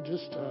we're going to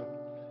just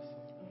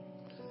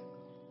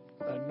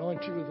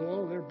anoint you with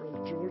oil there,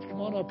 Brother George.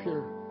 Come on up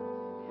here,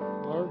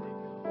 Barb.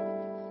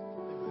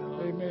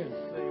 Amen.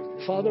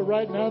 Father,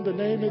 right now in the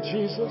name of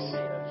Jesus,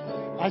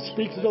 I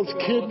speak to those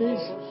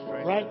kidneys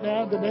right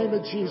now in the name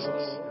of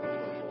Jesus.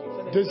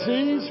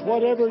 Disease,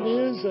 whatever it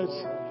is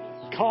that's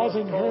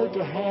causing her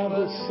to have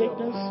this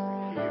sickness,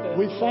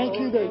 we thank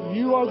you that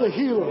you are the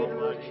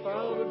healer.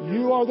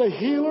 You are the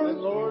healer,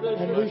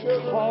 and we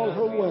call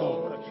her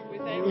well.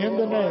 In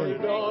the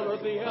name.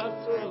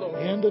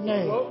 In the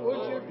name.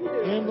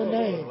 In the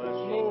name.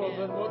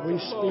 We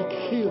speak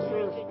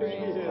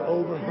healing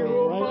over her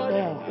right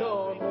now.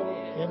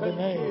 In the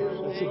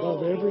name that's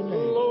above every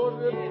name.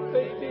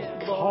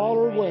 Call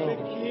her well.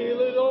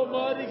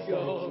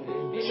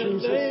 In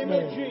Jesus' name.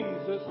 Thank you.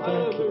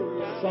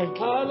 Thank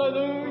you.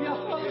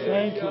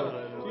 Thank you.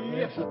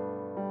 Thank you.